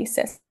community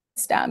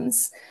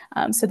systems.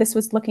 So this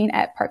was looking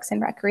at parks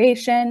and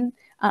recreation,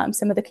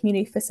 some of the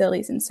community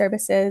facilities and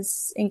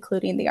services,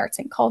 including the arts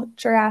and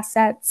culture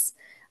assets,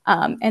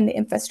 and the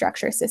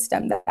infrastructure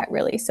system that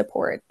really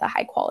support the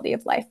high quality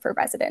of life for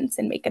residents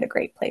and make it a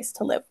great place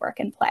to live, work,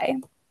 and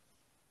play.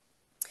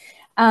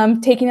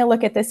 Taking a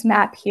look at this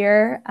map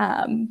here,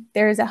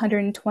 there's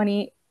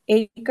 120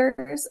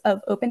 acres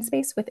of open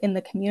space within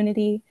the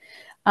community.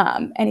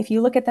 And if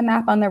you look at the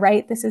map on the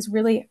right, this is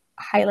really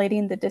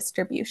highlighting the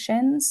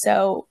distribution.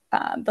 So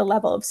the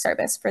level of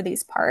service for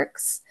these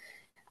parks.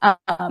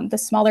 The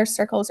smaller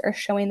circles are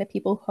showing the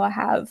people who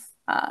have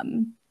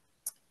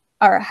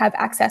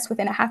access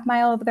within a half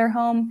mile of their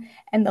home,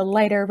 and the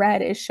lighter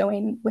red is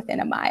showing within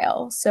a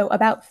mile. So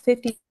about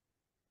 58%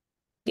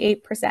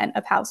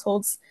 of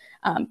households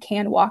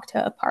can walk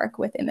to a park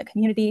within the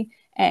community,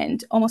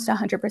 and almost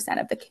 100%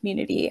 of the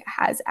community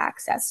has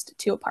access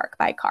to a park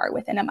by car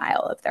within a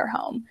mile of their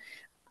home.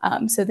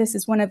 So this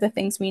is one of the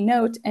things we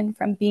note, and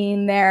from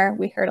being there,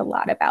 we heard a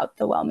lot about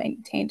the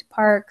well-maintained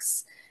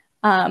parks.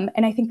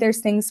 And I think there's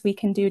things we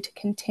can do to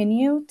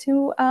continue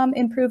to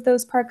improve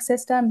those park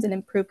systems and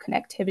improve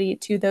connectivity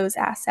to those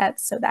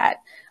assets so that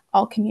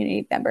all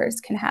community members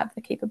can have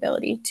the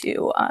capability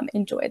to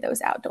enjoy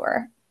those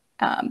outdoor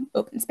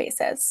open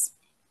spaces.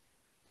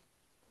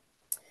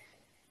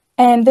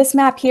 And this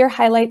map here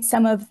highlights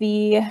some of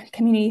the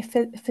community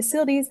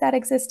facilities that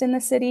exist in the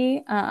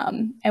city.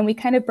 And we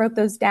kind of broke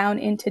those down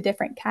into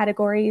different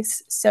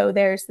categories. So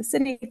there's the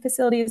city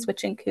facilities,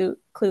 which include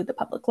the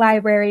public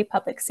library,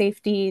 public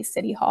safety,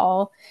 city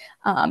hall,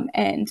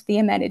 and the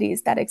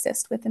amenities that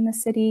exist within the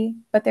city.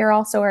 But there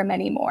also are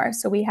many more.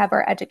 So we have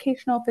our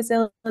educational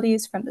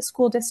facilities from the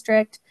school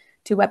district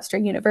to Webster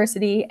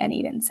University and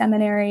Eden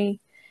Seminary.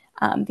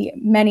 The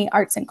many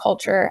arts and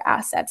culture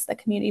assets the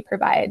community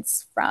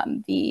provides,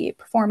 from the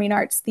performing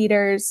arts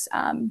theaters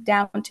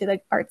down to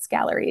the arts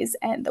galleries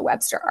and the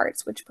Webster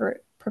Arts, which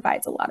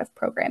provides a lot of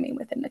programming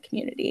within the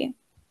community.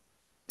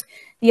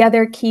 The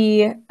other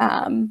key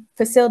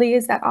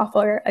facilities that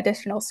offer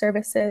additional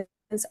services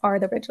are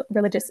the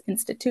religious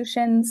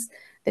institutions,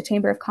 the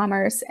Chamber of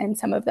Commerce, and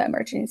some of the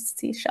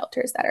emergency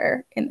shelters that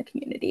are in the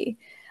community.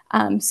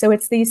 So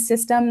it's these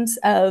systems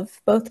of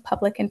both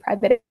public and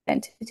private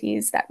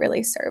entities that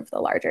really serve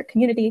the larger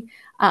community.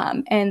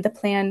 And the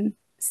plan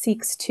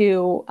seeks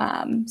to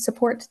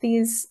support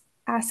these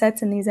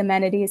assets and these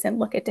amenities and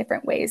look at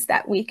different ways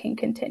that we can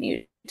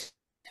continue to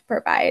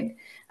provide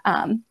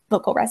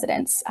local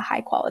residents a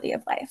high quality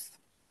of life.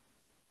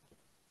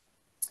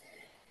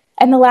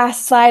 And the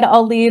last slide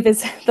I'll leave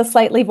is the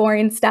slightly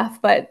boring stuff,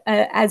 but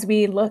as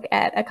we look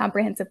at a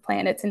comprehensive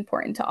plan, it's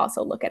important to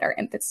also look at our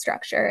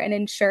infrastructure and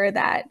ensure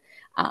that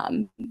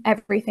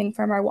everything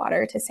from our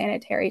water to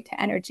sanitary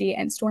to energy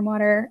and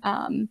stormwater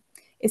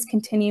is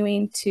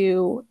continuing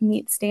to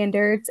meet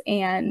standards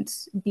and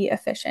be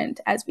efficient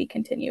as we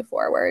continue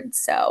forward.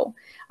 So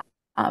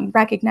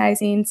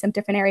recognizing some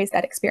different areas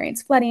that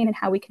experience flooding and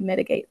how we can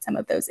mitigate some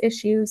of those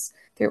issues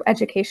through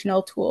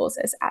educational tools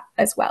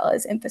as well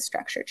as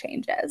infrastructure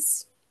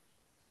changes.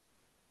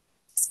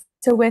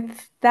 So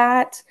with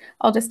that,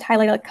 I'll just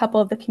highlight a couple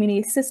of the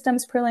community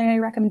systems preliminary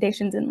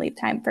recommendations and leave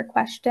time for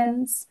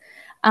questions.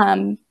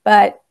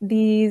 But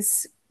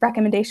these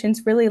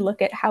recommendations really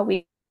look at how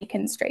we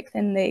can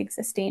strengthen the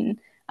existing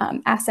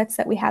assets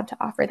that we have to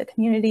offer the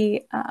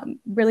community,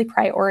 really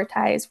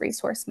prioritize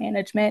resource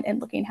management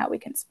and looking how we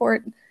can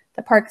support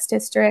the Parks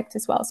District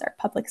as well as our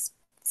public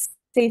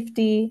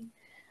safety,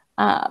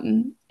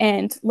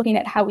 and looking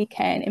at how we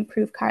can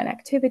improve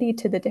connectivity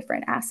to the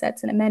different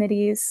assets and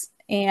amenities,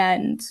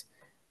 and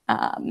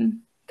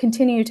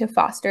continue to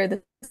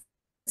foster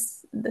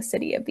the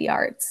City of the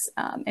Arts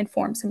and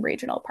form some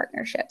regional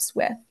partnerships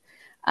with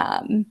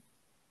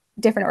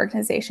different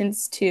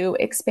organizations to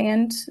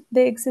expand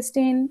the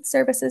existing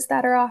services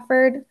that are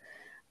offered,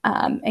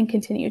 and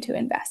continue to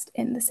invest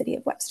in the City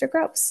of Webster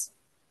Groves.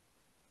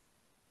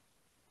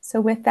 So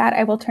with that,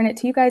 I will turn it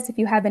to you guys if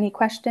you have any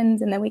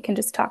questions, and then we can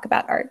just talk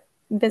about our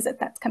visit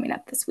that's coming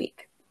up this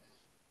week.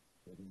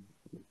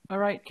 All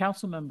right,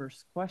 council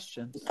members,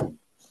 questions?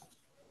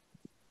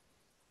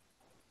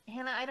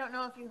 Hannah, I don't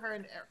know if you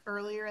heard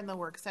earlier in the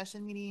work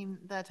session meeting,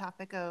 the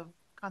topic of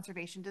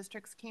conservation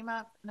districts came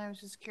up, and I was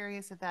just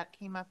curious if that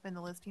came up in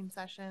the listing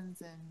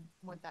sessions and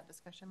what that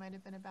discussion might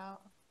have been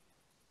about.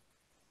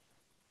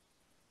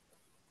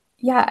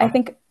 Yeah, I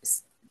think,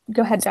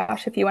 go ahead,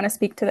 Josh, if you want to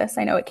speak to this.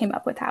 I know it came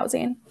up with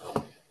housing.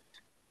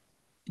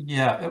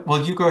 Yeah,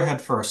 well, you go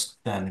ahead first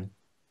then.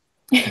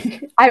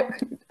 And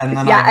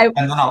then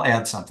I'll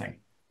add something.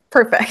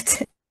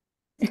 Perfect.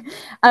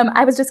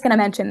 I was just going to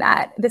mention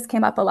that this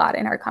came up a lot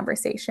in our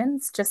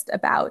conversations, just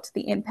about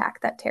the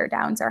impact that tear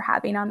downs are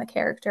having on the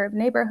character of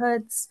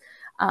neighborhoods,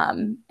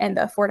 and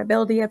the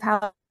affordability of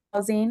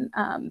housing.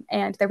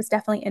 And there was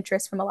definitely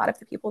interest from a lot of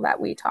the people that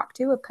we talked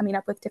to of coming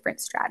up with different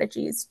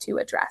strategies to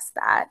address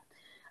that.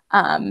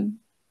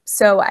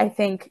 So I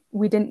think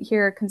we didn't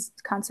hear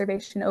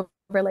conservation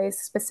overlays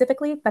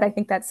specifically, but I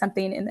think that's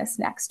something in this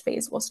next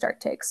phase we'll start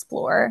to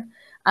explore,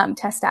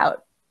 test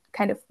out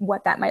kind of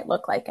what that might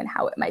look like and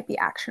how it might be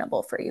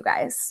actionable for you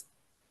guys.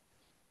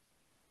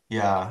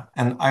 Yeah,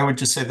 and I would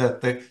just say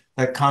that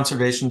the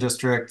conservation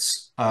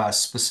districts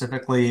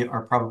specifically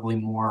are probably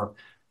more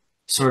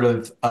sort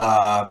of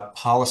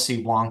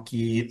policy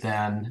wonky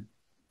than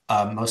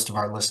most of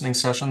our listening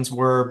sessions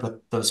were,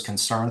 but those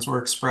concerns were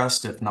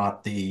expressed, if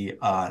not the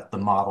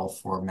model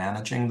for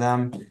managing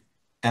them.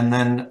 And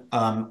then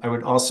I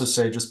would also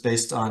say, just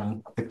based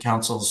on the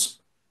council's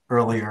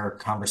earlier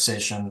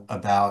conversation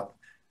about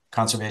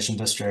conservation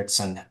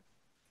districts and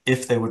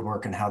if they would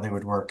work and how they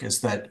would work,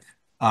 is that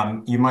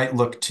you might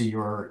look to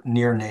your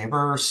near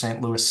neighbor,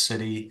 St. Louis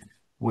City,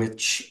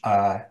 which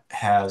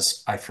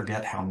has, I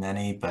forget how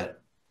many,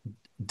 but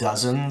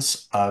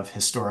dozens of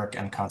historic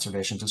and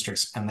conservation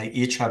districts, and they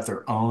each have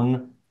their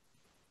own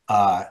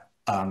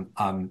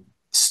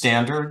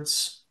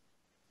standards.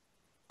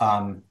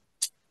 And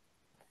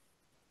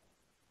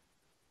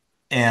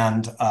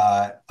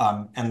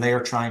they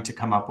are trying to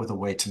come up with a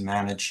way to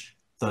manage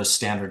those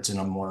standards in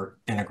a more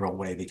integral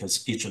way,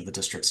 because each of the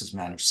districts is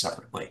managed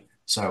separately.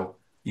 So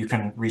you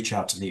can reach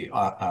out to the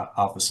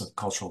Office of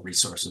Cultural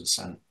Resources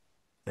and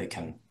they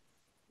can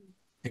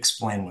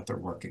explain what they're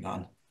working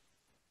on.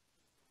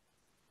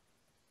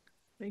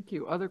 Thank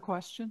you. Other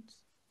questions?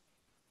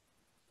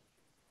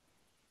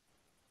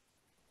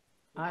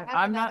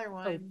 I'm not, another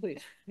oh, one.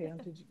 please, Pam,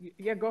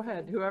 yeah, go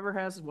ahead, whoever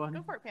has one.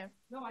 Go for it, Pam.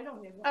 No, I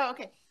don't have one. Oh,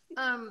 okay.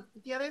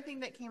 The other thing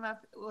that came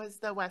up was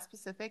the West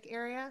Pacific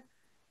area,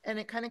 and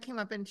it kind of came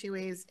up in two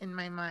ways in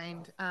my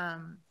mind.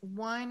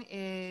 One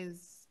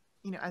is,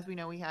 as we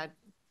know,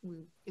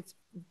 it's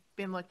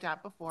been looked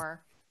at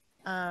before,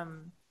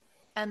 and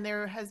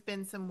there has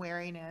been some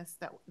wariness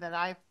that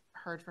I've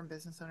heard from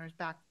business owners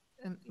back,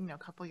 a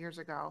couple years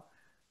ago,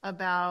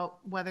 about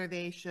whether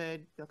they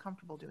should feel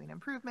comfortable doing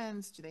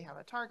improvements. Do they have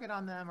a target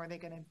on them? Are they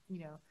going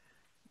to,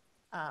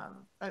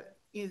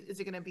 is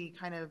it going to be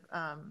kind of,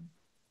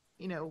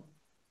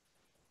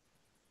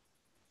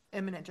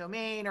 eminent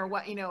domain, or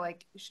what,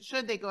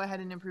 should they go ahead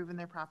and improve in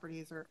their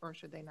properties, or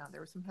should they not?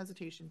 There was some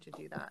hesitation to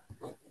do that.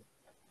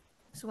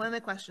 So one of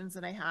the questions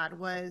that I had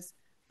was,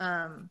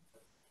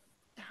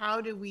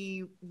 how do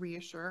we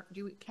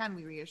can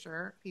we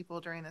reassure people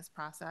during this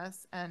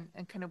process, and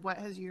kind of what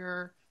has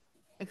your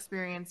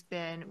experience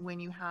been when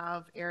you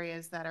have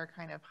areas that are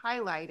kind of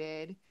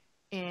highlighted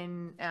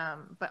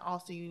but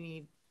also you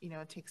need,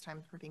 it takes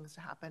time for things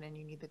to happen, and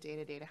you need the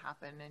day-to-day to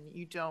happen, and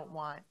you don't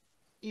want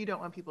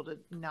people to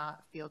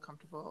not feel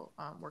comfortable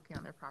working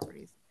on their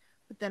properties.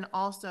 But then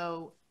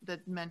also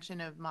the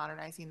mention of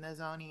modernizing the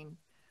zoning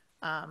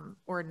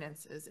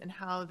ordinances and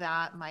how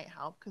that might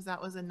help, because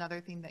that was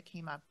another thing that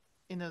came up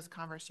in those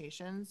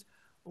conversations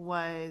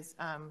was,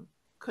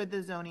 could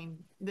the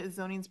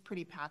zoning's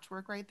pretty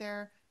patchwork right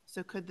there.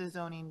 So could the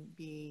zoning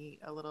be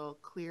a little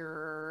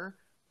clearer,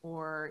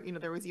 or,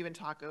 there was even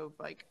talk of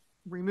like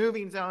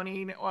removing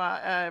zoning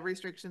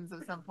restrictions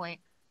at some point.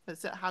 But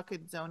so how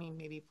could zoning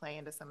maybe play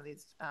into some of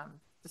these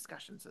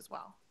discussions as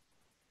well?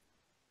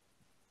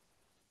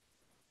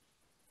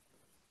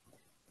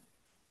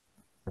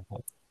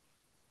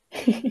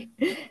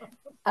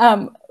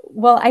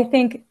 Well, I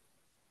think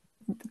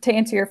to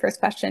answer your first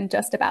question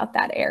just about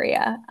that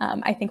area,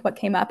 I think what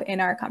came up in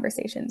our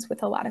conversations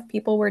with a lot of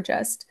people were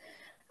just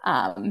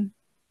kind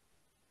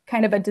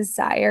of a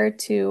desire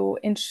to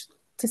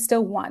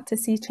still want to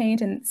see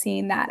change, and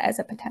seeing that as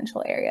a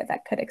potential area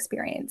that could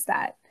experience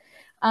that.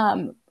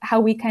 How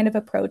we kind of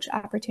approach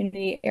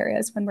opportunity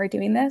areas when we're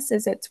doing this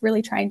is it's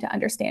really trying to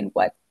understand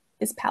what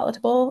is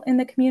palatable in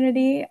the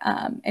community,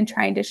 and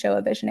trying to show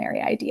a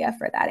visionary idea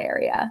for that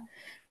area.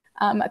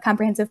 A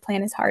comprehensive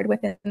plan is hard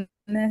within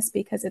this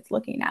because it's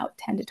looking out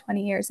 10 to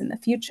 20 years in the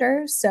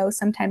future. So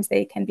sometimes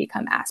they can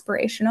become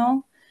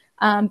aspirational.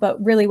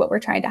 But really what we're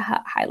trying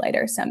to highlight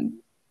are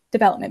some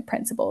development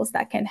principles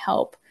that can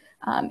help,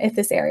 if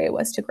this area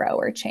was to grow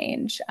or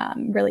change,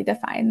 really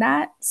define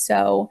that.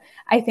 So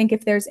I think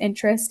if there's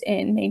interest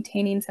in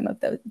maintaining some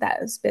of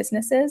those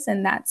businesses,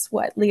 and that's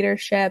what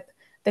leadership,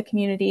 the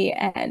community,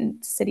 and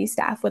city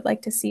staff would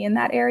like to see in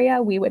that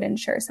area, we would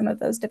ensure some of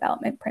those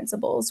development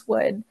principles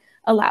would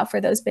allow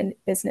for those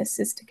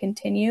businesses to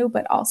continue,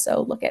 but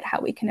also look at how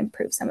we can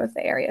improve some of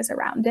the areas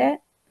around it.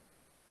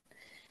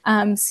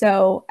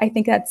 So I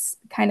think that's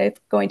kind of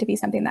going to be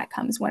something that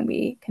comes when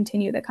we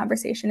continue the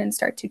conversation and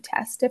start to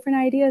test different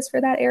ideas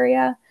for that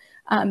area.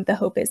 The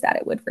hope is that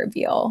it would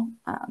reveal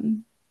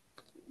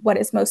what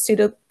is most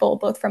suitable,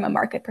 both from a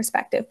market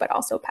perspective, but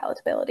also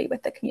palatability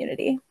with the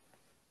community.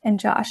 And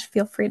Josh,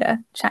 feel free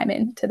to chime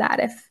in to that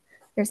if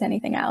there's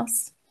anything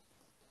else.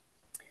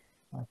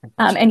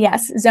 And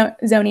yes,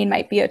 zoning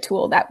might be a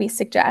tool that we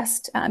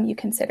suggest you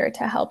consider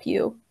to help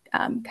you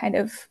kind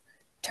of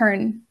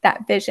turn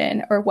that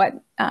vision, or what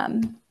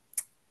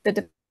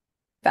the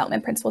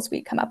development principles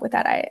we come up with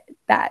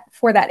that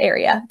for that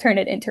area, turn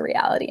it into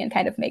reality and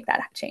kind of make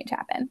that change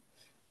happen.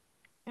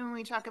 And when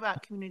we talk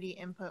about community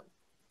input,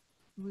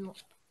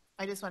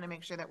 I just want to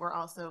make sure that we're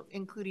also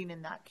including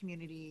in that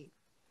community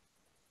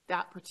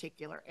that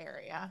particular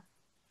area.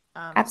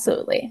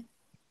 Absolutely.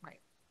 Right.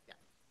 Yeah.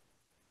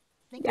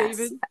 Yes.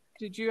 David,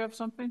 did you have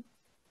something?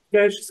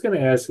 Yeah, I was just going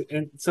to ask,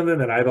 and something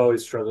that I've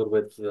always struggled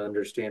with the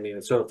understanding.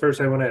 And so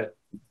first I want to,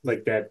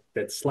 like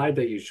that slide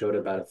that you showed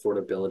about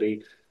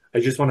affordability, I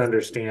just want to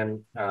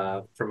understand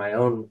from my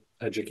own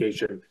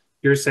education,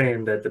 you're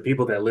saying that the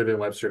people that live in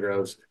Webster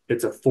Groves,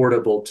 it's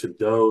affordable to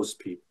those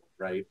people,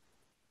 right?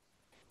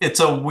 It's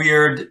a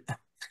weird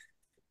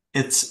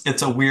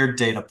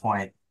data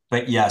point,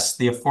 but yes,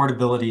 the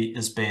affordability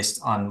is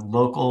based on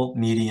local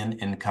median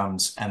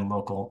incomes and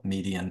local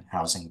median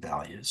housing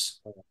values.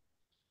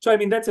 So, I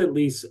mean, that's at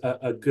least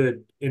a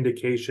good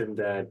indication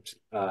that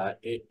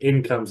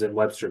incomes in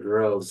Webster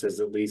Groves has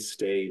at least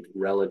stayed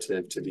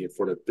relative to the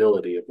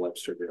affordability of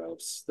Webster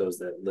Groves, those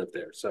that live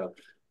there. So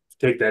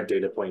take that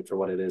data point for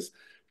what it is.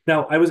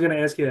 Now, I was going to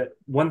ask you,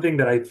 one thing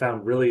that I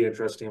found really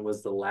interesting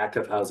was the lack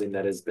of housing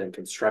that has been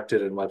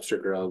constructed in Webster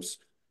Groves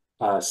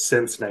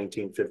since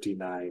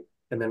 1959.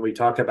 And then we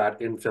talk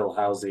about infill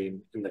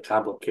housing and the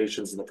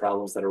complications and the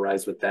problems that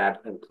arise with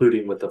that,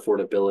 including with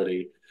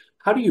affordability.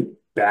 How do you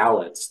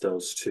balance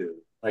those two?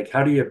 Like,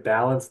 how do you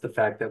balance the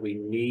fact that we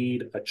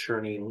need a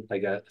churning,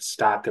 like a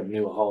stock of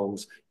new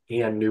homes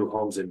and new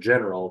homes in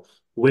general,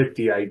 with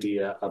the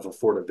idea of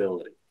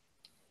affordability?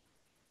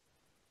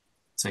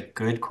 It's a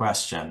good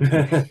question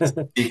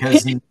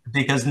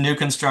because new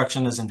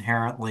construction is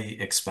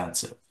inherently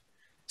expensive.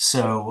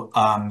 So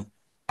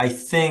I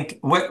think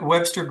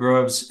Webster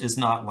Groves is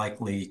not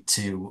likely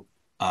to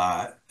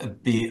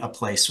be a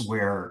place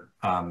where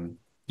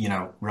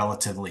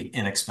relatively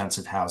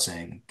inexpensive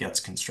housing gets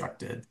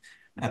constructed.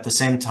 At the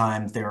same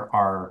time, there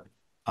are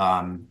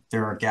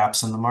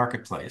gaps in the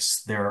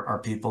marketplace. There are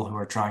people who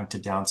are trying to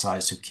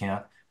downsize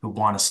who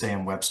want to stay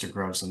in Webster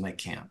Groves and they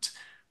can't.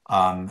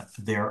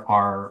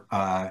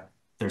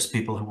 There's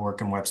people who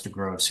work in Webster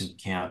Groves who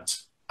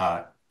can't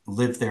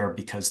live there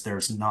because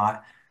there's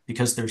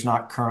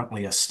not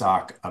currently a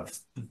stock of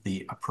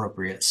the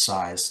appropriate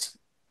sized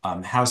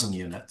housing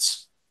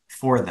units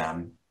for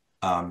them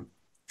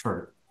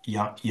for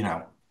young,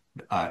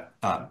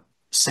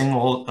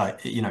 single,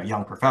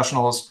 young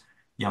professionals,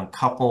 young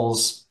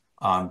couples,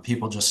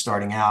 people just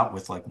starting out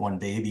with like one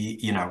baby,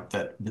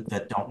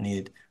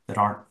 that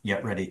aren't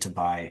yet ready to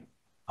buy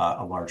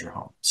a larger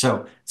home.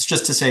 So it's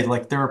just to say,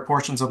 like, there are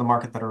portions of the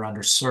market that are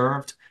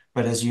underserved,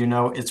 but as you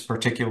know, it's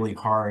particularly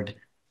hard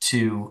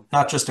to,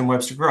 not just in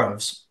Webster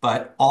Groves,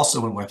 but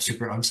also in Webster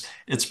Groves,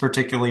 it's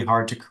particularly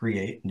hard to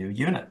create new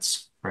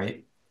units,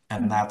 right?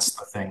 And that's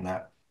the thing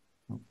that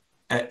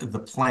the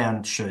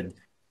plan should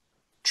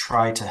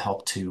try to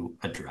help to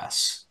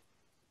address.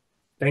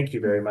 Thank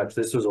you very much.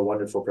 This was a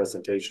wonderful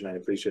presentation. I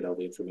appreciate all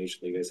the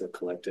information you guys have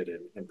collected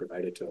and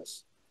provided to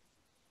us.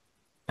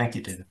 Thank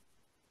you, David.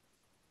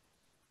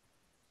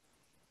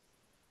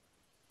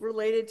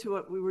 Related to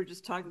what we were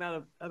just talking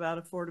about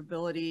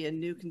affordability and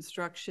new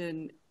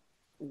construction,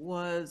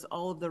 was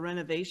all of the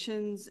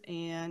renovations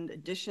and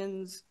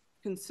additions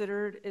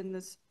considered in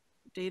this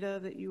data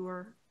that you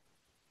were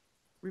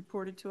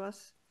reported to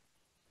us?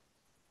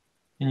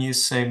 Can you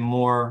say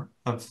more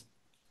of?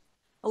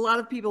 A lot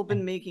of people have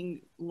been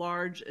making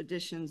large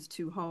additions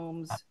to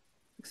homes,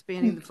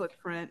 expanding the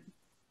footprint,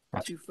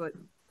 Gotcha. 2-foot,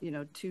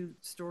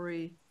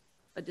 2-story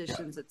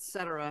additions, et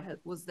cetera.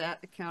 Was that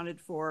accounted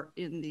for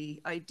in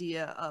the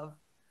idea of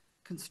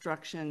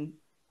construction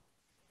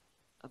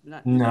of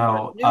not new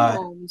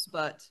homes,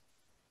 but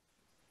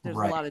there's a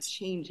lot of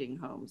changing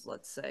homes,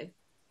 let's say?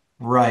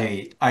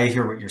 Right. I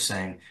hear what you're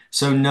saying.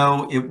 So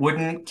no, it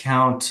wouldn't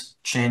count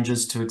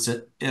changes to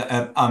exist.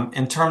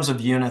 In terms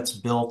of units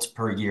built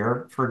per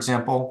year, for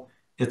example,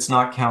 it's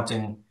not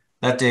counting,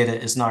 that data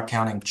is not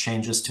counting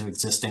changes to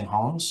existing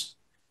homes,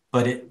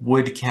 but it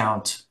would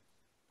count,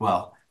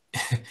 well,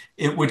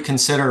 it would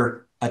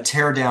consider a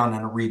tear down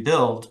and a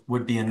rebuild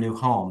would be a new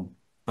home,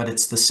 but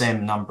it's the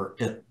same number.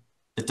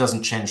 It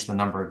doesn't change the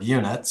number of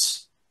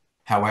units.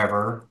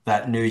 However,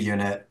 that new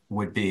unit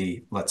would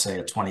be, let's say,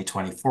 a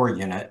 2024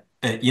 unit,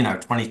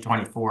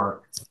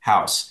 2024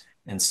 house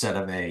instead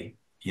of a,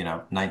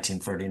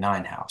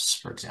 1939 house,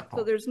 for example.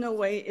 So there's no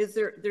way,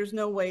 there's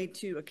no way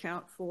to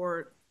account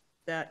for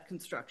that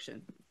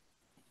construction?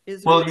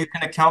 Well, you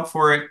can account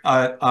for it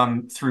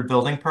through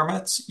building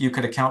permits. You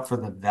could account for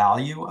the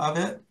value of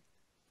it,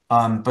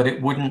 but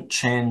it wouldn't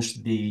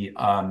change the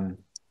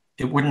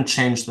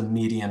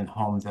median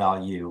home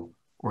value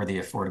or the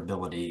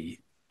affordability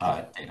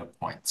data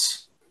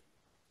points.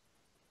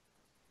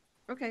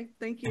 Okay,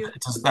 thank you.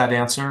 Does that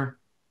answer?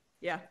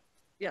 Yeah.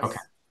 Yes. Okay.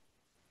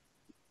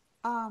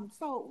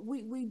 So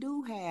we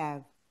do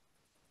have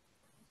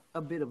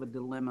a bit of a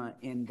dilemma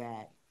in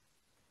that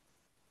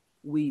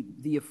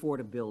the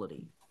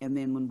affordability, and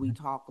then when we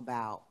talk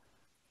about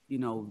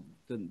the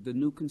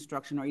new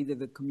construction or either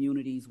the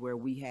communities where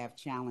we have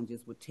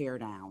challenges with tear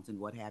downs and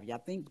what have you. I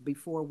think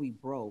before we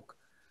broke,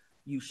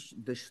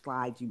 the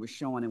slides you were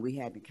showing, and we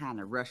had to kind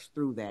of rush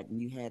through that,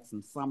 and you had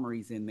some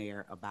summaries in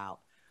there about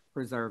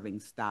preserving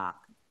stock.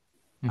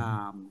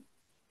 Mm-hmm.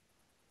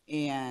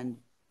 And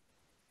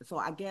so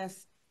I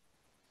guess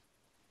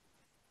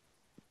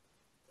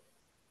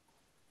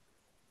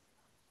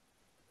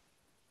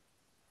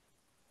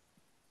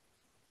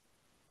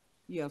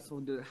so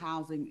the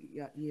housing,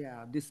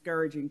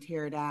 discouraging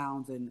tear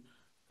downs and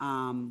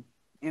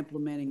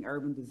implementing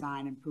urban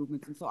design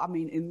improvements. And so, I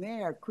mean, in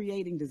there,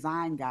 creating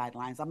design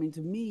guidelines. I mean,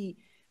 to me,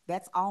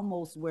 that's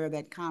almost where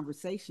that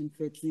conversation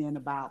fits in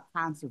about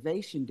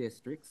conservation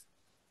districts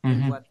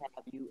and what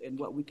have you and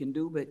what we can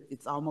do. But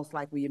it's almost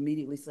like we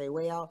immediately say,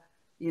 well,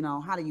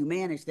 how do you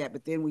manage that?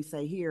 But then we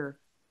say, here,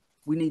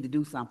 we need to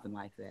do something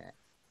like that.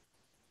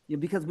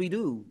 Because we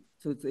do.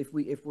 So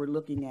if we're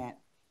looking at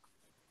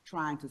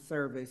trying to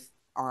service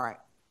our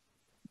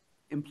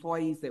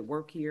employees that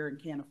work here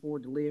and can't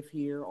afford to live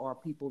here, or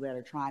people that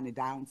are trying to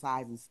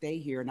downsize and stay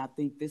here. And I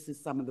think this is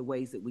some of the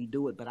ways that we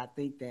do it. But I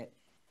think that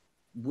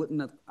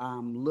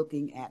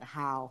looking at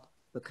how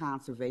the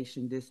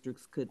conservation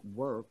districts could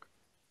work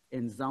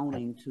in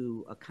zoning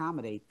to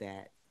accommodate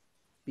that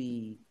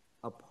be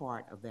a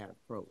part of that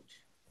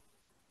approach.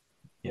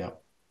 Yeah.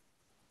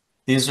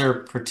 These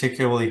are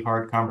particularly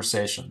hard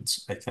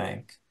conversations, I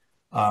think.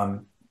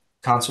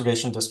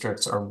 Conservation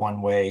districts are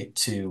one way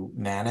to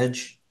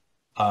manage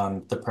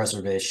the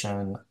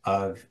preservation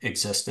of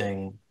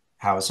existing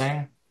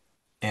housing.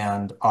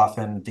 And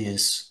often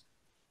these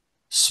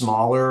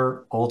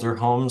smaller, older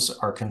homes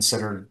are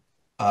considered,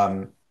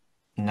 quote,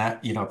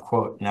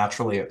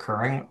 naturally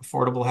occurring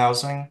affordable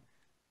housing.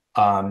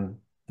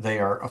 they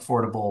are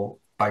affordable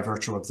by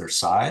virtue of their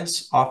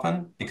size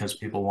often because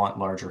people want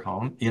larger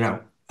home.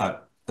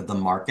 The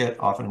market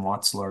often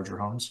wants larger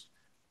homes.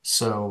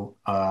 So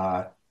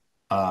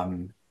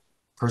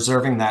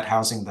preserving that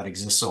housing that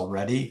exists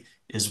already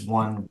is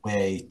one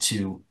way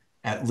to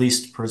at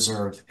least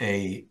preserve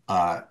a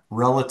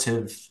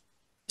relative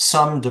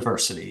some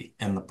diversity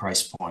in the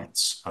price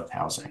points of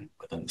housing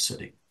within the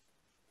city.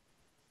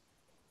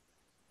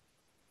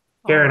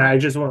 Karen, I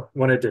just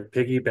wanted to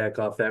piggyback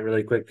off that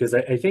really quick because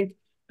I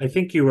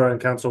think you were on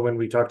council when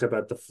we talked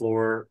about the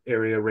floor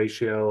area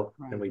ratio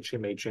and we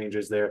made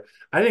changes there.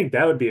 I think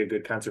that would be a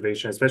good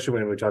conservation, especially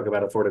when we talk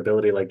about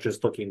affordability, like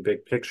just looking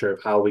big picture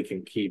of how we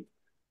can keep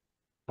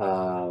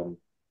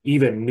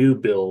even new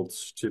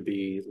builds to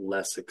be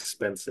less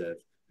expensive.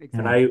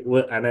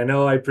 Exactly. And I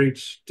know I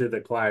preach to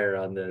the choir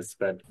on this,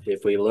 but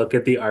if we look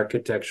at the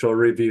Architectural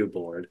Review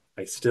Board,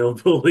 I still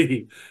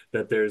believe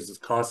that there's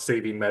cost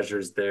saving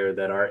measures there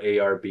that our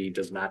ARB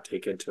does not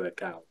take into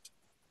account.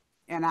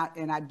 And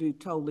I do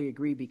totally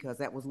agree, because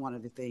that was one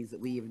of the things that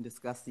we even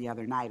discussed the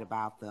other night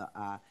about the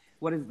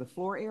what is the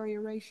floor area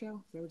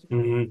ratio? Is that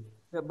what you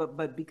call it?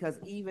 But because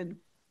even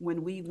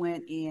when we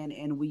went in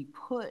and we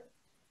put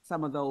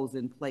some of those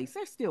in place,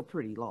 they're still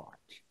pretty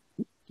large.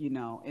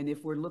 And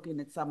if we're looking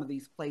at some of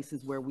these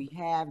places where we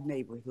have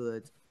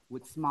neighborhoods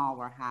with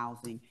smaller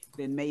housing,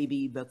 then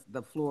maybe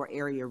the floor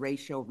area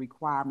ratio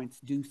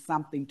requirements do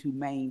something to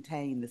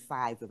maintain the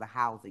size of the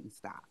housing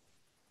stock.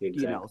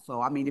 Exactly.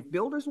 So I mean, if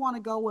builders want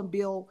to go and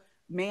build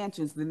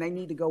mansions, then they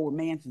need to go where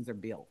mansions are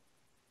built,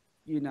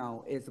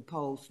 as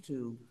opposed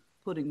to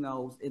putting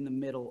those in the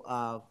middle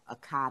of a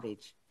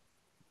cottage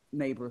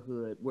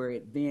neighborhood where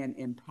it then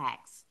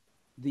impacts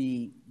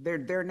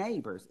their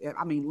neighbors.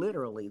 I mean,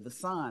 literally the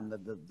sun,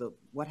 the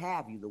what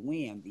have you, the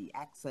wind, the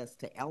access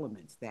to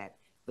elements that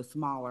the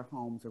smaller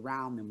homes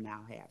around them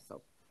now have.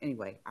 So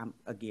anyway, I'm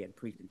again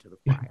preaching to the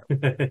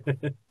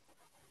choir.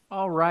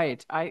 All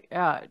right.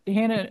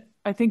 Hannah,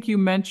 I think you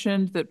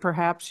mentioned that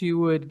perhaps you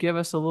would give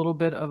us a little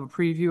bit of a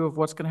preview of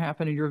what's going to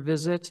happen in your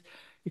visit.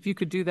 If you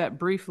could do that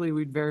briefly,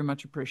 we'd very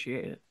much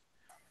appreciate it.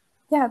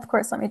 Yeah, of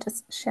course. Let me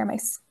just share my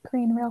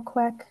screen real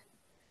quick.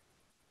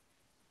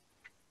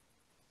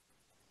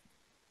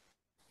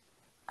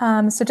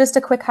 So just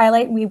a quick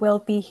highlight, we will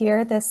be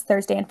here this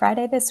Thursday and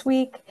Friday this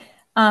week.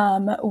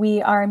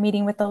 We are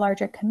meeting with the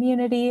larger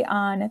community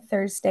on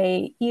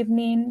Thursday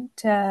evening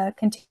to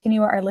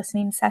continue our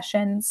listening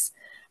sessions.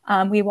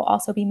 We will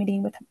also be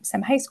meeting with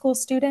some high school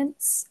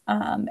students,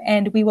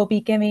 and we will be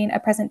giving a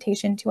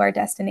presentation to our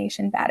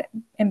destination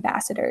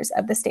ambassadors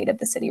of the State of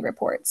the City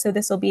report. So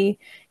this will be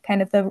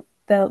kind of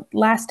the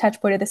last touch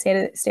point of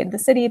the state of the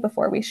city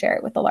before we share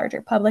it with the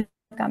larger public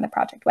on the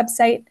project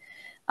website.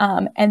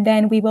 And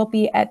then we will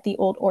be at the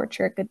Old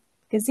Orchard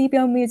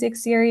Gazebo Music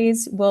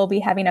Series. We'll be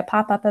having a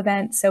pop-up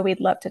event, so we'd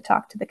love to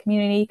talk to the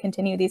community,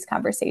 continue these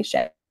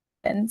conversations,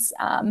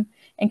 and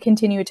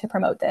continue to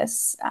promote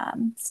this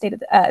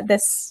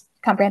this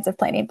comprehensive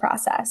planning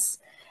process.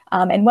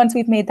 And once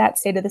we've made that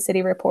State of the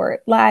City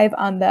report live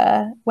on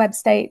the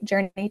website,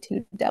 Journey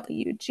to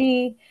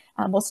WG,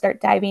 we'll start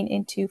diving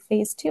into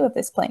phase 2 of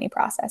this planning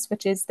process,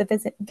 which is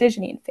the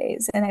visioning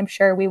phase. And I'm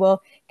sure we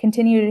will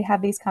continue to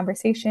have these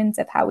conversations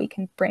of how we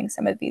can bring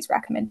some of these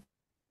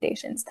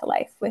recommendations to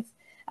life with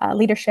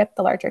leadership,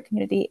 the larger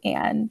community,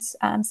 and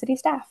city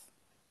staff.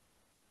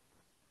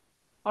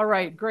 All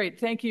right, great.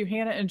 Thank you,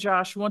 Hannah and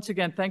Josh. Once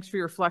again, thanks for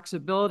your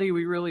flexibility.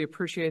 We really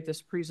appreciate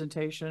this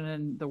presentation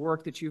and the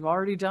work that you've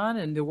already done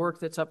and the work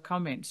that's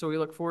upcoming. So we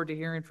look forward to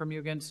hearing from you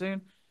again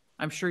soon.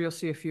 I'm sure you'll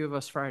see a few of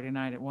us Friday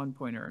night at one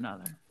point or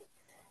another.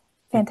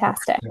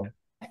 Fantastic.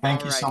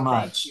 Thank you so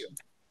much.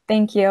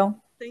 Thank you.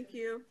 Thank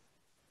you.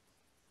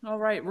 All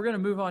right, we're going to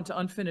move on to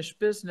unfinished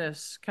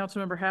business.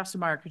 Councilmember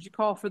Hassemeyer, could you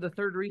call for the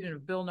third reading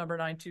of Bill number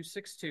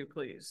 9262,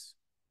 please?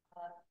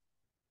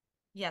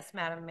 Yes,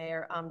 Madam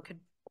Mayor.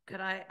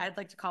 I'd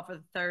like to call for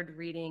the third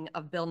reading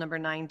of Bill number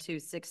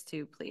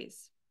 9262,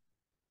 please.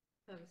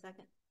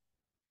 Second.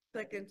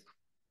 Second.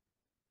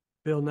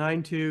 Bill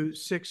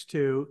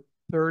 9262,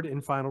 third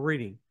and final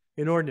reading.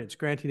 An ordinance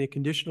granting a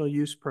conditional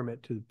use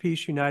permit to the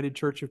Peace United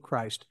Church of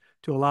Christ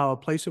to allow a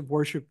place of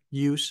worship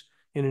use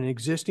in an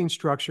existing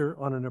structure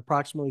on an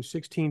approximately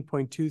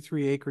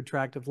 16.23 acre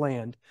tract of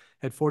land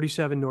at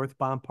 47 North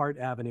Bompart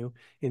Avenue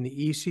in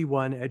the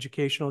EC1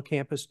 Educational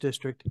Campus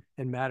District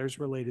and matters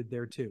related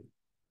thereto.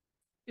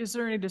 Is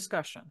there any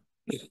discussion?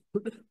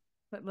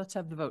 Let's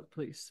have the vote,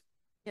 please.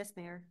 Yes,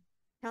 Mayor.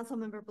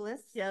 Councilmember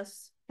Bliss?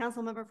 Yes.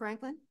 Councilmember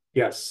Franklin?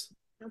 Yes.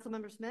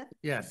 Councilmember Smith?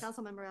 Yes.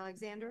 Councilmember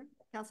Alexander?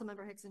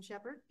 Councilmember Hickson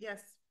Shepherd?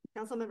 Yes.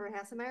 Councilmember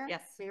Hassemeyer?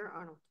 Yes. Mayor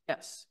Arnold?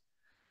 Yes.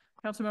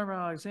 Councilmember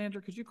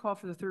Alexander, could you call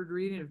for the third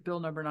reading of Bill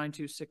number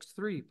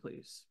 9263,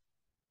 please?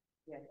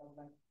 Yes, I'd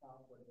like to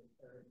call for the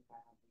third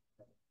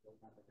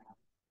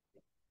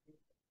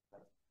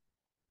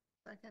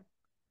Second.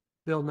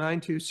 Bill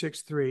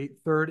 9263,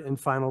 third and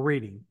final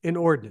reading. An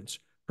ordinance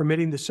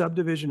permitting the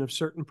subdivision of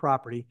certain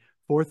property,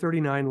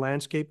 439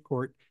 Landscape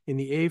Court, in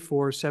the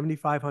A4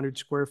 7,500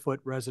 square foot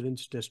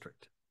residence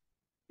district.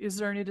 Is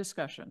there any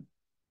discussion?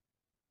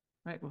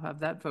 Right, we'll have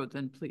that vote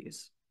then,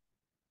 please.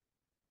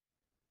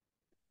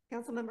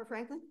 Councilmember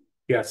Franklin,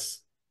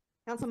 Yes.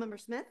 Councilmember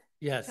Smith,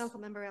 Yes.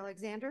 Councilmember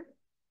Alexander,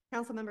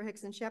 Councilmember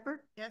Hickson Shepherd,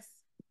 Yes.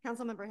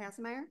 Councilmember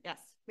Hassemeyer, Yes.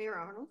 Mayor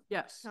Arnold,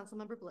 Yes.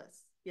 Councilmember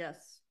Bliss.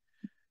 Yes.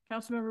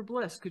 Councilmember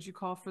Bliss, could you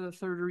call for the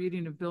third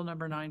reading of Bill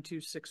number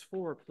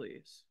 9264,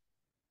 please?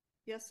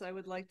 Yes, I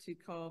would like to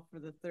call for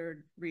the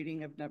third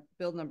reading of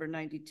Bill number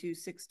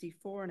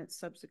 9264 and its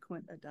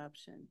subsequent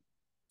adoption.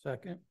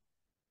 Second.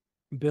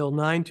 Bill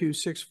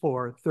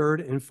 9264,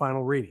 third and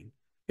final reading.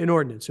 An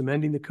ordinance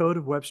amending the Code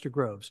of Webster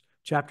Groves,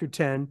 Chapter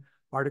 10,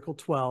 Article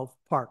 12,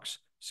 Parks,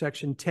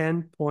 Section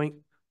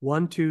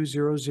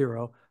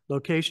 10.1200,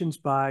 locations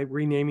by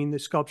renaming the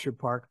Sculpture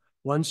Park,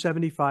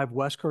 175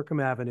 West Kirkham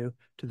Avenue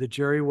to the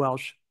Jerry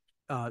Welsh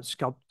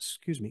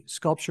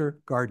Sculpture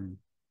Garden.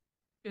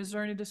 Is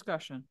there any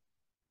discussion?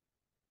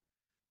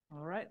 All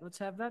right, let's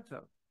have that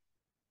vote.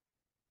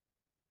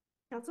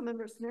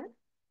 Councilmember Smith,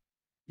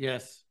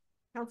 Yes.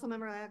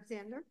 Councilmember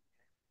Alexander,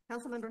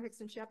 Councilmember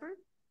Hickson Shepherd,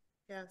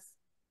 Yes.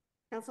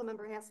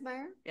 Councilmember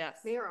Hassemeyer, Yes.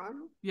 Mayor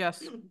Arnold,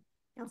 Yes.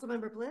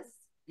 Councilmember Bliss,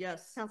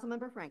 Yes.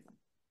 Councilmember Franklin.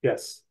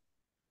 Yes.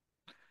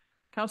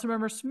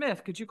 Councilmember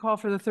Smith, could you call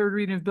for the third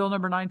reading of Bill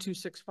number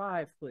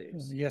 9265,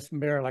 please? Yes,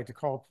 Mayor, I'd like to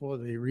call for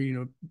the reading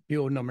of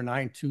Bill number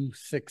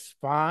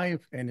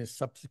 9265 and its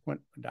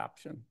subsequent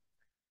adoption.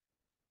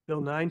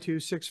 Bill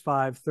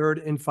 9265, third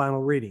and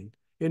final reading.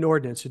 An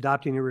ordinance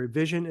adopting a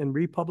revision and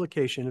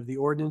republication of the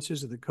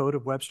ordinances of the Code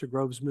of Webster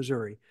Groves,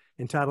 Missouri,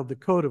 entitled the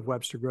Code of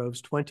Webster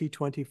Groves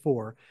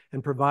 2024,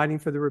 and providing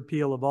for the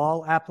repeal of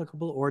all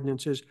applicable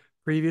ordinances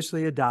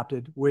previously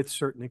adopted with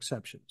certain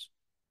exceptions.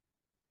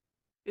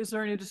 Is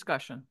there any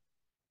discussion?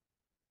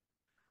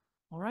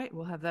 All right,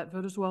 we'll have that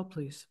vote as well,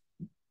 please.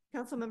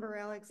 Councilmember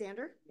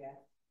Alexander, Yes.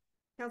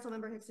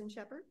 Councilmember Hickson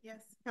Shepherd,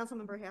 Yes.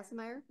 Councilmember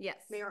Hassemeyer, Yes.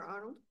 Mayor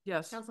Arnold,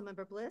 Yes.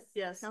 Councilmember Bliss,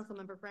 Yes.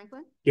 Councilmember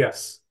Franklin,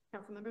 Yes.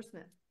 Councilmember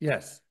Smith.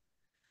 Yes.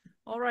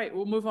 All right,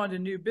 we'll move on to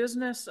new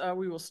business.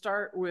 We will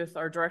start with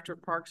our Director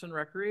of Parks and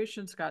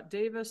Recreation, Scott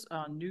Davis,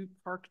 on new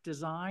park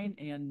design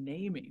and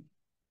naming.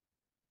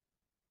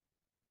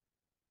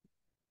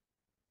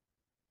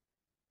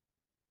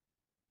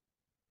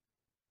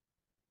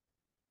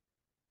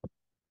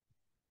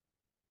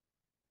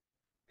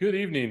 Good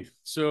evening.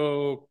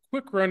 So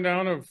quick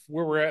rundown of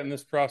where we're at in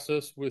this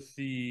process with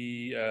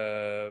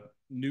the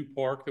new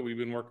park that we've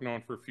been working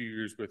on for a few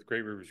years with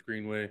Great Rivers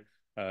Greenway.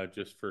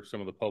 Just for some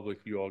of the public,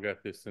 you all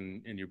got this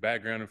in your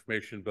background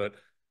information, but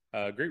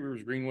Great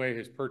Rivers Greenway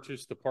has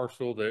purchased the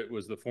parcel that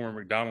was the former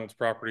McDonald's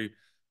property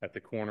at the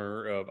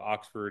corner of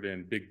Oxford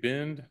and Big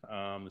Bend.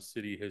 The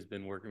city has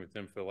been working with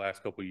them for the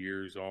last couple of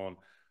years on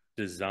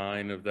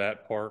design of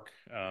that park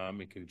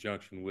in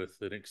conjunction with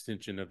an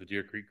extension of the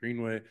Deer Creek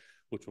Greenway,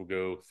 which will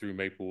go through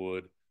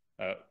Maplewood,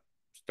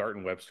 start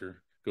in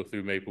Webster, go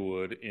through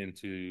Maplewood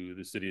into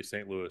the city of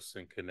St. Louis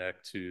and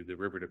connect to the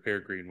River to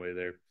Pear Greenway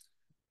there.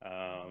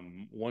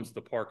 Once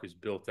the park is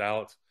built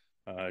out,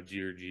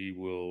 GRG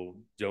will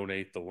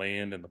donate the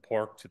land and the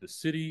park to the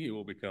city. It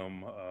will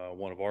become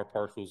one of our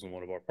parcels and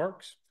one of our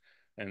parks.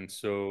 And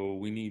so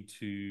we need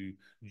to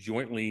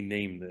jointly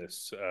name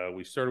this.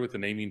 We started with the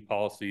naming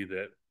policy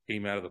that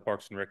came out of the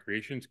Parks and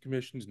Recreation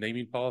Commission's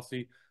naming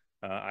policy.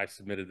 I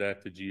submitted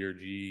that to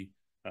GRG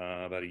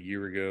about a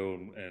year ago,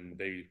 and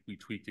we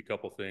tweaked a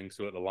couple things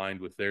so it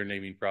aligned with their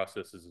naming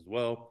processes as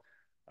well.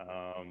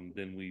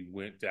 Then we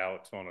went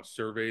out on a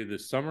survey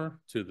this summer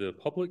to the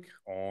public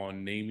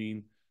on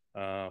naming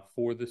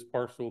for this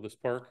parcel, this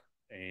park,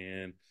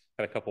 and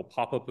had a couple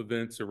pop-up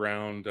events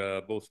around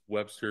both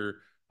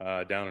Webster,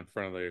 down in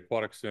front of the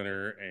Aquatic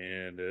Center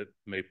and at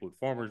Maplewood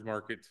Farmers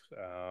Market.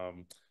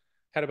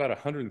 Had about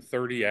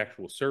 130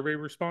 actual survey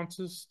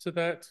responses to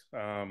that.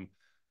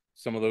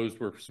 Some of those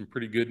were some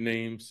pretty good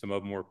names. Some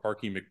of them were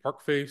Parky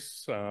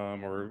McParkface,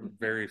 or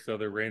various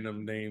other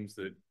random names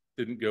that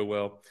didn't go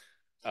well.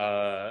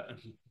 The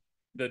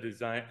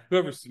design,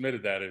 whoever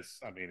submitted that is,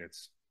 I mean,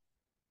 it's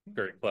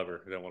very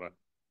clever. I don't want to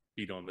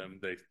beat on them.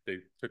 They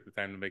took the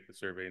time to make the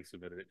survey and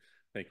submitted it.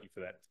 Thank you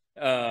for that.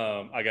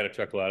 I got a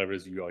chuckle out of it,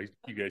 as you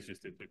guys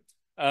just did too.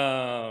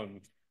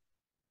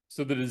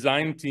 So the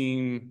design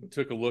team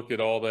took a look at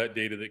all that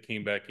data that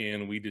came back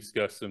in. We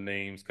discussed some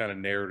names, kind of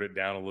narrowed it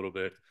down a little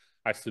bit.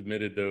 I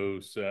submitted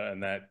those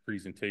and that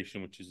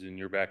presentation, which is in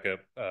your backup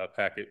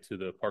packet, to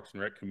the Parks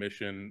and Rec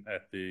Commission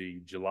at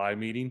the July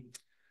meeting,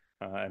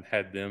 and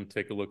had them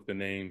take a look at the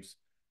names.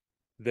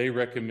 They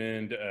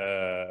recommend,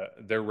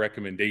 their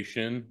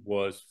recommendation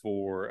was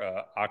for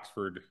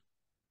Oxford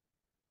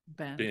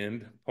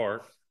Bend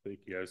Park. I think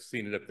you guys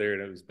seen it up there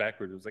and it was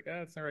backwards. It was like,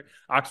 that's not right.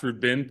 Oxford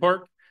Bend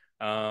Park.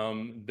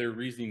 Their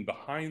reasoning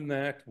behind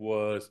that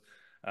was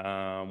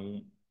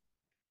a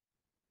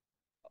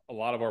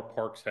lot of our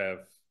parks have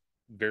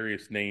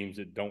various names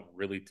that don't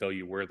really tell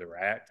you where they're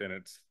at, and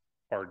it's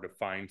hard to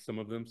find some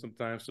of them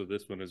sometimes. So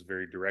this one is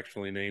very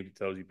directionally named. It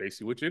tells you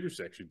basically which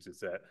intersections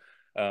it's at.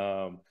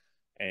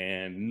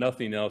 And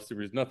nothing else. There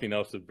was nothing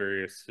else of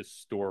various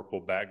historical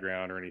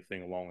background or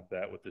anything along with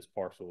that with this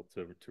parcel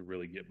to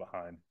really get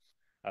behind.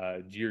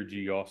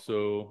 GRG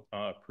also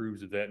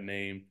approves of that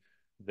name.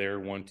 They're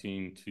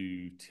wanting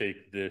to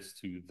take this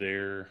to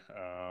their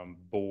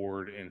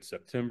board in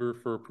September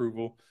for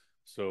approval.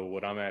 So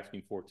what I'm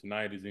asking for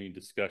tonight is any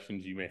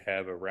discussions you may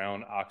have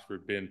around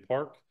Oxford Bend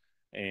Park.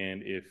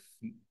 And if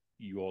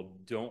you all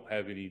don't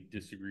have any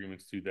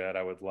disagreements to that,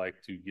 I would like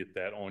to get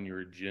that on your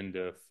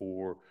agenda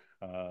for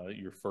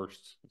your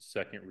first,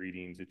 second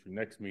readings at your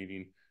next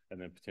meeting, and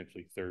then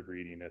potentially third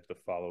reading at the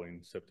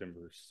following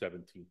September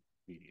 17th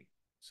meeting.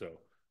 So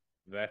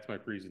that's my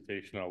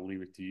presentation. I'll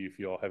leave it to you if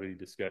you all have any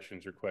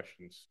discussions or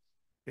questions.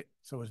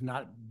 So it's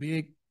not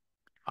big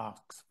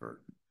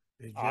Oxford.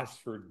 It's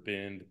Oxford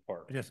Bend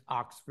Park. Just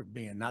Oxford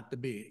Bend, not the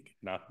big.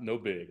 No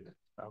big.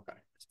 Okay.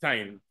 It's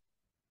tiny.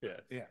 Yeah.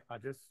 Yeah.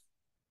 That's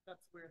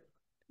weird.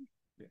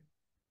 Yeah.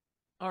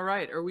 All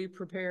right. Are we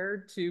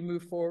prepared to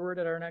move forward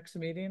at our next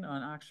meeting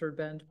on Oxford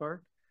Bend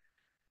Park?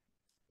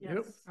 Yes.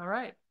 Yep. All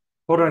right.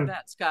 Hold Look at on.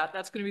 that, Scott.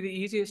 That's going to be the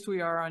easiest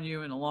we are on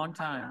you in a long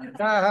time.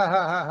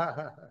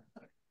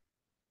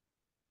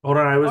 Hold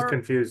on, I was All right.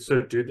 confused.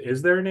 So, dude,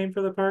 is there a name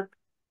for the park?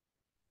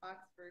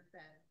 Oxford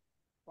Bend.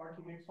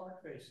 Parky makes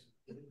park face.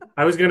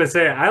 I was gonna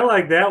say I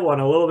like that one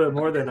a little bit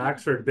more than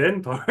Oxford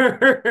Bend Park.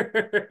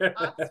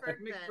 Oxford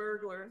Bend.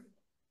 McBurglar.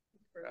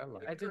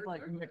 I did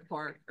like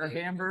McPark or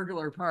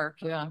Hamburglar Park.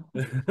 Yeah.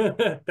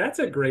 That's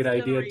a great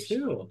idea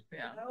too.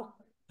 Yeah.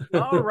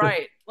 All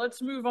right,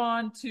 let's move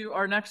on to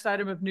our next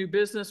item of new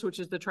business, which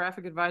is the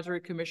Traffic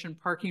Advisory Commission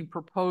parking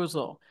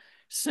proposal.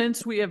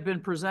 Since we have been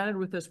presented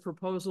with this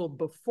proposal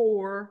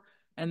before,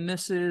 and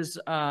this is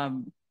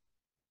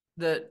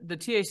the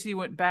TAC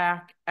went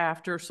back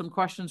after some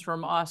questions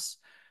from us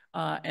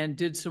and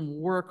did some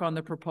work on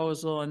the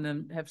proposal and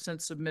then have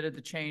since submitted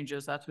the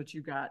changes. That's what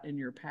you got in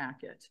your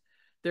packet.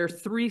 There are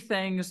three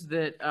things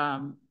that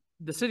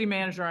the city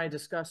manager and I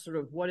discussed, sort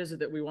of what is it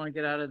that we want to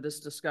get out of this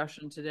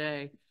discussion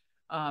today.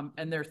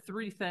 And there are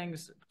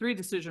three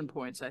decision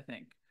points, I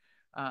think.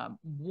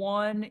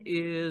 One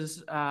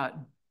is,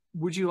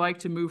 would you like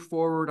to move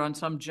forward on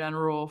some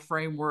general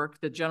framework,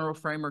 the general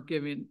framework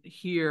given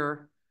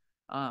here,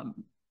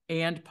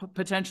 and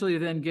potentially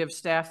then give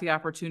staff the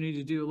opportunity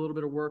to do a little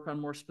bit of work on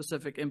more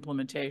specific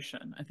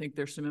implementation? I think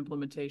there's some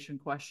implementation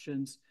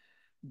questions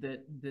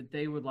that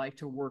they would like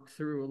to work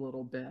through a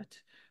little bit,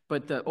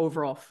 but the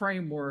overall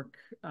framework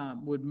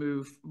would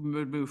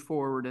move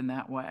forward in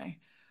that way.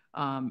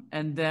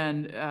 And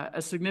then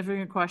a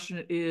significant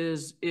question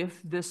is,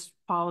 if this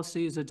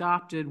policy is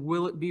adopted,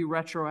 will it be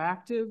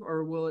retroactive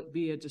or will it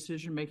be a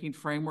decision-making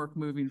framework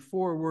moving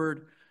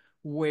forward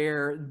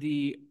where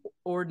the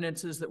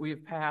ordinances that we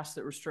have passed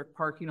that restrict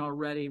parking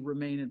already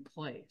remain in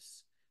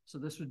place? So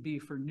this would be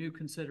for new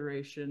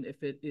consideration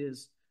if it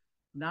is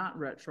not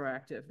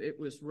retroactive. It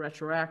was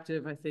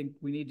retroactive. I think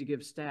we need to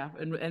give staff,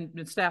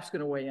 and staff's going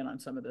to weigh in on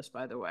some of this,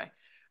 by the way.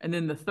 And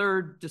then the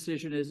third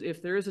decision is,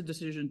 if there is a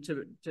decision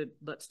to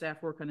let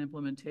staff work on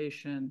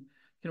implementation,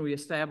 can we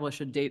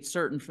establish a date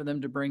certain for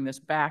them to bring this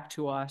back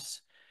to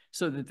us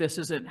so that this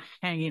isn't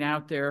hanging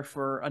out there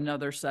for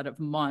another set of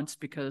months,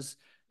 because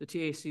the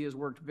TAC has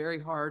worked very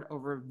hard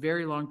over a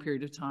very long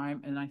period of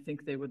time, and I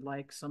think they would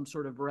like some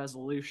sort of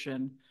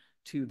resolution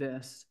to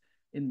this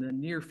in the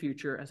near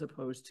future as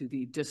opposed to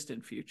the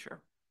distant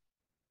future.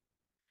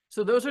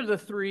 So those are the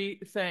three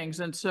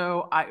things. And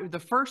so the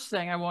first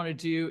thing I want to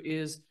do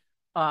is,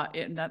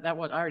 that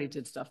what I already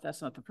did stuff.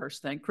 That's not the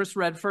first thing. Chris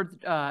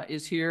Redford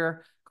is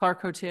here.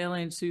 Clark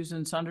Hotaling,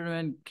 Susan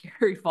Sunderman,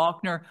 Gary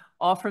Faulkner,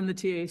 all from the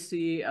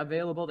TAC,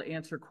 available to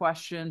answer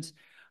questions.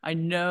 I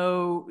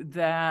know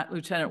that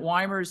Lieutenant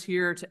Weimer is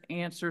here to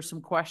answer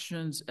some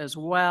questions as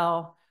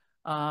well.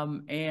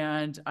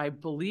 And I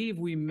believe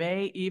we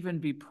may even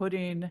be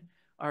putting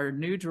our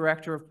new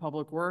Director of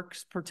Public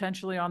Works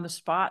potentially on the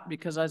spot,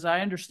 because as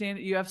I understand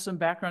it, you have some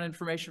background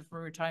information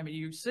from your time at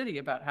U City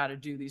about how to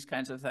do these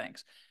kinds of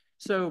things.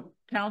 So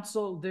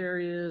council, there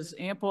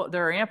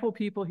are ample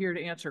people here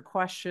to answer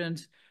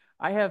questions.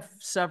 I have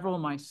several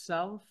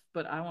myself,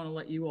 but I want to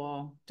let you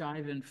all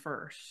dive in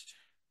first.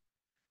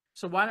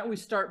 So why don't we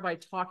start by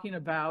talking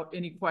about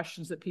any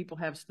questions that people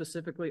have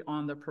specifically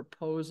on the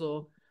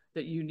proposal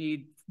that you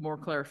need more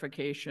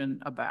clarification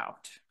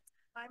about?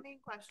 My main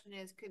question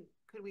is,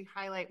 could we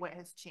highlight what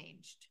has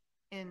changed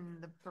in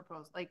the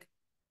proposal? Like,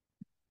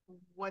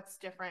 what's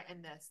different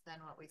in this than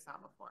what we saw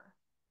before?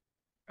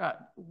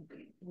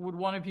 Would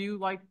one of you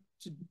like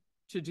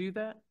to do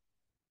that?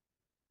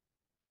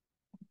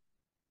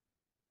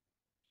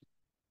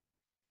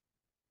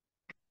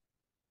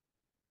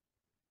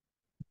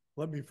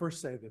 Let me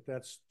first say that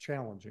that's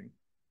challenging,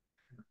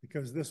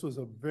 because this was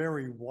a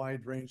very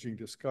wide-ranging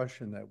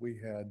discussion that we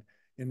had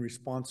in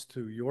response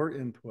to your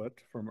input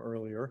from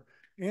earlier.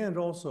 And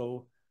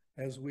also,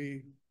 as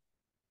we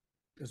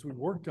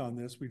worked on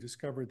this, we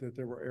discovered that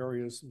there were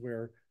areas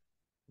where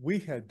we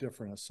had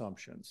different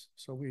assumptions.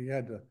 So we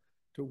had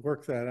to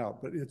work that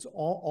out. But it's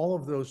all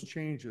of those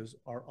changes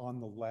are on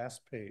the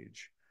last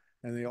page,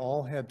 and they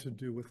all had to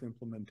do with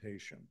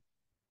implementation.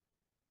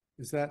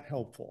 Is that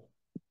helpful?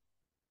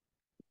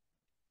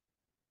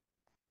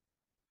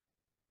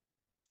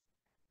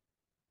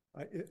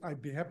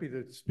 I'd be happy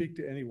to speak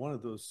to any one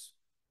of those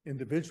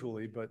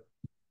individually, but.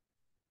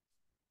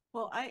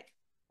 Well,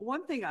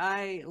 one thing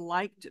I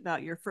liked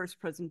about your first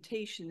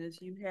presentation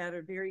is you had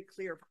a very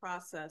clear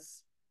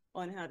process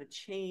on how to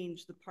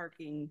change the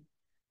parking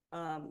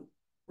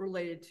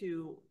related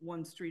to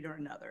one street or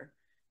another.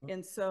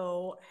 And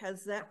so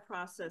has that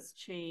process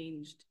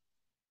changed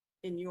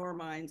in your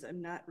minds?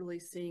 I'm not really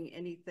seeing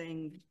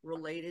anything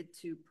related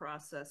to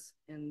process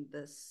in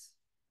this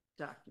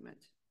document.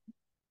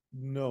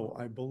 No,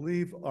 I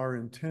believe our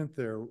intent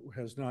there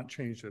has not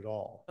changed at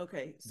all.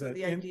 Okay, so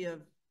the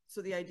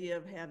idea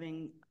of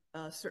having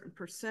a certain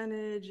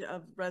percentage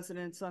of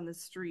residents on the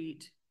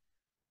street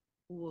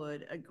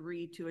would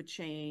agree to a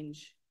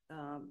change,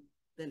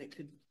 then it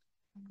could,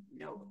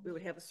 we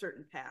would have a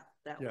certain path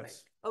that way.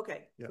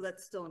 Okay, yes. So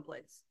that's still in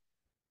place.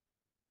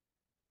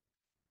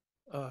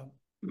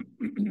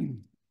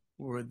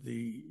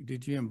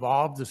 Did you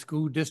involve the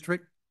school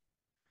district?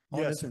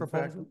 Yes, in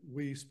fact,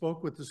 we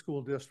spoke with the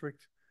school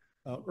district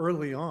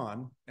early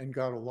on and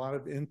got a lot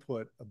of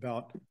input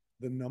about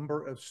the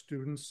number of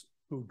students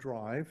who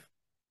drive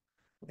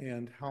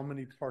and how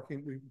many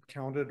parking. We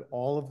counted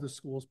all of the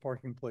school's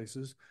parking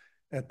places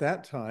at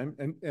that time,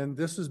 and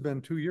this has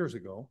been 2 years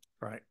ago.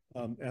 Right.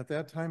 At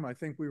that time, I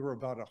think we were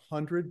about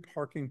 100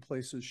 parking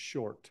places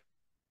short.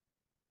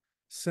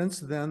 Since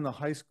then, the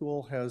high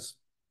school has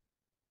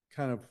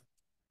kind of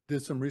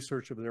did some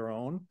research of their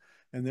own,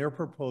 and they're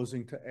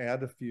proposing to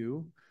add a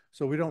few.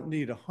 So we don't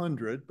need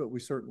 100, but we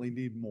certainly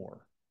need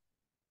more.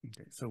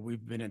 Okay, so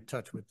we've been in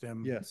touch with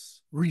them.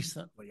 Yes.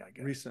 Recently, I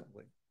guess.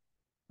 Recently.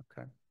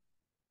 Okay.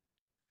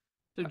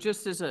 So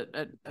just as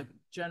a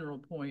general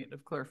point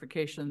of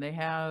clarification, they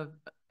have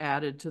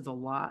added to the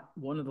lot,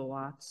 one of the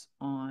lots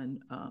on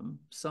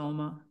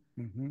Selma.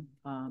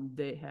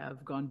 They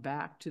have gone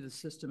back to the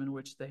system in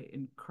which they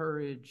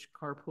encourage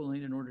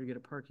carpooling in order to get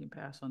a parking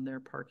pass on their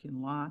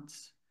parking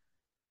lots.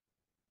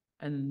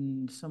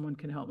 And someone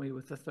can help me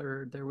with the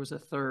third. There was a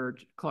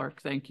third.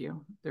 Clark, thank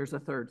you. There's a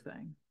third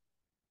thing,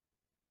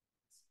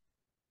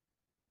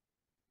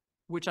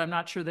 which I'm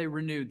not sure they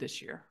renewed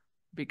this year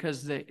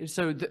because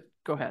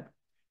go ahead.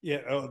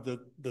 Yeah. Oh,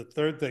 the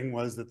third thing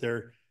was that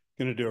they're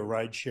going to do a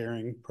ride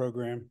sharing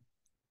program.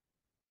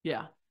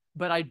 Yeah.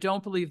 But I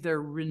don't believe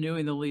they're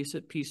renewing the lease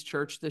at Peace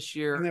Church this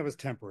year. And that was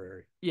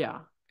temporary. Yeah.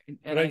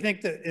 And I think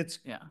that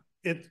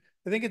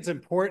I think it's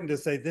important to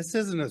say this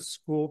isn't a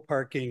school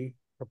parking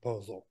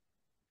proposal.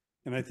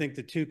 And I think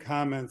the two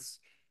comments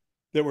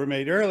that were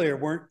made earlier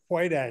weren't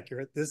quite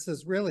accurate. This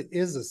is a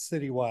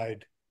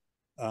citywide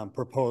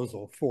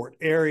proposal for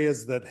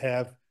areas that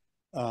have,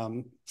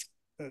 a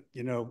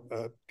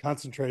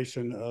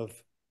concentration of,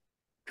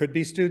 could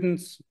be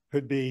students,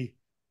 could be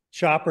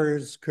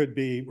shoppers, could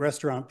be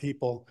restaurant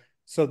people.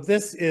 So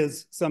this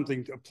is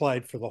something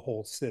applied for the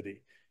whole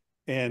city.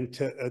 And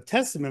a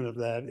testament of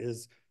that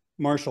is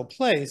Marshall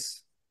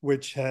Place,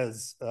 which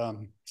has a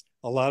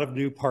lot of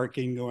new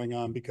parking going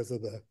on because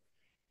of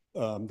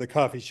the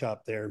coffee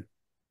shop there,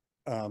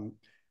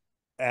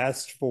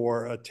 asked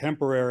for a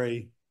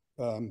temporary,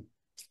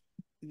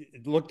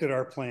 looked at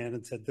our plan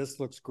and said, this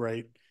looks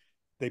great.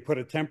 They put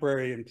a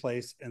temporary in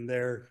place and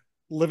they're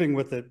living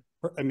with it.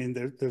 I mean,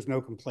 there's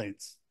no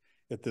complaints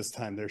at this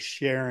time. They're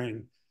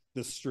sharing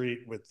the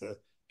street with the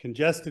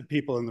congested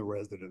people and the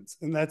residents.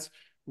 And that's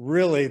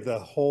really the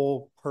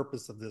whole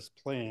purpose of this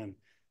plan,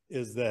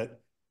 is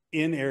that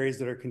in areas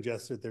that are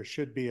congested, there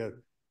should be a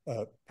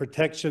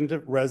protection to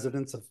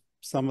residents of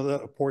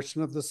a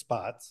portion of the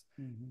spots,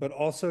 but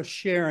also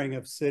sharing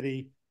of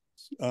city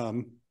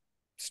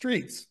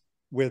streets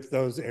with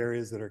those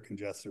areas that are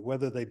congested,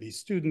 whether they be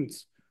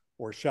students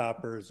or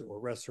shoppers or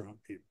restaurant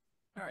people.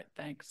 All right,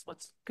 thanks.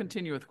 Let's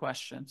continue with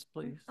questions,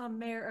 please.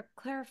 Mayor,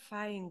 a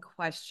clarifying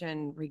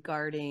question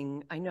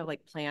regarding, I know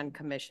like Plan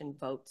Commission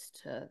votes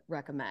to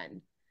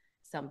recommend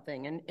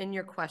something, and in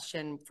your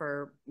question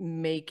for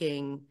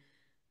making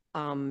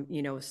some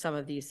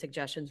of these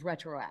suggestions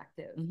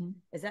retroactive,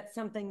 is that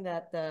something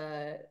that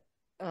the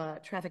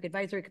Traffic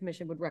Advisory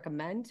Commission would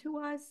recommend to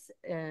us,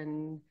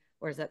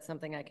 or is that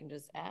something I can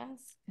just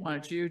ask? Why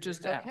don't you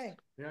just ask?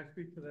 May I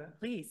speak to that?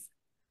 Please.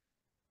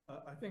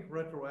 I think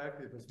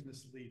retroactive is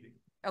misleading.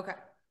 Okay.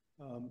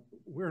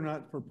 We're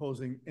not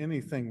proposing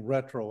anything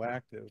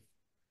retroactive.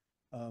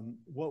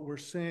 What we're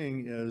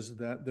saying is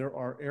that there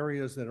are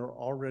areas that are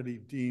already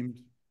deemed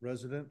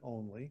resident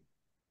only,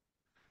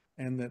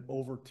 and that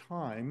over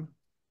time,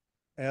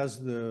 as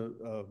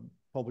the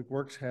Public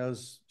Works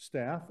has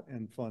staff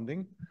and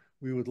funding,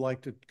 we would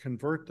like to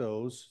convert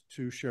those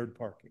to shared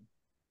parking.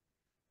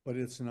 But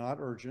it's not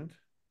urgent.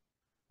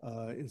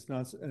 It's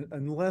not,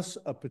 unless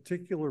a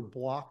particular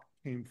block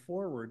came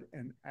forward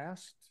and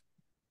asked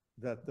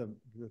that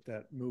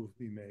that move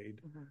be made,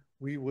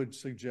 we would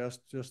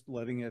suggest just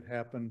letting it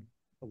happen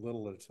a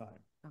little at a time.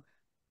 Okay.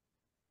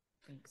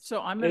 Thanks. So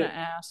I'm going to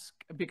ask,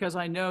 because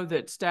I know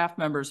that staff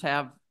members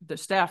the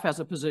staff has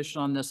a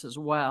position on this as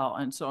well.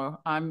 And so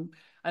I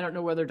don't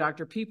know whether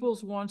Dr.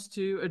 Peoples wants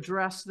to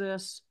address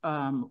this,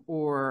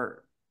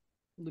 or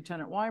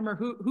Lieutenant Weimer,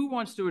 who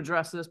wants to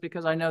address this,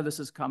 because I know this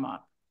has come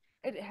up.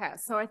 It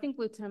has. So I think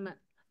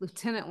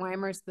Lieutenant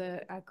Weimer's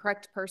the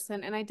correct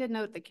person. And I did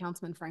note that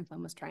Councilman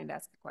Franklin was trying to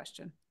ask a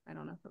question. I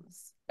don't know if it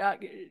was.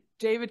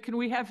 David, can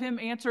we have him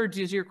answer? Or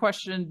does your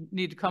question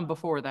need to come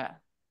before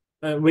that?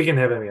 We can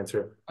have him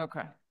answer.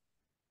 Okay.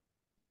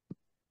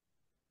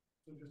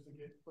 So just to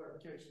get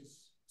clarification,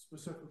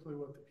 specifically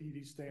what the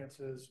PD stance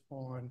is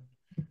on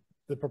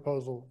the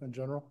proposal in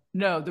general?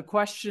 No, the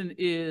question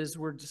is,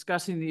 we're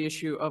discussing the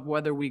issue of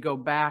whether we go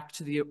back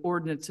to the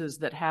ordinances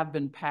that have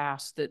been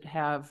passed that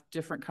have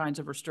different kinds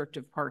of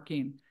restrictive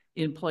parking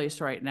in place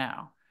right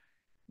now.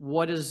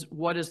 What is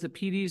the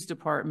PD's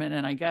department,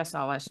 and I guess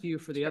I'll ask you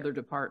for the other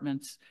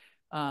departments,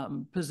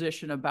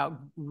 position about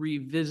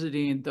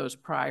revisiting those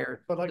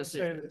prior But I'd like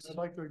decisions? to say that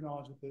I'd like to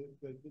acknowledge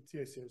that the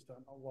TAC has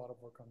done a lot of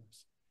work on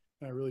this,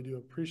 and I really do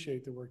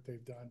appreciate the work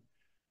they've done.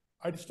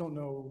 I just don't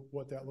know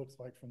what that looks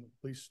like from the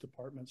police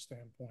department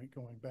standpoint,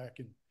 going back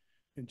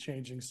and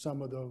changing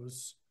some of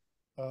those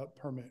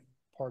permit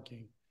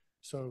parking.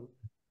 So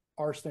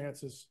our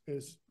stance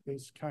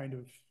is kind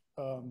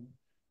of,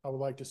 I would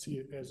like to see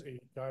it as a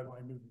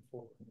guideline moving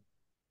forward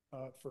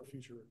for a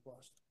future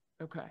request.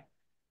 Okay.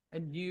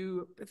 And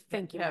you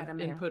Thank you, have Madam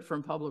Mayor. input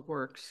from Public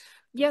Works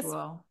Yes. as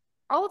well?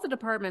 All of the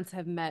departments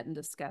have met and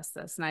discussed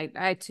this, and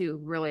I too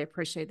really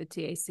appreciate the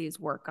TAC's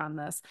work on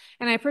this.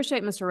 And I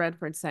appreciate Mr.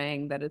 Redford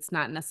saying that it's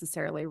not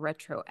necessarily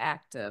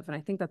retroactive. And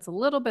I think that's a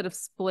little bit of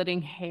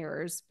splitting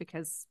hairs,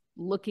 because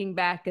looking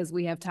back as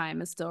we have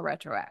time is still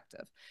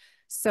retroactive.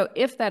 So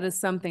if that is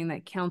something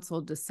that council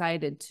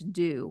decided to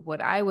do, what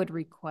I would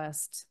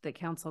request that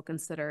council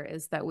consider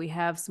is that we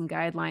have some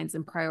guidelines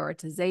and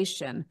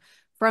prioritization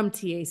from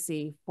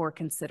TAC for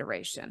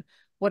consideration.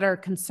 What our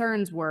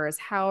concerns were is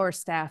how are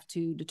staff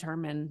to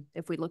determine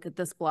if we look at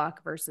this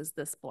block versus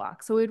this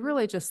block. So we'd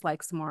really just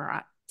like some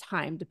more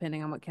time,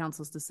 depending on what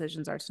council's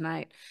decisions are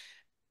tonight,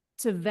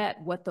 to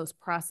vet what those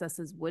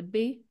processes would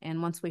be.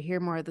 And once we hear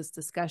more of this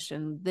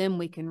discussion, then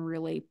we can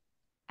really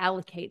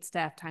allocate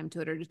staff time to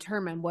it, or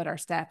determine what our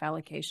staff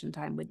allocation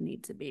time would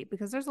need to be.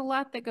 Because there's a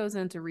lot that goes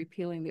into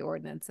repealing the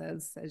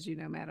ordinances, as you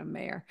know, Madam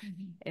Mayor,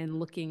 and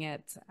looking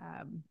at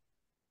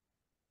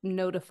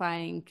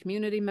notifying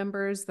community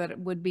members that it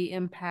would be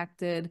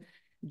impacted,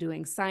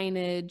 doing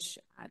signage,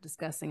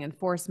 discussing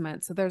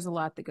enforcement. So there's a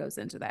lot that goes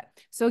into that.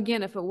 So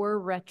again, if it were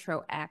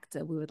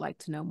retroactive, we would like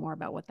to know more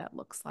about what that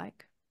looks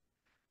like.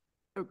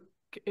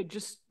 Okay,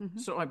 just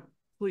so I'm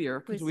clear,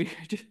 because we've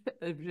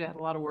had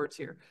a lot of words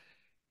here.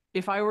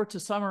 If I were to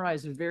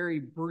summarize very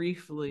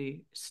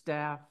briefly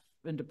staff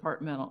and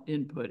departmental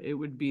input, it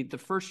would be the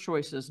first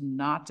choice is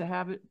not to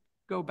have it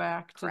go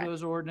back to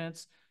those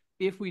ordinances.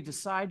 If we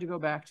decide to go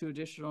back to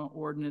additional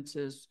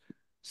ordinances,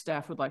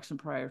 staff would like some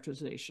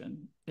prioritization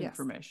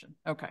information.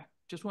 Okay,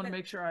 just want to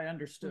make sure I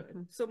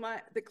understood. So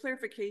the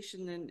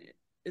clarification, and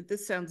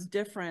this sounds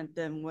different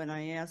than when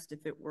I asked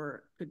if it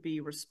could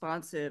be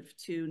responsive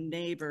to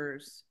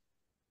neighbors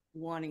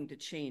wanting to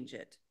change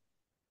it.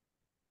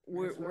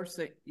 We're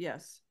saying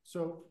yes.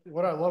 So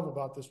what I love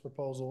about this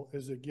proposal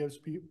is it gives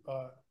people,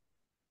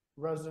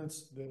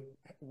 residents that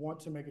want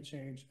to make a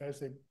change, as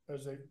they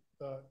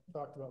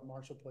talked about.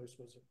 Marshall Place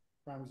was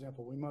a prime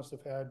example. We must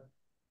have had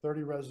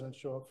 30 residents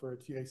show up for a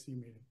TAC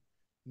meeting,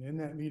 and in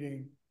that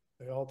meeting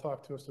they all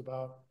talked to us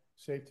about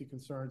safety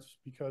concerns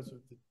because of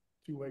the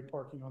two-way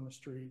parking on the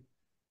street,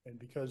 and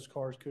because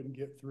cars couldn't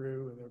get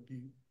through, and there'd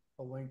be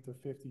a length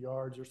of 50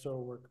 yards or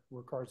so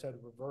where cars had to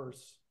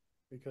reverse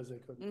because they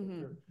couldn't get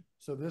through.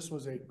 So this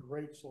was a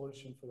great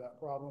solution for that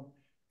problem.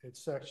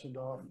 It's sectioned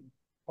off.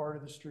 Part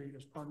of the street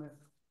is permanent,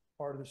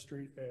 part of the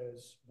street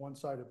as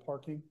one-sided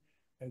parking.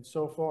 And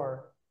so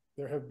far,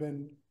 there have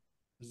been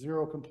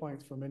 0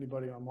 complaints from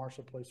anybody on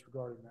Marshall Place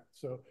regarding that.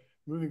 So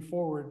moving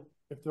forward,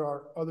 if there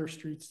are other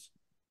streets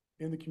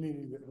in the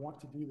community that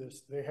want to do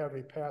this, they have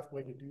a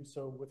pathway to do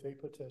so with a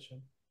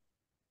petition,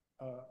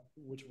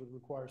 which would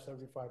require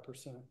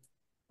 75%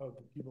 of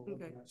the people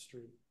living in that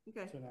street to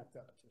enact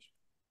that petition.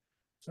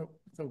 So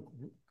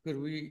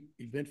could we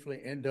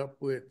eventually end up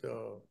with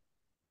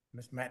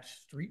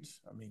mismatched streets?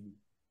 I mean,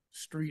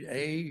 street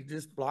A,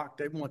 this block,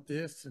 they want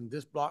this, and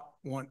this block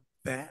want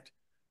that.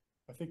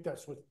 I think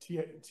that's what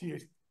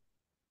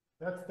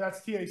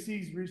that's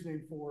TAC's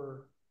reasoning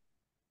for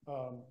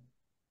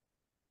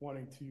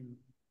wanting to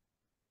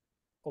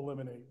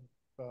eliminate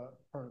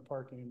permanent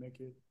parking and make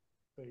it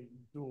a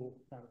dual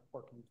kind of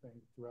parking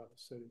thing throughout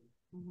the city.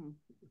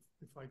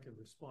 If I could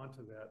respond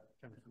to that.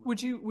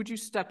 Would you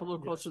step a little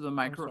closer to the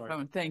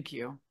microphone? Thank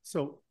you.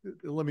 So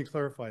let me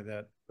clarify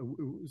that.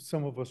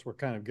 Some of us were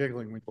kind of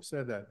giggling when you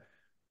said that.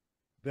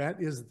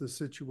 That is the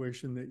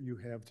situation that you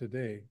have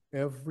today.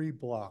 Every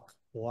block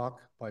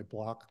by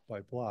block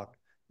by block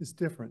is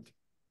different.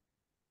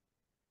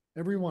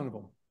 Every one of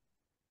them.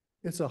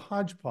 It's a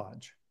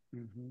hodgepodge.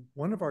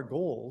 One of our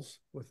goals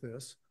with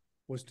this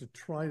was to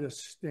try to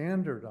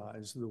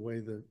standardize the way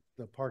that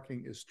the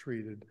parking is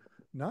treated,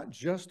 not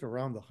just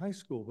around the high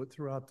school, but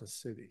throughout the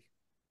city.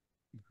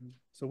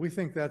 So we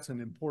think that's an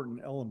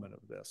important element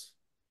of this.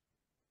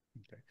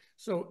 Okay.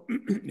 So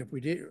if we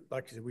did,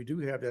 like I said, we do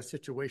have that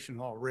situation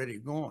already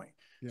going.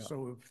 Yeah.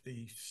 So if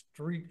the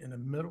street in the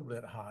middle of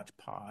that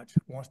hodgepodge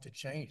wants to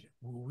change it,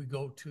 will we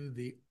go to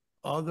the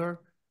other?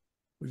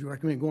 Would you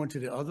recommend going to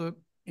the other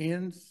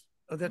ends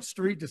of that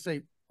street to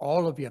say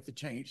all of you have to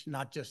change,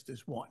 not just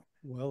this one?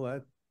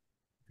 Well,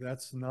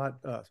 that's not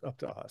up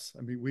to us.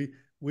 I mean,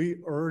 we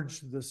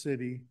urge the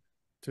city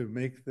to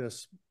make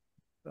this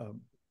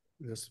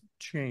this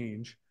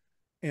change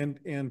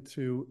and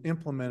to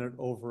implement it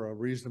over a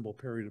reasonable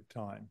period of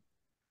time.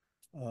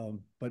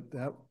 But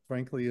that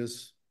frankly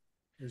is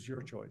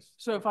your choice.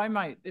 So if I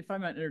might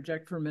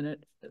interject for a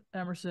minute,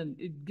 Emerson,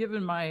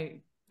 given my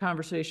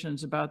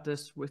conversations about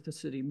this with the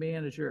city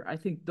manager, I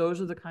think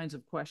those are the kinds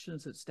of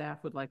questions that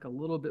staff would like a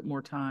little bit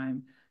more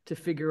time to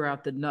figure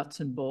out the nuts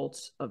and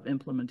bolts of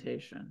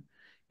implementation.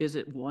 Is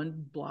it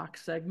one block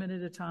segment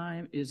at a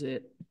time? Is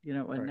it, you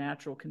know, a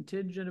natural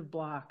contingent of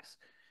blocks?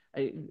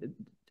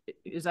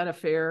 Is that a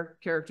fair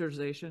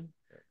characterization?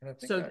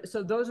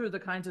 So those are the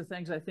kinds of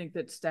things I think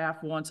that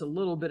staff wants a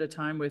little bit of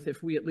time with,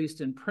 if we at least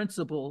in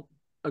principle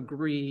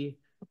agree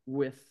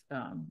with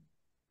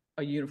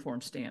a uniform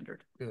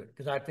standard. Good,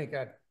 because I think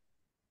I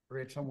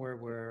read somewhere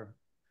where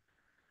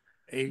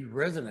a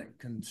resident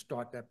can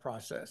start that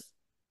process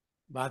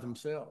by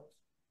themselves.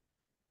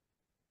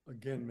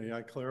 Again, may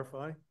I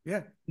clarify?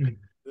 Yeah.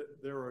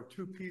 There are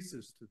two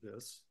pieces to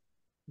this.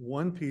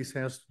 One piece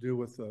has to do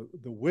with the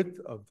width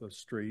of the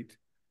street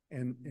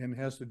and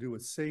has to do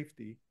with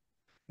safety.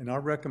 And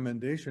our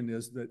recommendation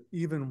is that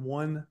even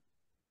one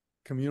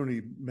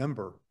community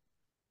member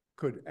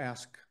could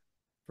ask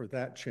for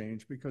that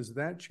change, because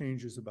that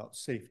change is about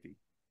safety.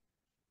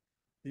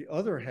 The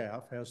other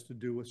half has to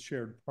do with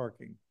shared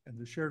parking, and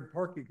the shared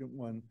parking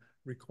one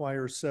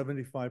requires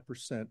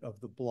 75%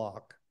 of the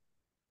block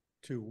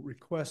to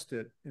request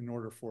it in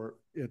order for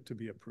it to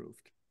be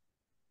approved.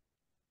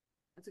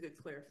 That's a good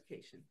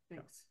clarification.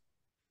 Thanks.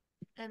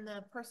 And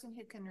the person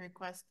who can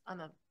request on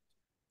the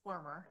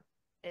former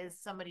is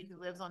somebody who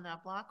lives on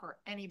that block or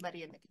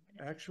anybody in the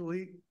community?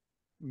 Actually,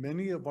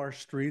 many of our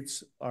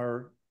streets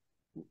are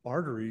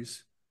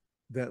arteries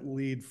that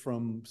lead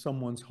from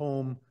someone's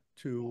home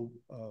to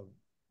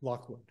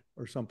Lockwood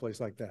or someplace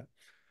like that.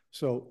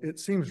 So it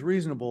seems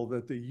reasonable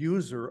that the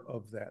user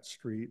of that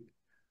street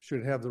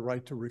should have the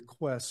right to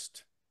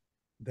request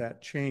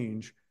that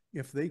change.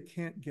 If they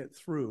can't get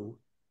through,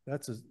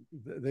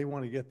 they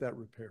want to get that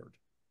repaired.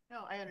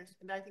 No, I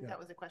understand. I think that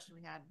was a question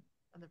we had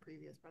on the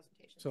previous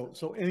presentation.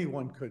 So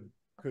anyone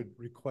could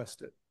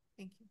request it.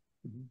 Thank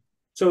you. Mm-hmm.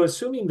 So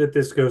assuming that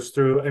this goes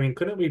through, I mean,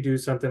 couldn't we do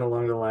something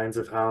along the lines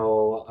of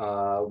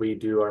how we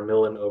do our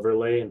mill and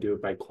overlay and do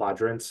it by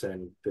quadrants,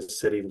 and the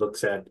city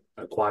looks at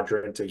a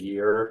quadrant a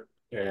year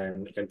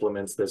and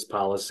implements this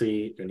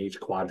policy in each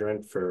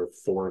quadrant for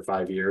 4 or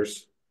 5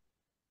 years?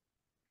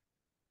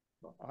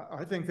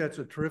 I think that's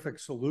a terrific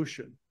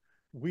solution.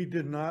 We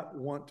did not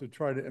want to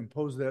try to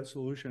impose that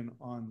solution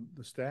on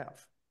the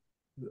staff.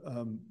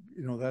 You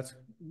know, that's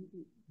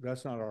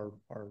not our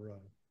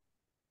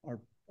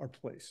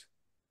place.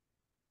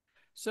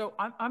 So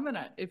I'm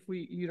gonna, if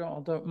you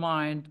all don't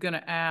mind,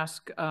 gonna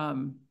ask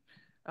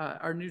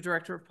our new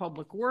director of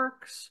public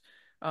works,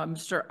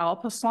 Mr.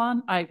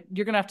 Alpaslan.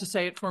 You're gonna have to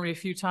say it for me a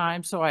few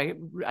times, so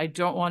I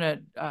don't want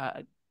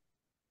to.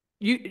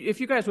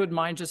 If you guys would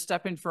mind just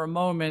stepping for a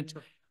moment.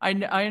 I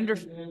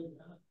understand.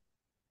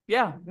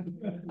 Yeah,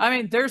 I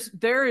mean,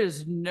 there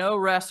is no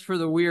rest for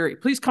the weary.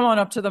 Please come on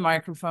up to the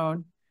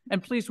microphone,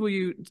 and please will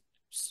you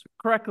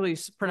correctly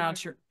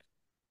pronounce your.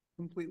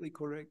 Completely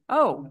correct.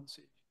 Oh.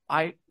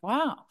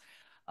 Wow.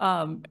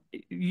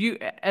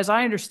 As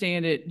I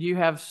understand it, you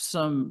have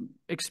some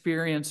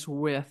experience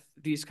with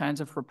these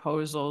kinds of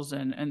proposals,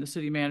 and the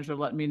city manager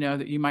let me know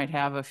that you might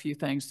have a few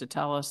things to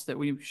tell us that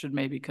we should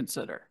maybe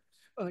consider.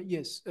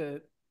 Yes,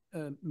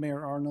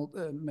 Mayor Arnold,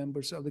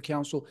 members of the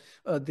council,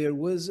 there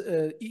was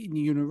in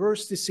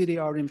University City,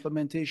 our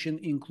implementation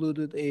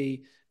included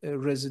a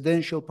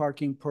residential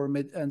parking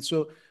permit. And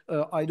so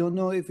I don't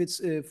know if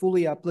it's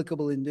fully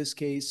applicable in this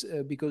case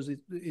because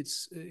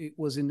it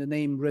was in the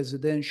name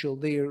residential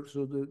there.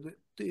 So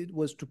it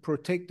was to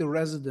protect the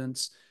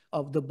residents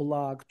of the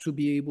block to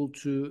be able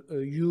to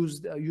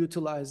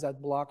utilize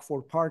that block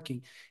for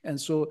parking.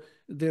 And so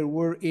there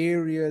were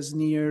areas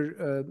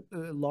near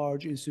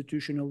large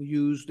institutional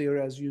use there,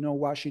 as you know,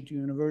 Washington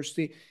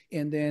University,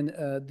 and then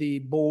the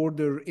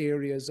border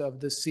areas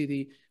of the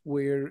city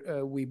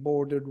where we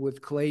bordered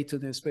with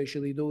Clayton,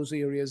 especially those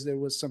areas. There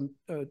was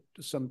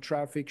some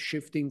traffic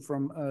shifting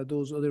from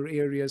those other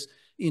areas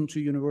into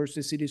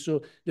University City.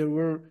 So there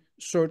were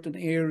certain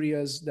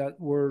areas that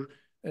were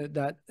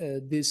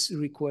this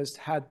request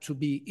had to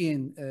be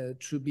in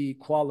to be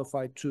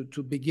qualified to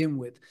begin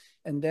with.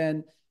 And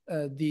then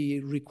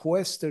the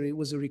requester, it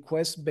was a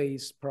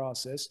request-based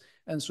process.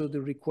 And so the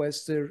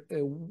requester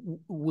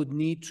would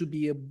need to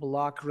be a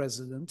block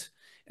resident.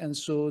 And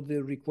so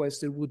the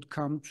requester would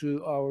come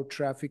to our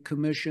traffic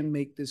commission,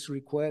 make this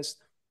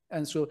request.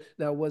 And so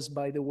that was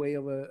by the way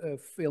of a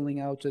filling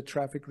out a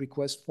traffic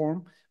request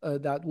form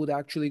that would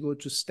actually go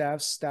to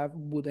staff. Staff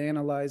would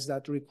analyze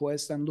that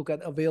request and look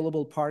at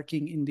available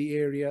parking in the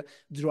area,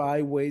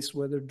 driveways,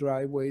 whether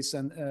driveways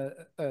and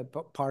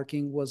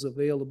parking was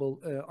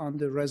available on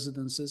the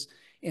residences.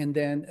 And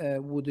then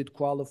would it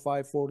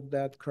qualify for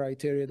that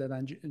criteria that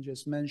I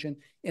just mentioned?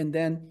 And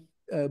then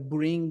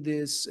bring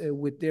this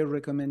with their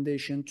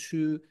recommendation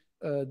to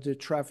the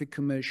Traffic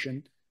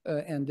Commission.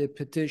 And the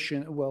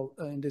petition, well,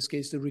 in this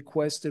case, the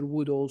requester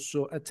would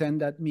also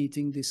attend that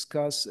meeting,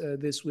 discuss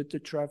this with the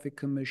Traffic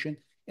Commission.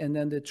 And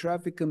then the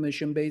Traffic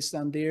Commission, based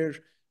on their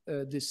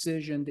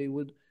decision, they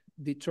would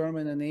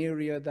determine an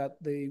area that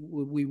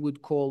we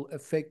would call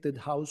affected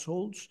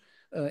households.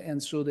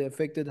 And so the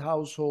affected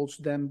households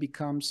then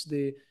becomes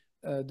the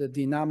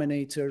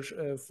denominator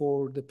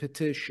for the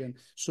petition.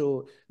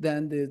 So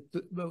then the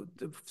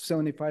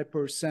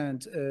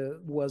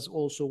 75% was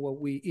also what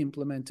we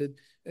implemented,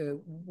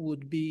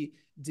 would be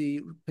the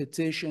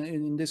petition,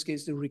 and in this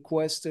case, the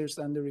requesters,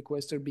 and the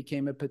requester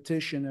became a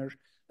petitioner,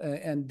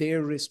 and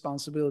their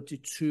responsibility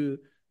to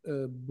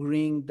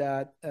bring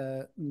that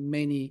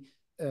many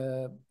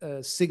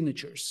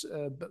signatures,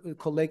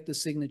 collect the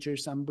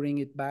signatures and bring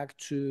it back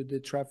to the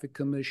Traffic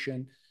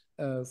Commission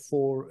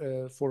for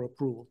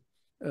approval.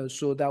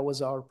 So that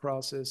was our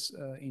process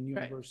in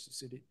University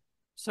City.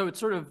 So it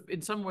sort of,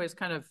 in some ways,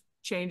 kind of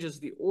changes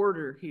the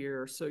order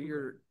here. So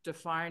you're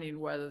defining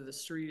whether the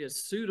street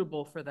is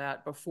suitable for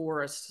that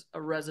before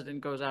a resident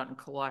goes out and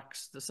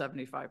collects the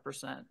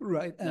 75%.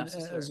 Right, and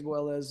as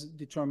well as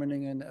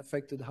determining an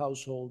affected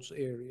households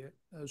area.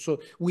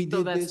 So we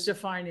did that's this.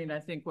 Defining, I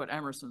think, what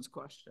Emerson's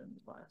question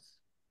was.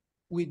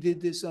 We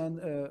did this on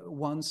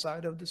one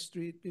side of the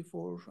street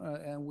before,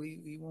 and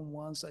we even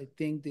once, I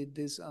think, did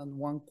this on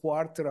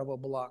 1/4 of a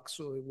block.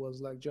 So it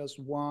was like just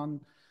one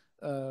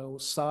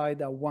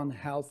side at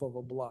 1/2 of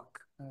a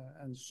block.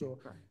 And so,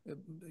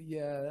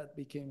 yeah, that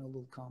became a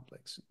little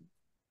complex.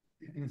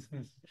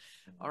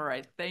 All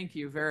right, thank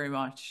you very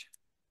much.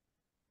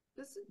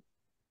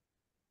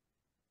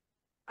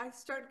 I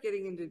start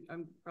getting into,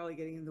 I'm probably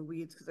getting in the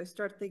weeds because I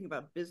start thinking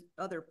about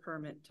other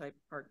permit type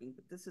parking,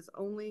 but this is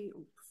only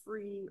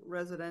free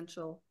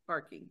residential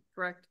parking,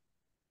 correct?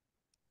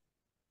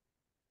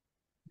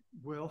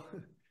 Well,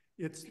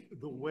 it's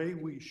the way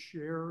we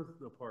share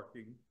the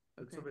parking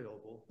that's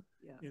available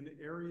in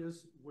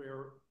areas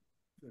where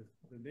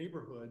the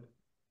neighborhood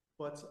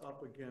butts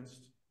up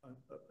against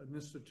an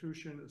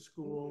institution, a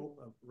school,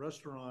 a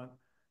restaurant.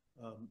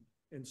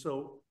 And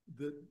so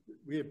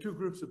we have two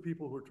groups of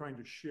people who are trying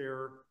to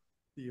share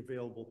the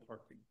available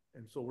parking.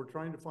 And so we're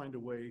trying to find a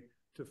way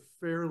to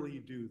fairly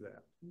do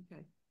that.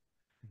 Okay.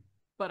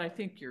 But I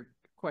think your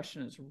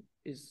question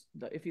is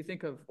if you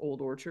think of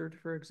Old Orchard,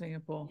 for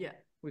example,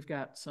 we've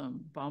got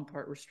some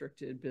Bompart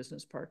restricted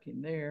business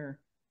parking there.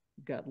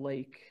 We've got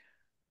Lake,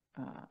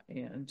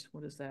 and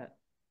what is that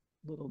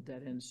little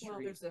dead end street? Well,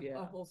 there's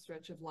a whole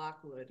stretch of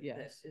Lockwood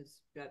that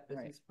is got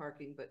business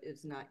parking, but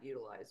it's not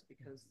utilized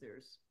because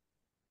there's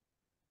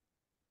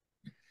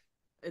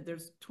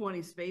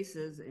 20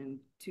 spaces and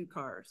 2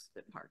 cars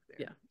that park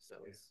there. Yeah. So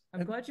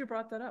I'm glad you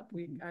brought that up.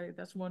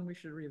 That's one we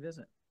should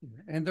revisit.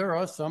 And there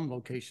are some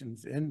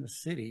locations in the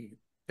city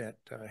that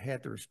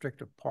had the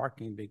restrictive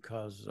parking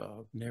because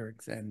of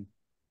NERICS and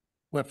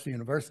Webster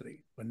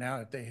University. But now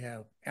that they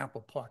have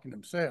ample parking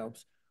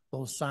themselves,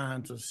 those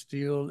signs are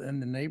still in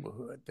the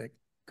neighborhood that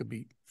could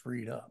be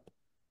freed up.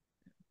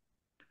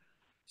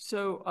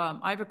 So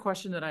I have a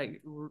question that I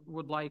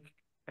would like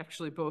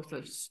actually both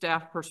a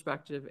staff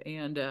perspective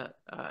and a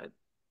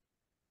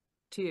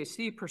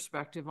TAC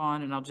perspective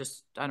on, and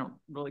I don't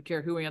really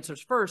care who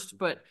answers first,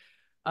 but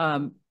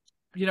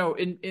you know,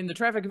 in the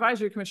Traffic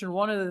Advisory Commission,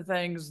 one of the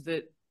things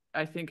that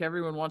I think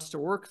everyone wants to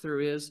work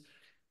through is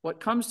what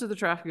comes to the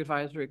Traffic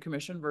Advisory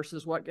Commission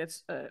versus what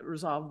gets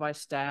resolved by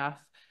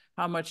staff,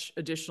 how much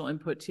additional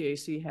input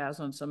TAC has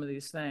on some of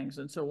these things.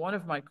 And so one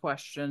of my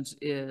questions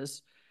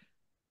is,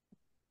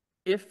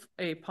 if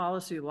a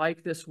policy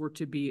like this were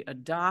to be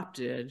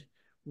adopted,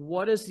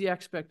 what is the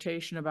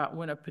expectation about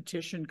when a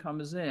petition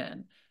comes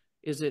in?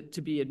 Is it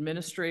to be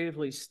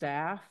administratively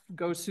staff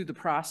goes through the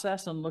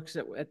process and looks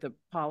at the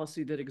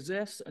policy that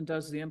exists and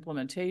does the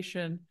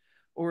implementation?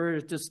 Or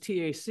does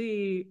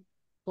TAC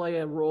play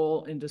a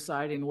role in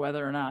deciding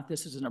whether or not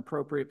this is an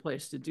appropriate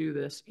place to do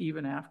this,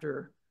 even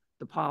after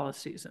the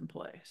policy is in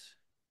place?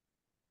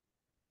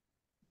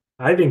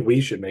 I think we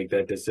should make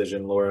that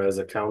decision, Laura, as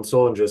a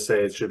council, and just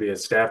say it should be a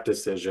staff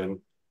decision.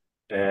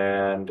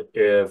 And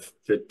if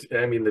the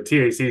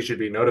TAC should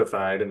be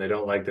notified and they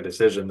don't like the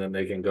decision, then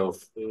they can go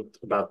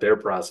about their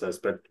process.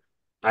 But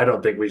I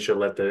don't think we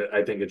should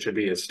I think it should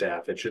be a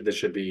staff. This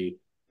should be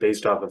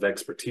based off of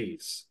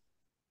expertise.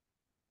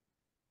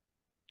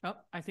 Oh,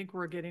 I think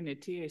we're getting a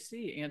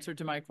TAC answer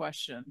to my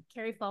question.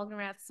 Carrie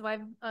Falkenrath. So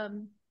I've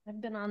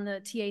been on the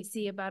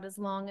TAC about as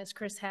long as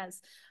Chris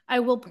has. I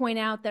will point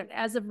out that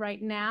as of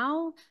right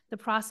now, the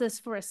process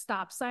for a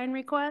stop sign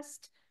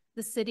request,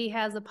 the city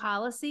has a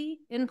policy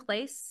in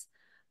place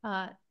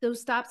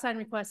those stop sign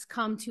requests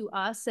come to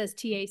us as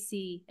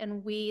TAC,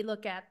 and we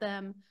look at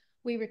them.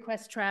 We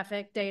request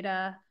traffic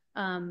data,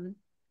 and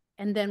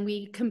then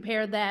we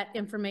compare that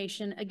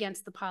information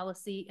against the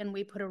policy, and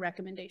we put a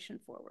recommendation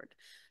forward.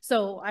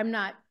 So I'm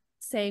not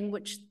saying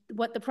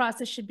what the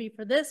process should be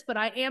for this, but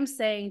I am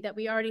saying that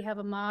we already have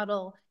a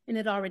model and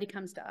it already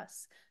comes to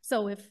us.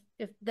 So if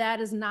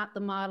that is not the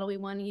model we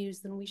want to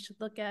use, then we should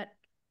look at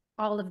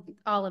all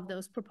of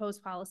those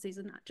proposed policies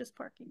and not just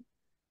parking.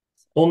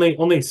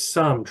 Only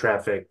some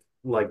traffic,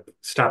 like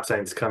stop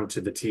signs, come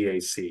to the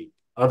TAC.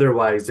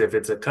 Otherwise, if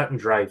it's a cut and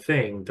dry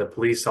thing, the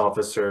police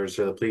officers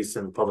or the police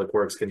and public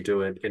works can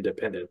do it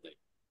independently.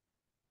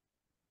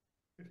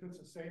 If it's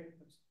a safe,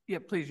 yeah,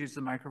 please use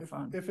the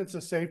microphone. If it's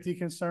a safety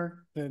concern,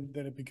 then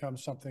it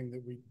becomes something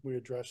that we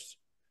address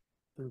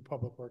through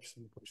public works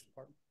and the police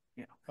department.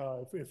 Yeah.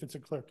 If it's a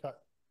clear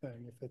cut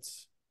thing,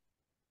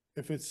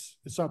 if it's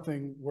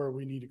something where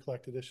we need to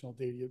collect additional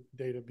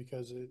data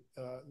because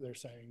they're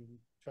saying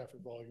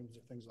traffic volumes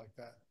or things like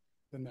that,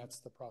 then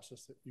that's the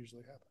process that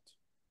usually happens.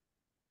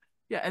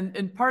 Yeah,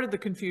 and part of the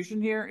confusion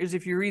here is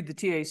if you read the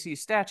TAC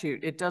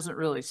statute, it doesn't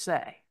really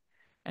say.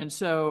 And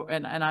so,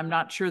 and I'm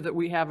not sure that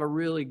we have a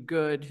really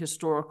good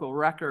historical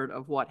record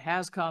of what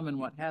has come and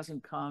what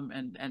hasn't come.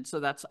 And so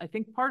that's, I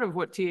think, part of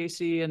what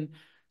TAC and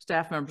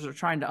staff members are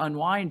trying to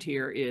unwind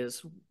here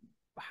is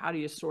how do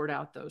you sort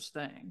out those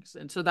things?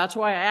 And so that's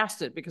why I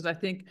asked it, because I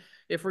think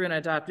if we're going to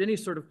adopt any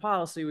sort of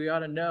policy, we ought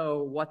to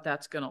know what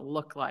that's going to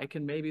look like.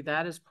 And maybe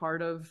that is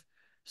part of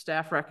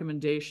staff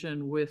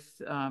recommendation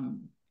with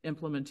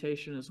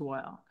implementation as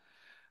well.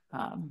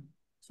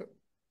 So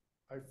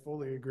I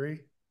fully agree.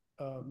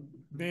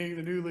 Being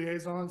the new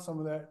liaison, some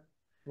of that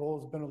role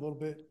has been a little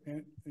bit,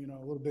 a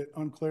little bit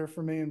unclear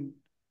for me, and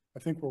I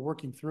think we're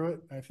working through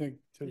it. I think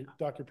to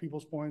Dr.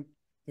 Peoples' point,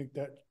 I think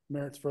that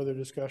merits further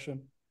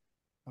discussion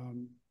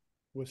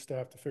with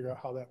staff to figure out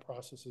how that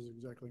process is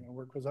exactly going to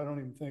work. Because I don't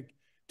even think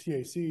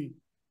TAC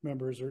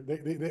members are.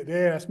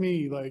 They ask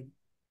me like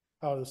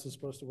how this is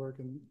supposed to work,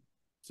 and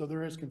so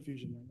there is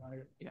confusion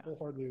there. I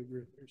wholeheartedly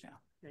agree.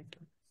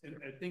 And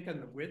I think on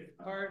the width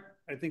part,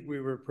 I think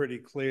we were pretty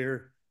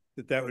clear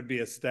that would be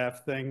a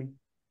staff thing.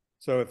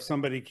 So if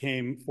somebody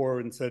came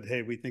forward and said,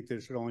 hey, we think there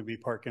should only be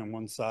parking on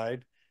one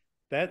side,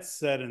 that's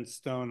set in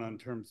stone on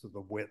terms of the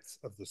width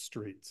of the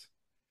streets.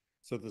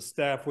 So the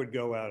staff would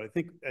go out. I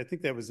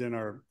think that was in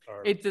our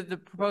the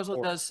proposal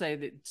report. Does say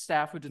that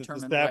staff would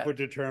determine. The staff would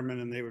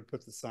determine and they would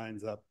put the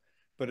signs up.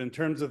 But in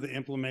terms of the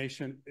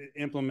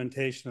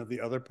implementation of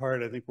the other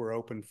part, I think we're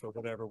open for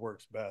whatever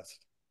works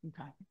best.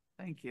 Okay,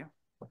 thank you.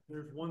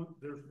 There's one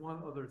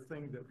other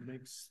thing that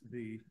makes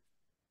the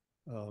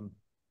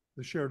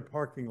shared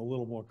parking a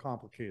little more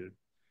complicated.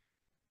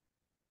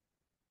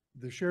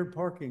 The shared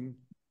parking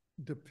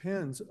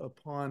depends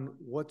upon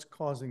what's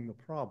causing the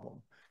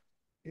problem.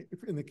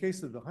 In the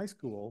case of the high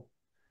school,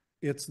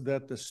 it's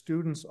that the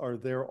students are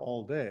there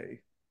all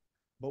day.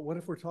 But what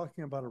if we're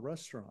talking about a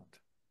restaurant?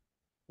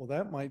 Well,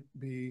 that might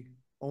be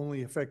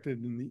only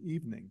affected in the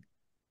evening.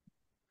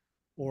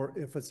 Or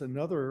if it's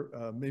another,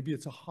 maybe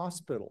it's a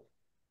hospital.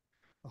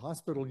 A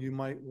hospital, you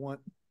might want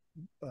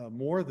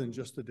more than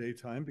just the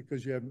daytime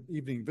because you have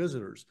evening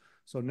visitors.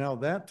 So now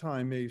that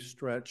time may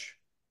stretch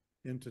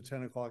into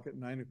 10 o'clock at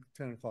night,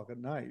 10 o'clock at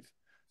night.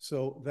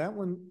 So that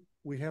one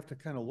we have to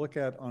kind of look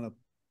at on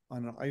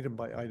an item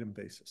by item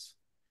basis.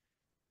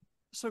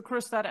 So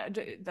Chris,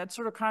 that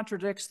sort of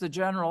contradicts the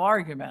general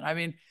argument. I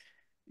mean,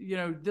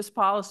 this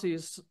policy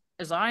is,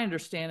 as I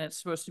understand it, it's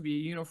supposed to be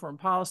a uniform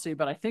policy,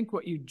 but I think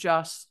what you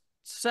just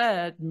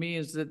said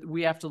means that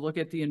we have to look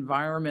at the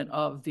environment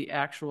of the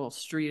actual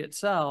street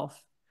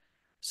itself.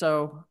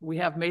 So we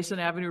have Mason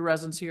Avenue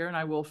residents here, and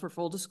I will, for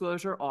full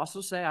disclosure,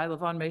 also say I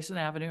live on Mason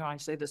Avenue. I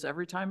say this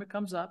every time it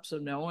comes up, so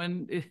no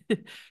one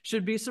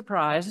should be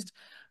surprised.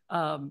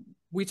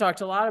 We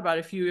talked a lot about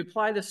if you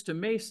apply this to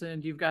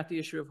Mason, you've got the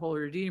issue of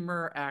Holy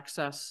Redeemer,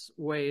 access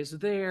ways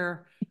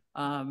there,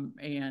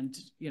 and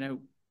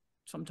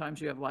sometimes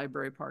you have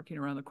library parking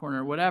around the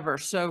corner or whatever.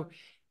 So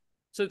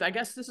I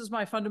guess this is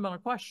my fundamental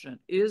question.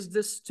 Is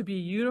this to be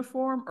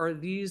uniform, or are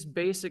these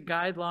basic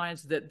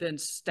guidelines that then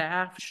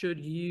staff should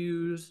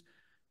use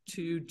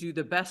to do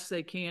the best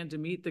they can to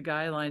meet the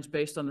guidelines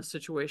based on the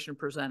situation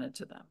presented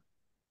to them?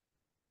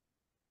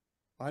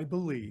 I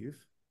believe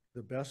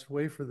the best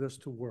way for this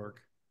to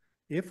work,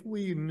 if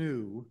we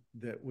knew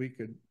that we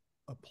could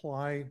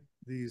apply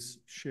these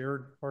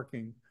shared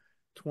parking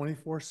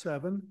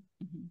 24/7,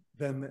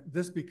 then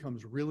this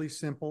becomes really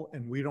simple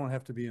and we don't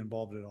have to be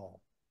involved at all.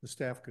 The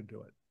staff could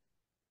do it.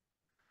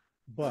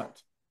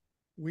 But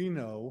we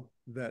know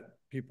that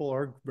people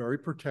are very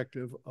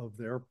protective of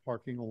their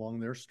parking along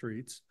their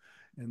streets,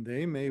 and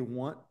they may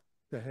want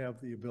to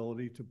have the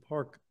ability to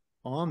park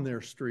on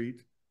their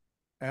street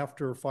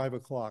after 5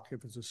 o'clock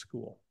if it's a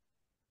school.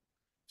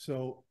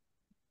 So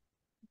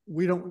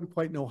we don't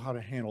quite know how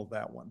to handle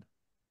that one.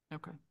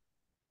 Okay.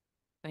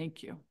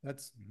 Thank you.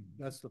 That's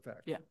the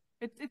fact. Yeah,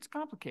 it's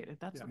complicated.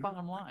 That's the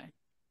bottom line.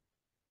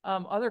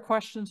 Other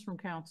questions from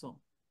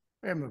council?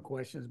 I have no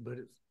questions, but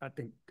I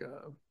think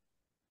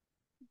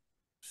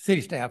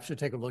city staff should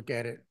take a look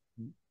at it,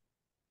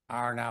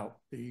 iron out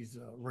these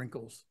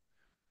wrinkles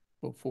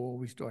before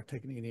we start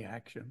taking any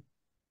action.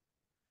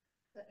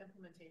 The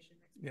implementation.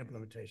 The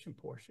implementation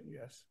portion,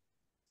 yes.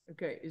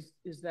 Okay,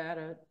 is that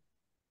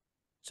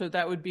so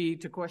that would be,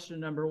 to question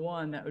number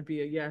one, that would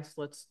be a yes,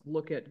 let's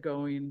look at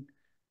going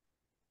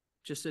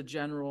just a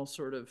general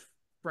sort of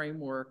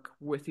framework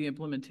with the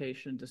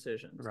implementation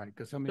decisions. Right,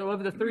 because I mean, so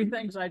of the three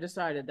things I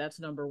decided, that's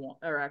number one,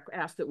 or I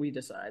asked that we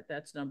decide,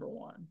 that's number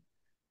one.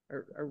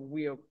 Are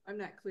we? I'm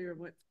not clear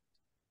what.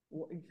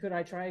 Could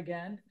I try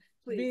again?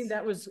 Please. Being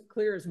that was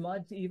clear as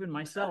mud to even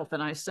myself,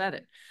 and I said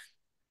it.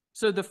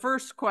 So the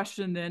first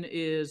question then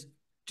is,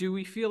 do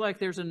we feel like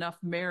there's enough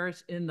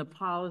merit in the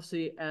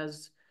policy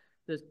as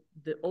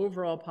the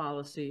overall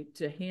policy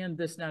to hand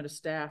this now to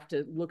staff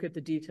to look at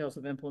the details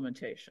of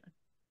implementation?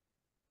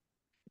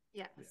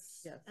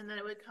 Yes. Yes. And then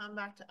it would come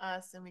back to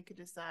us and we could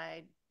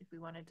decide if we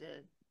wanted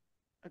to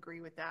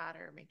agree with that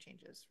or make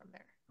changes from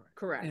there.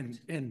 Correct.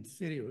 And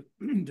city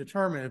would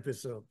determine if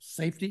it's a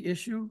safety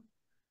issue,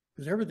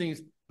 because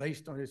everything's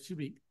based on, it should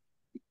be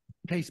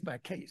case by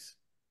case.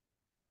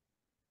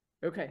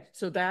 Okay,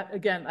 so that,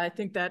 again, I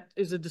think that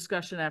is a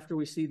discussion after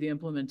we see the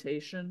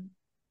implementation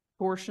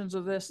portions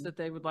of this that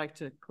they would like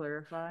to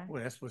clarify.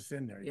 Well, that's what's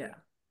in there. Yeah.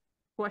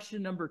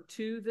 Question number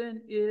two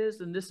then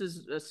is, and this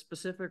is a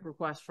specific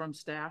request from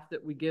staff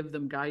that we give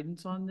them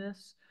guidance on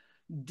this.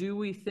 Do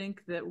we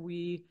think that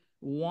we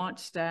want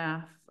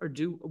staff, or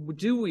do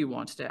we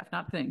want staff,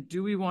 not think,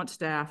 do we want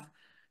staff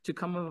to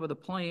come up with a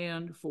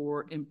plan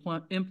for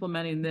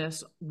implementing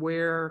this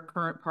where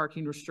current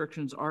parking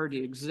restrictions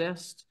already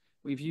exist?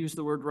 We've used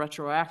the word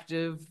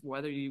retroactive,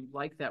 whether you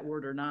like that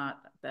word or not,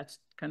 that's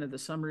kind of the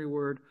summary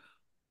word.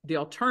 The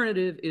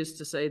alternative is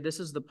to say this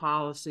is the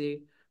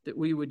policy that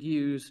we would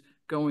use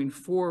going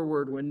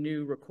forward when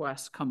new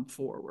requests come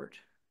forward.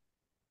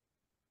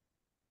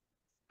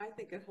 I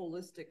think a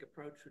holistic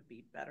approach would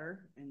be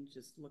better and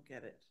just look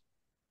at it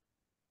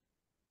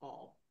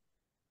all.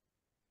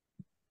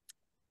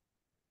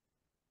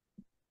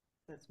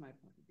 That's my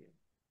point of view.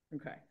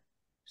 Okay.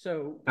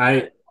 So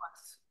I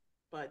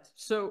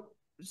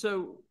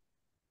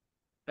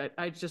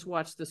just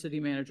watched the city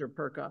manager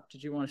perk up.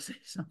 Did you want to say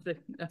something?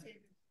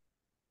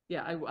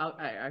 Yeah,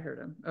 I heard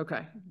him.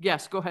 Okay.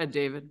 Yes, go ahead,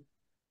 David.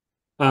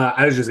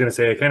 I was just going to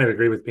say, I kind of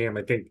agree with Pam.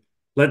 I think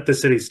let the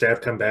city staff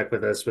come back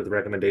with us with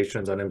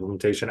recommendations on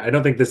implementation. I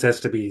don't think this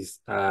has to be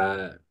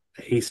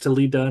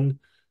hastily done.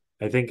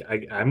 I think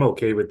I'm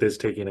okay with this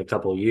taking a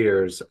couple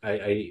years.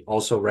 I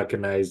also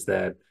recognize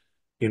that,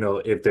 you know,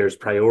 if there's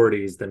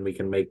priorities, then we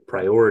can make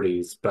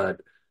priorities, but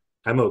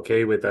I'm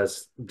okay with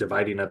us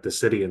dividing up the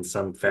city in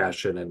some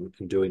fashion and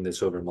doing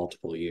this over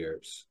multiple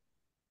years.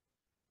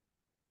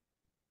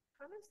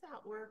 How does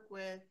that work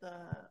with the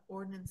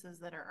ordinances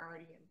that are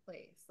already in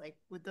place? Like,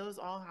 would those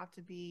all have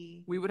to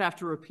be? We would have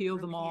to repeal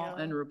them all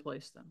and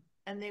replace them.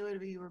 And they would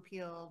be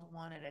repealed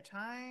one at a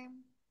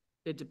time?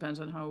 It depends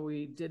on how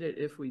we did it,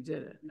 if we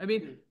did it. I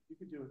mean, you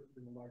could do it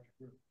in a larger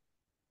group.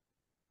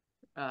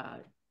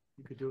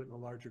 You could do it in a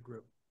larger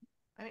group.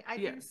 I mean, I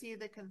do see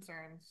the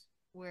concerns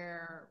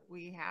where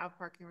we have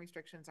parking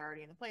restrictions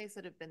already in place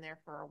that have been there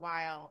for a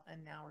while,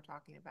 and now we're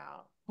talking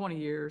about 20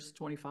 years,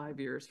 25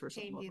 years for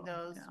some of them. Changing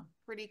those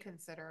pretty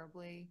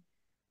considerably.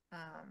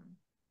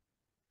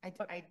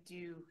 I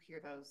do hear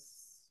those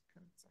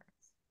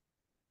concerns.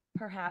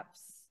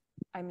 Perhaps,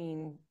 I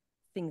mean,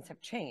 things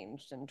have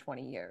changed in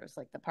 20 years,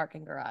 like the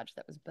parking garage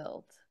that was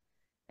built.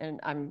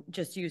 And I'm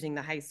just using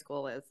the high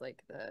school as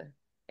like the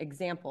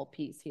example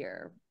piece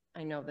here.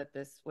 I know that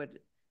this would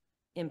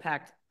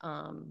impact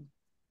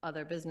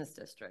other business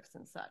districts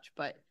and such,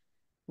 but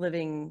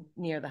living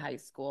near the high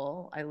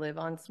school, I live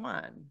on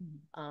Swan.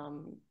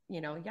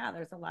 You know, yeah,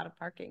 there's a lot of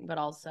parking, but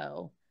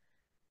also,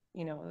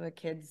 you know, the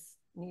kids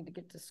need to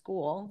get to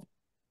school,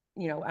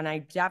 you know, and I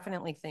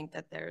definitely think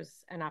that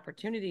there's an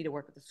opportunity to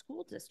work with the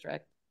school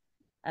district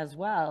as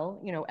well,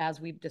 you know,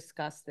 as we've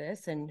discussed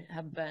this and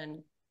have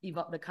been,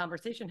 the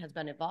conversation has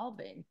been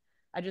evolving.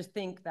 I just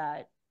think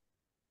that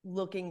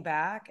looking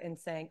back and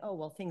saying, oh,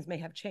 well, things may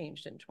have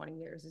changed in 20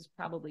 years is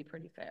probably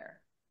pretty fair.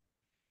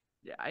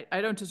 Yeah, I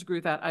don't disagree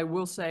with that. I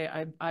will say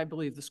I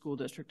believe the school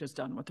district has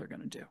done what they're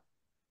going to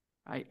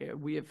do.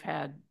 We have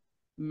had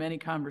many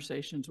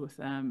conversations with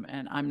them,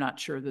 and I'm not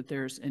sure that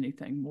there's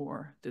anything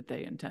more that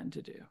they intend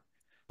to do.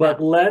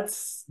 But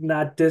let's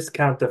not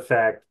discount the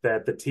fact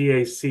that the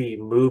TAC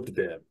moved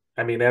them.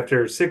 I mean,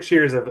 after 6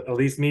 years of at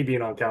least me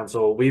being on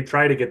council, we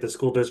tried to get the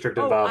school district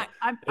involved.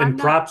 And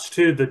props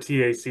to the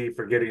TAC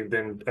for getting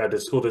them, the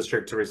school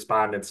district, to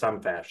respond in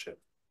some fashion.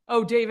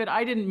 Oh, David,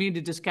 I didn't mean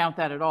to discount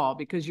that at all,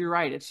 because you're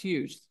right, it's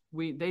huge.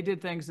 They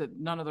did things that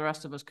none of the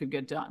rest of us could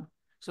get done.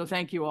 So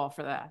thank you all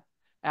for that.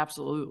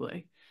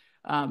 Absolutely.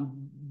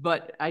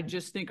 But I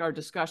just think our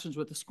discussions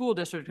with the school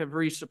district have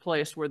reached a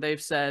place where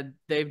they've said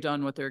they've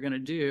done what they're going to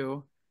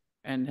do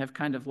and have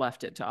kind of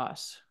left it to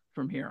us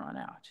from here on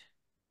out.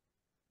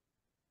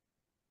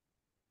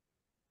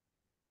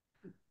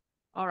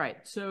 All right,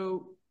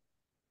 so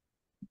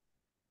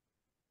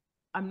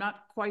I'm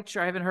not quite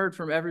sure. I haven't heard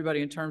from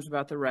everybody in terms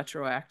about the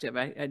retroactive.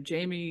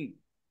 Jamie,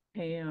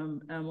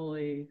 Pam,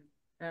 Emily,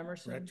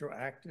 Emerson.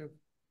 Retroactive?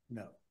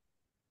 No.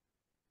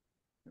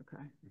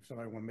 Okay. If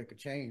somebody want to make a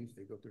change,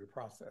 they go through the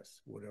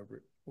process,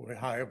 whatever, or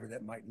however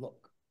that might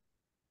look.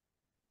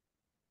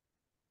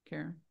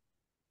 Karen,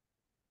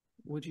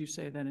 would you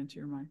say that into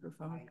your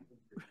microphone?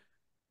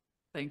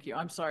 Thank you.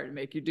 I'm sorry to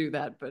make you do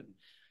that, but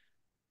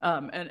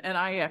and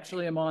I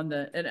actually am on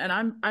the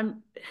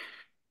and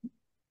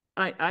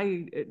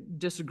I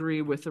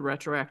disagree with the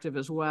retroactive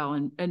as well,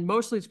 and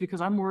mostly it's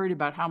because I'm worried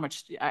about how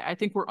much I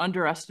think we're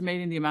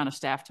underestimating the amount of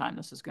staff time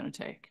this is going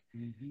to take.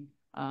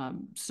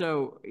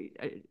 So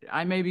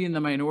I may be in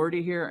the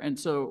minority here, and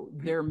so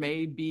there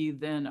may be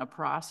then a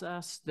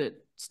process that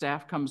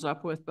staff comes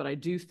up with, but I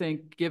do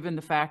think given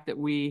the fact that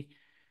we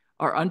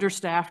are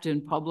understaffed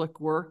in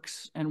public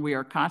works and we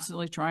are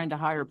constantly trying to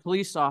hire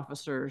police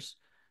officers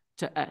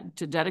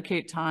to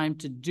dedicate time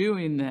to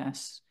doing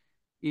this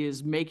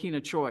is making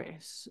a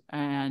choice.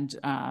 And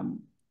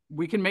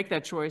we can make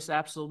that choice,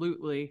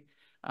 absolutely,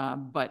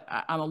 but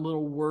I'm a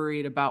little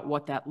worried about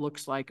what that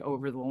looks like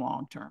over the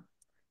long term.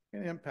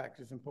 And impact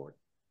is important.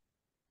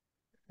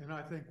 And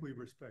I think we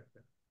respect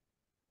that.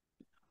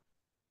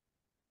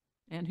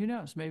 And who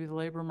knows, maybe the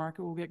labor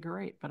market will get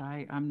great, but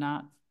I'm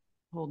not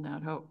holding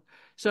out hope.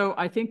 So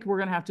I think we're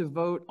going to have to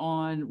vote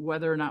on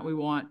whether or not we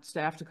want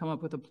staff to come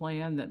up with a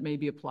plan that may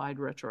be applied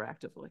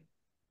retroactively,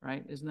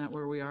 right? Isn't that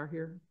where we are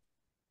here?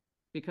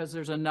 Because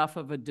there's enough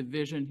of a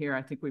division here,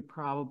 I think we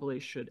probably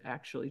should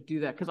actually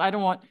do that. Because I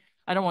don't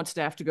want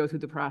staff to go through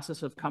the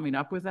process of coming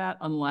up with that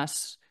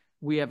unless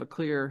we have a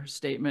clear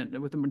statement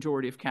with the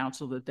majority of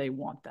council that they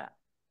want that.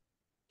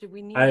 Do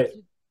we need to,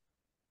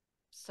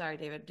 sorry,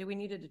 David, do we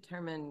need to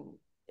determine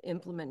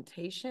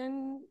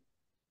implementation?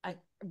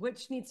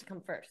 Which needs to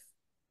come first?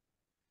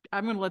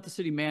 I'm going to let the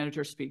city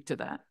manager speak to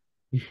that.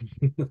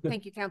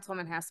 Thank you,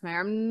 Councilwoman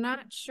Hassmeyer. I'm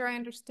not sure I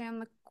understand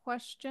the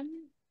question.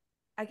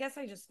 I guess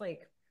I just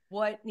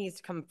what needs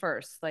to come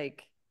first?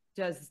 Like,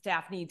 does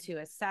staff need to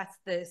assess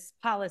this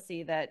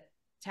policy that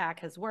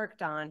TAC has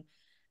worked on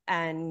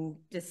and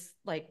just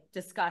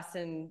discuss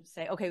and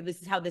say, okay,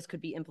 this is how this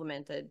could be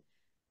implemented?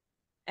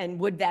 And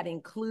would that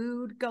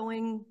include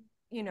going,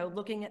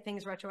 looking at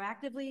things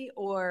retroactively,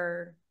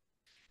 or?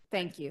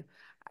 Thank you.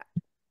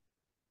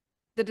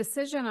 The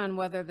decision on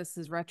whether this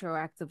is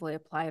retroactively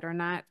applied or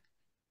not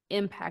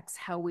impacts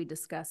how we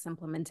discuss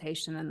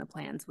implementation and the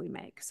plans we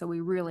make. So we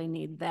really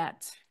need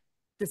that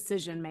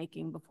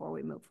decision-making before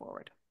we move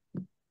forward.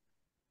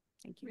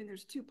 Thank you. I mean,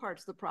 there's two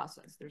parts of the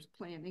process. There's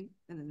planning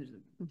and then there's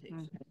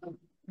implementation.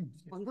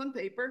 One's on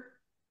paper,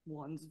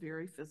 one's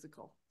very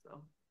physical.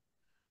 So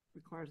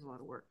requires a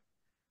lot of work.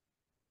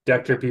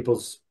 Dr.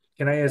 Peoples,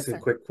 can I ask Yes, a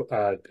quick,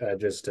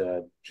 just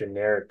a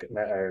generic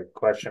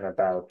question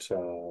about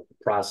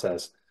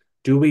process?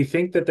 Do we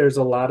think that there's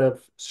a lot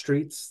of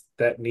streets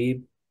that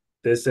need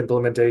this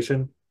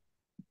implementation?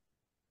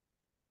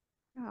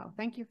 Oh,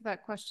 thank you for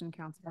that question,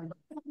 Councilman.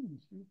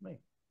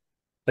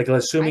 Like,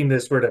 assuming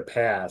this were to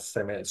pass,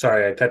 I mean,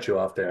 sorry, I cut you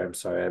off there. I'm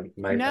sorry. I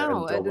might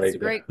No, have it's a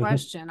great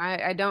question.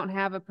 I don't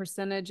have a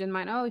percentage in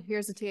mind. Oh,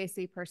 here's a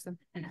TAC person.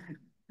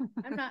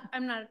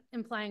 I'm not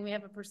implying we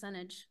have a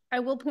percentage. I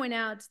will point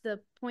out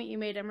the point you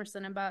made,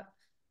 Emerson, about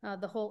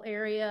the whole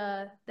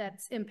area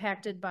that's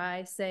impacted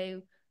by, say,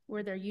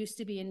 where there used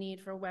to be a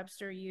need for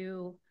Webster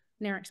U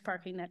Narix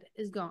parking that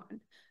is gone.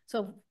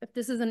 So if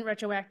this isn't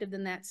retroactive,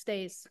 then that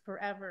stays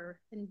forever.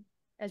 And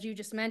as you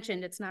just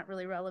mentioned, it's not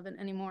really relevant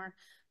anymore.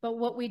 But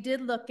what we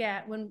did look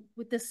at when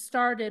this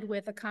started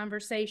with a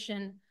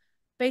conversation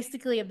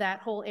basically of that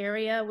whole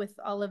area with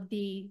all of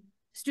the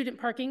student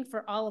parking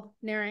for all of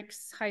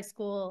Narix High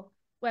School,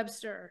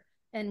 Webster.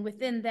 And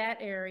within that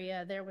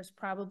area, there was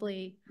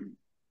probably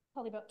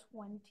about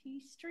 20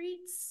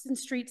 streets and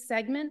street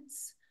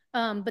segments.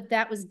 But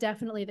that was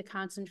definitely the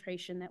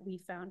concentration that we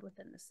found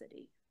within the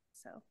city.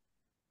 So.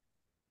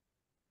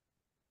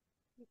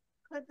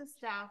 Could the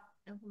staff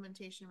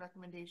implementation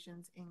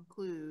recommendations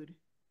include,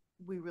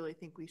 we really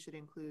think we should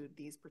include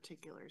these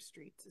particular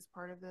streets as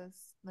part of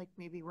this? Like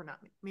maybe we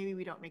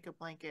don't make a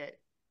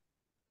blanket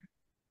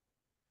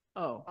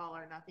all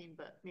or nothing,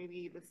 but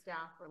maybe the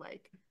staff were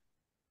like,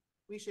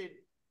 we should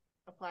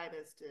apply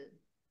this to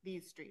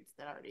these streets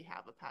that already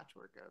have a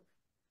patchwork of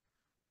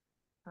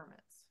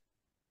permits.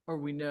 Or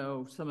we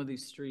know some of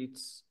these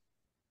streets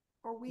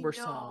or we were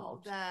know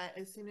solved. That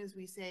as soon as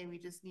we say we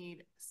just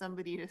need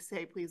somebody to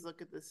say, please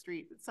look at this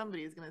street,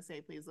 somebody is going to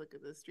say, please look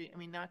at this street. I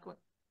mean,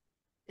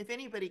 if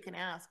anybody can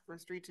ask for a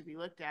street to be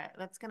looked at,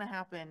 that's going to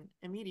happen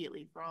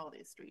immediately for all of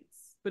these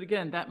streets. But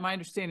again, my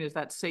understanding is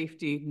that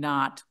safety,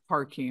 not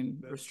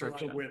parking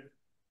restriction.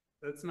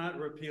 That's not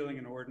repealing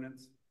an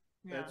ordinance.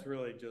 Yeah. That's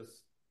really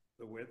just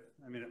the width.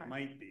 I mean, it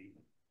might be,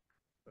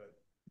 but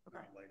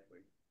not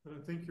likely. But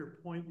I think your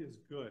point is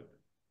good,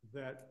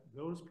 that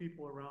those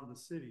people around the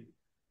city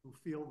who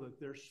feel that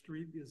their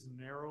street is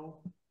narrow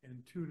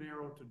and too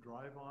narrow to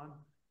drive on,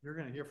 you're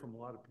going to hear from a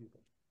lot of people.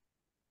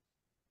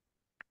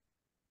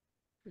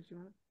 Did you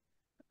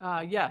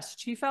want? Yes,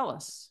 Chief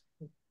Ellis.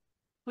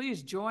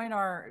 Please join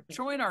our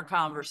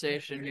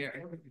conversation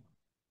here.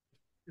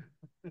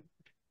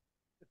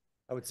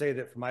 I would say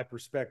that from my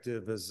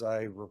perspective,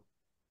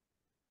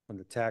 when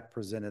the TAC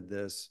presented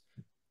this,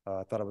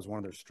 I thought it was one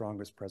of their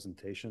strongest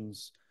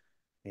presentations.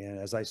 And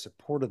as I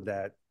supported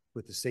that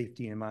with the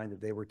safety in mind,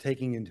 that they were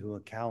taking into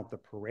account the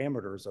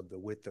parameters of the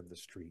width of the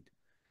street.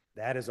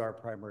 That is our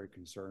primary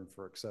concern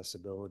for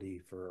accessibility,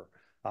 for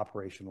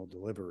operational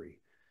delivery.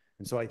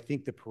 And so I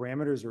think the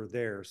parameters are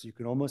there. So you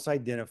can almost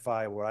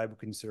identify what I would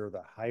consider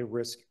the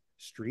high-risk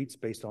streets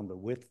based on the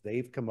width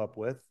they've come up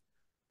with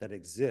that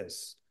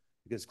exists.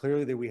 Because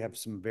clearly that we have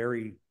some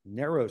very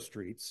narrow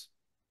streets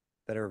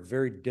that are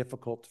very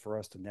difficult for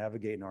us to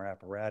navigate in our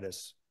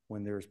apparatus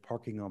when there's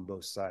parking on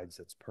both sides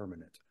that's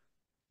permanent.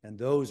 And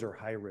those are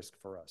high risk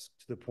for us,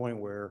 to the point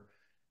where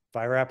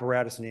fire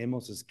apparatus and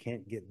ambulances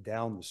can't get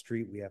down the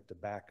street. We have to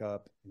back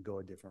up and go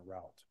a different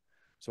route.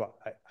 So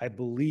I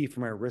believe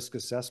from our risk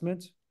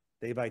assessment,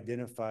 they've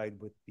identified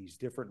with these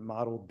different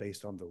models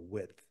based on the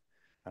width.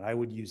 And I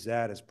would use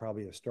that as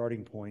probably a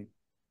starting point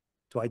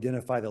to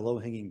identify the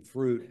low-hanging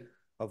fruit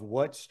of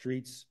what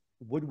streets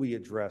would we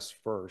address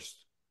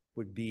first,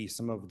 would be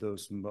some of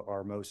those,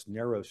 our most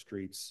narrow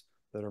streets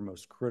that are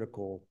most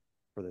critical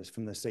for this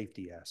from the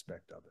safety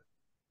aspect of it.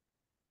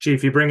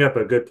 Chief, you bring up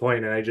a good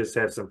point, and I just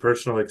have some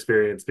personal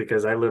experience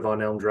because I live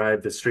on Elm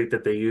Drive, the street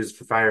that they used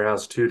for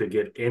Firehouse 2 to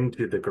get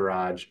into the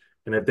garage.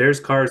 And if there's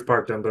cars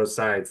parked on both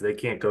sides, they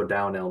can't go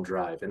down Elm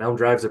Drive. And Elm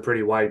Drive's a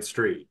pretty wide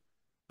street,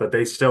 but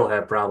they still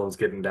have problems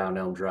getting down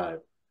Elm Drive.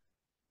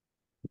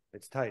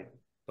 It's tight,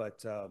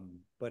 but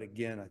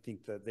again, I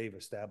think that they've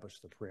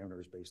established the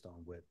parameters based on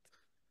width.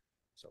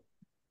 So.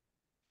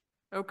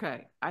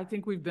 Okay, I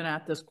think we've been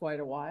at this quite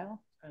a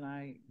while, and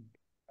I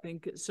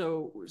think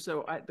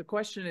the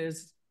question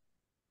is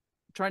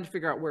trying to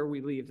figure out where we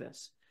leave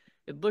this.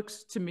 It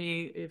looks to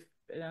me,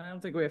 and I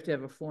don't think we have to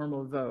have a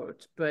formal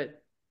vote,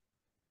 but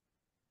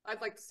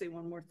I'd like to say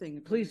one more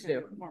thing. Please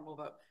do. Formal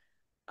vote.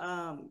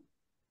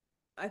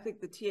 I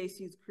think the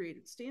TAC's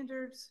created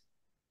standards.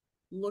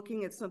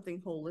 Looking at something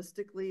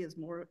holistically is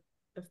more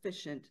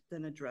efficient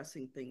than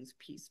addressing things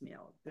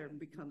piecemeal. There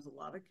becomes a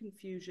lot of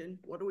confusion.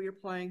 What are we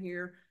applying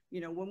here?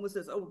 You know, when was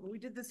this? Oh, we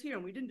did this here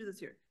and we didn't do this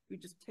here. We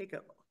just take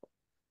a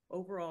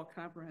overall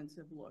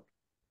comprehensive look.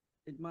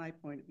 In my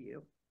point of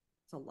view,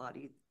 it's a lot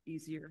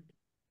easier.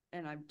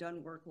 And I've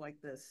done work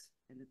like this,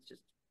 and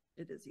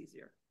it is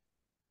easier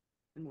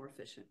and more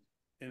efficient.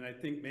 And I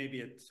think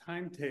maybe a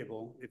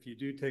timetable, if you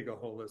do take a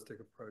holistic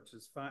approach,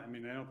 is fine. I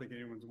mean, I don't think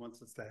anyone wants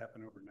this to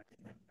happen overnight.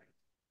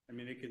 I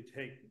mean, it can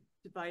take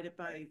divided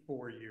by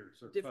 4 years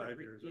or 5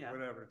 years or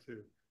whatever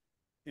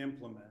to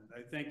implement.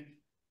 I think.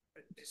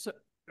 So,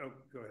 oh,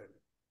 go ahead.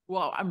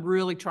 Well, I'm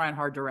really trying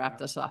hard to wrap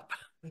this up.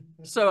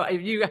 So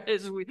you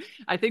guys,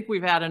 I think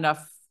we've had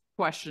enough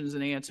questions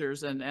and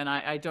answers, and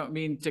I don't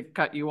mean to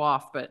cut you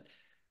off, but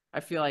I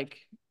feel like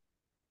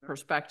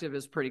perspective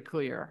is pretty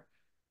clear.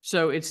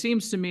 So it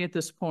seems to me at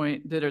this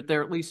point that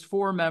there are at least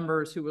 4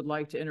 members who would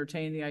like to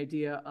entertain the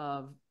idea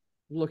of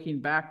looking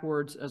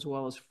backwards as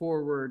well as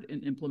forward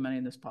in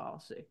implementing this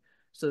policy,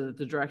 so that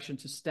the direction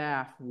to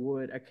staff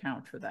would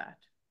account for that.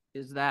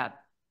 Is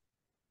that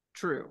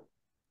true?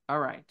 All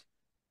right.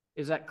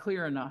 Is that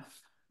clear enough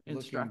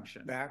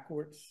instruction? Looking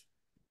backwards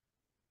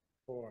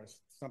or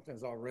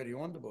something's already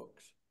on the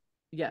books?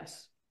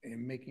 Yes.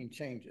 And making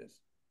changes?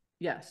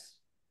 Yes.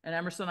 And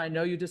Emerson, I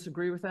know you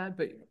disagree with that,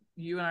 but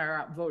you and I are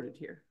outvoted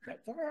here.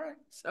 That's all right.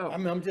 So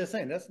I'm just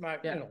saying, that's my,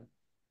 you know,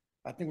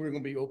 I think we're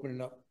going to be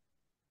opening up,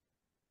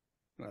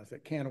 I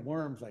said, can of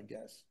worms, I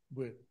guess,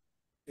 with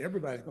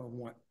everybody's going to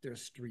want their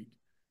street.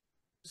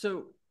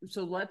 So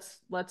let's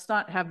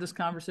not have this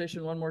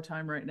conversation one more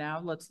time right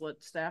now. Let's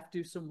let staff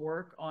do some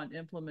work on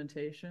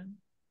implementation.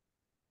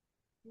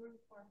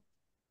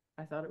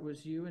 I thought it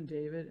was you and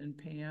David and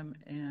Pam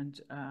and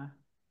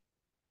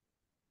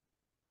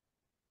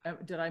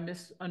did I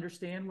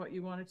misunderstand what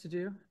you wanted to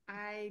do?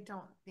 I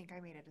don't think I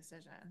made a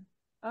decision.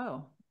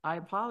 Oh, I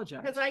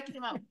apologize. Because I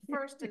came up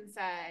first and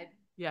said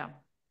yeah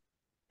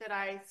that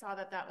I saw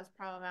that was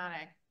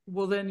problematic.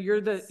 Well, then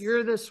you're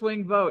the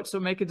swing vote, so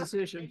make a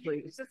decision,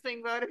 please. It's a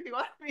swing vote if you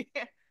want me.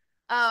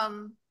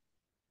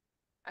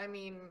 I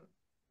mean,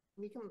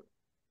 we can.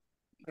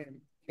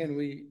 Can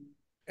we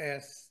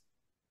ask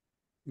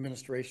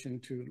administration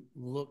to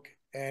look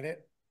at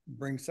it,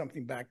 bring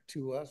something back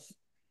to us,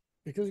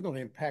 because it's going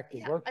to impact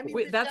the work. I mean,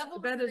 Wait, that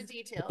is the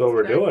details. That's what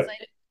we're doing.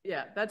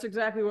 Yeah, that's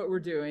exactly what we're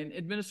doing.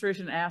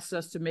 Administration asked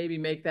us to maybe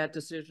make that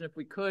decision if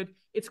we could.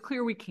 It's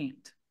clear we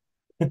can't.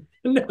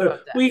 No,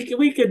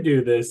 we can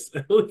do this.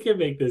 We can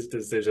make this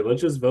decision.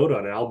 Let's just vote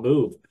on it. I'll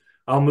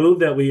move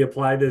that we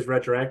apply this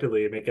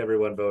retroactively and make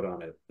everyone vote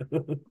on it.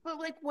 But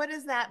like, what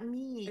does that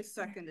mean? I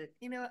second it.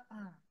 You know,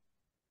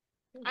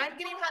 I'm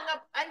getting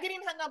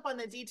hung up on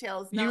the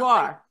details. You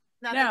are.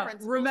 Now,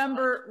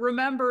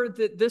 remember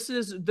that this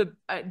is the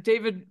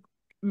David.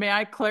 May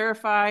I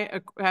clarify?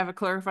 Have a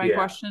clarifying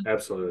question?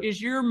 Absolutely. Is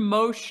your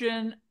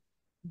motion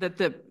that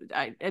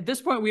at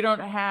this point we don't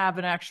have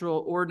an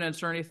actual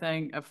ordinance or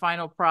anything, a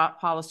final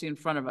policy in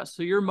front of us?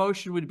 So your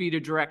motion would be to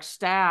direct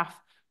staff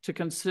to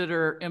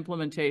consider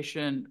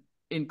implementation,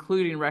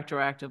 including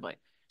retroactively.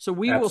 So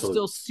we will Absolutely.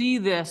 still see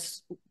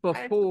this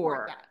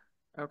before.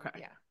 Okay.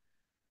 Yeah.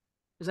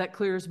 Is that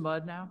clear as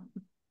mud now?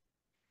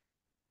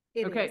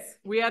 It Okay, is.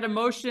 we had a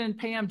motion,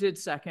 Pam did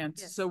second,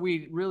 Yes. so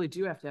we really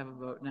do have to have a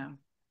vote now.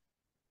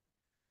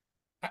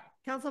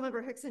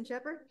 Councilmember Hickson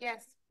Shepherd,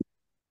 Yes.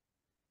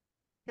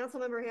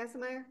 Councilmember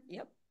Hassemeyer,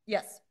 Yep.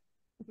 Yes.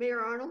 Mayor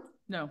Arnold,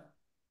 No.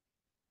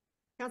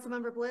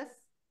 Councilmember Bliss,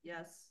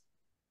 Yes.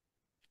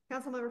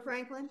 Councilmember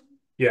Franklin,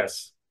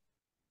 Yes.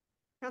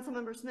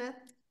 Councilmember Smith,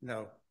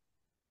 No.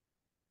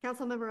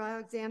 Councilmember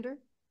Alexander.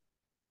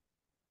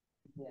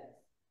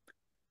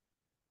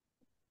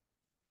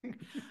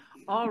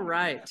 All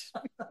right.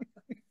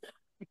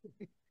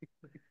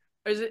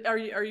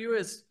 Are you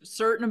as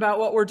certain about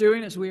what we're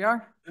doing as we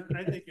are?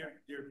 I think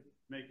you're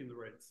making the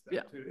right step.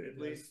 Yeah. To at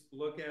least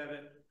look at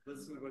it,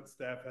 listen to what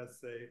staff has to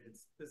say.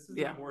 This is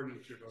Yeah. an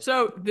ordinance you're voting.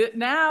 So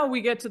now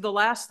we get to the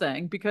last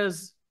thing,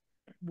 because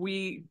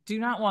we do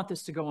not want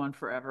this to go on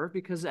forever,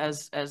 because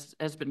as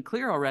has been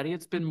clear already,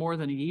 it's been more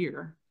than a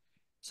year.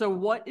 So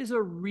what is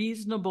a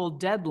reasonable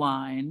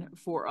deadline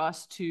for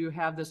us to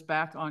have this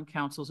back on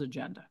council's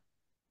agenda?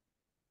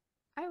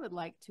 I would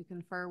like to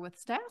confer with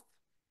staff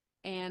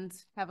and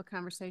have a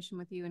conversation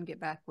with you and get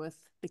back with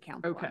the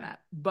council Okay, on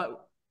that.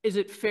 but is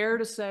it fair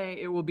to say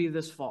it will be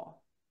this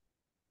fall?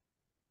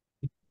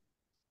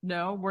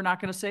 No, we're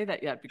not going to say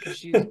that yet, because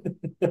she's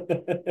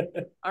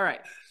all right.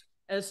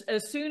 As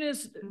soon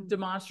as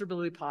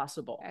demonstrably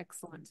possible.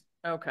 Excellent.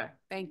 Okay.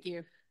 Thank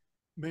you.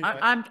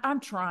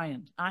 I'm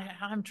trying.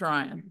 I'm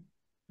trying.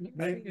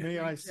 May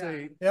I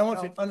say? Yeah, I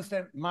want you to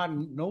understand, my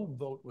no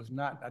vote was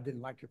not, I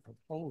didn't like your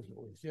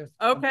proposal. It's just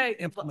Okay.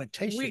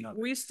 implementation of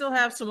it. We still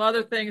have some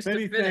other things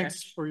Many to finish.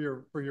 thanks for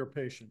your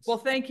patience. Well,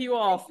 thank you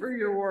all for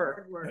your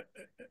work.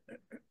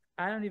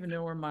 I don't even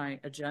know where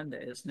my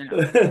agenda is now.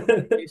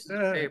 Piece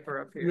of paper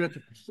up here.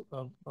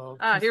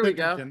 Here we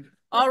go. Agenda.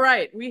 All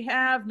right, we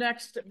have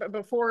next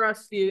before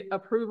us the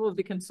approval of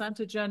the consent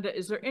agenda.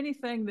 Is there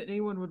anything that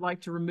anyone would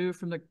like to remove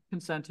from the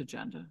consent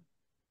agenda?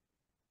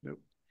 Nope.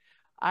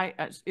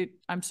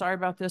 I'm sorry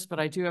about this, but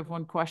I do have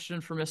one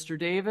question for Mr.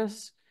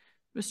 Davis.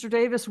 Mr.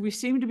 Davis, we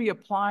seem to be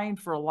applying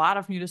for a lot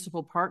of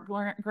municipal park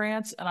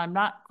grants, and I'm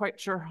not quite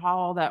sure how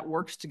all that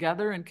works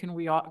together. And can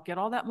we get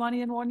all that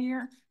money in 1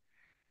 year?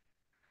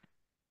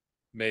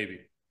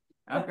 Maybe.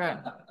 Okay.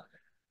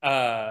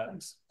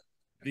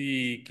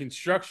 The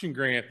construction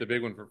grant, the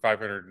big one for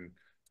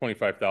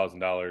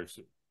 $525,000,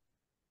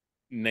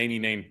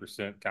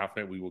 99%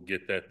 confident we will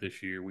get that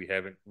this year. We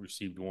haven't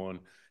received one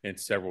in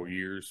several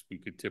years. We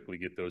could typically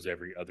get those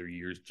every other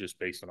years just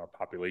based on our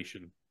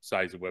population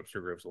size of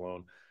Webster Groves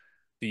alone.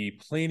 The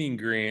planning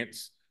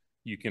grants,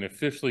 you can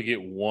officially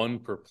get one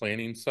per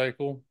planning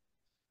cycle.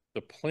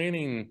 The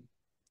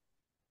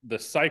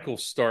cycle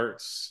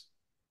starts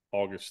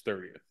August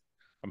 30th.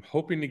 I'm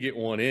hoping to get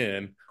one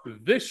in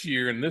this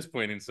year in this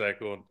planning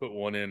cycle and put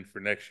one in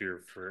for next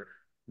year for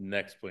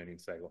next planning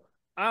cycle.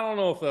 I don't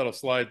know if that'll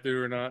slide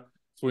through or not.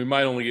 So we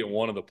might only get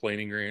one of the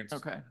planning grants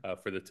for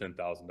the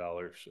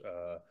 $10,000,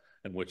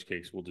 in which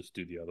case we'll just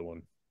do the other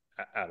one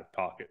out of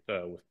pocket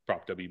with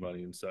Prop W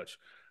money and such.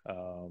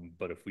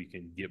 But if we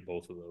can get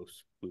both of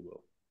those, we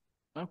will.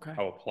 Okay.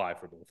 I'll apply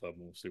for both of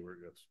them. We'll see where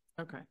it goes.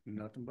 Okay.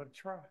 Nothing but a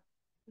try.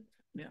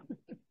 Yeah.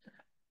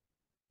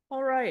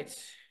 All right.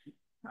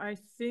 I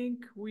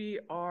think we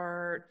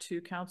are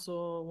to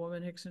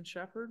Councilwoman Hickson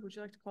Shepherd. Would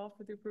you like to call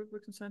for the approval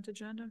of consent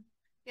agenda?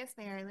 Yes,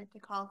 Mayor, I'd like to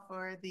call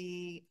for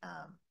the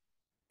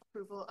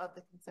approval of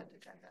the consent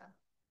agenda.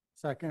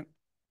 Second.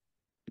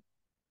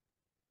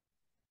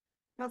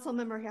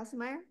 Councilmember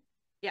Hassemeyer,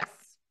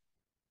 Yes.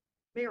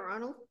 Mayor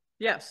Arnold,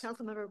 Yes.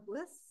 Councilmember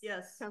Bliss.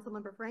 Yes.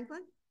 Councilmember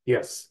Franklin,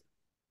 Yes.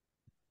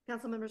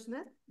 Councilmember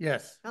Smith,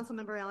 Yes.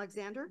 Councilmember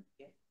Alexander,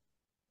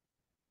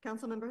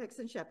 Councilmember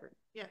Hickson Shepherd.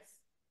 Yes.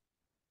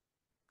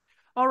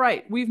 All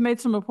right, we've made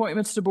some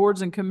appointments to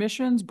boards and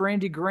commissions.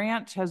 Brandy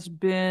Grant has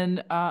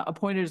been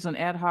appointed as an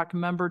ad hoc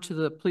member to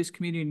the Police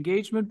Community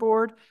Engagement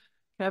Board.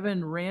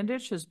 Kevin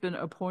Randich has been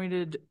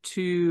appointed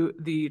to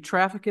the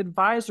Traffic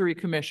Advisory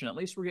Commission. At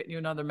least we're getting you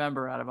another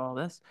member out of all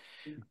this.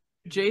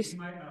 Jason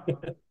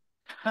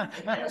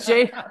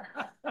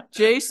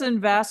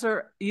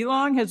Vassar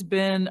Elong has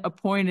been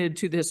appointed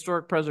to the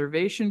Historic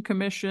Preservation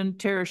Commission.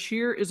 Tara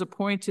Shear is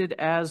appointed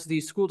as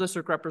the school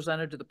district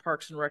representative to the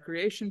Parks and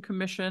Recreation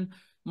Commission.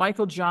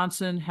 Michael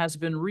Johnson has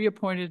been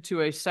reappointed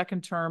to a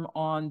second term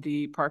on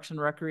the Parks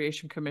and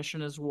Recreation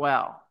Commission as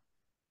well.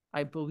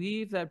 I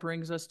believe that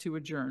brings us to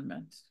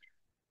adjournment.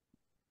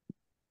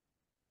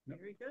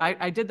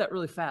 I did that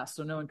really fast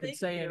so no one could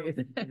say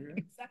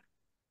anything.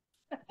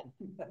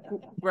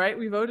 Right?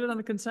 We voted on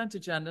the consent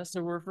agenda,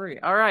 so we're free.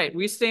 All right,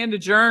 we stand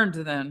adjourned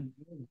then.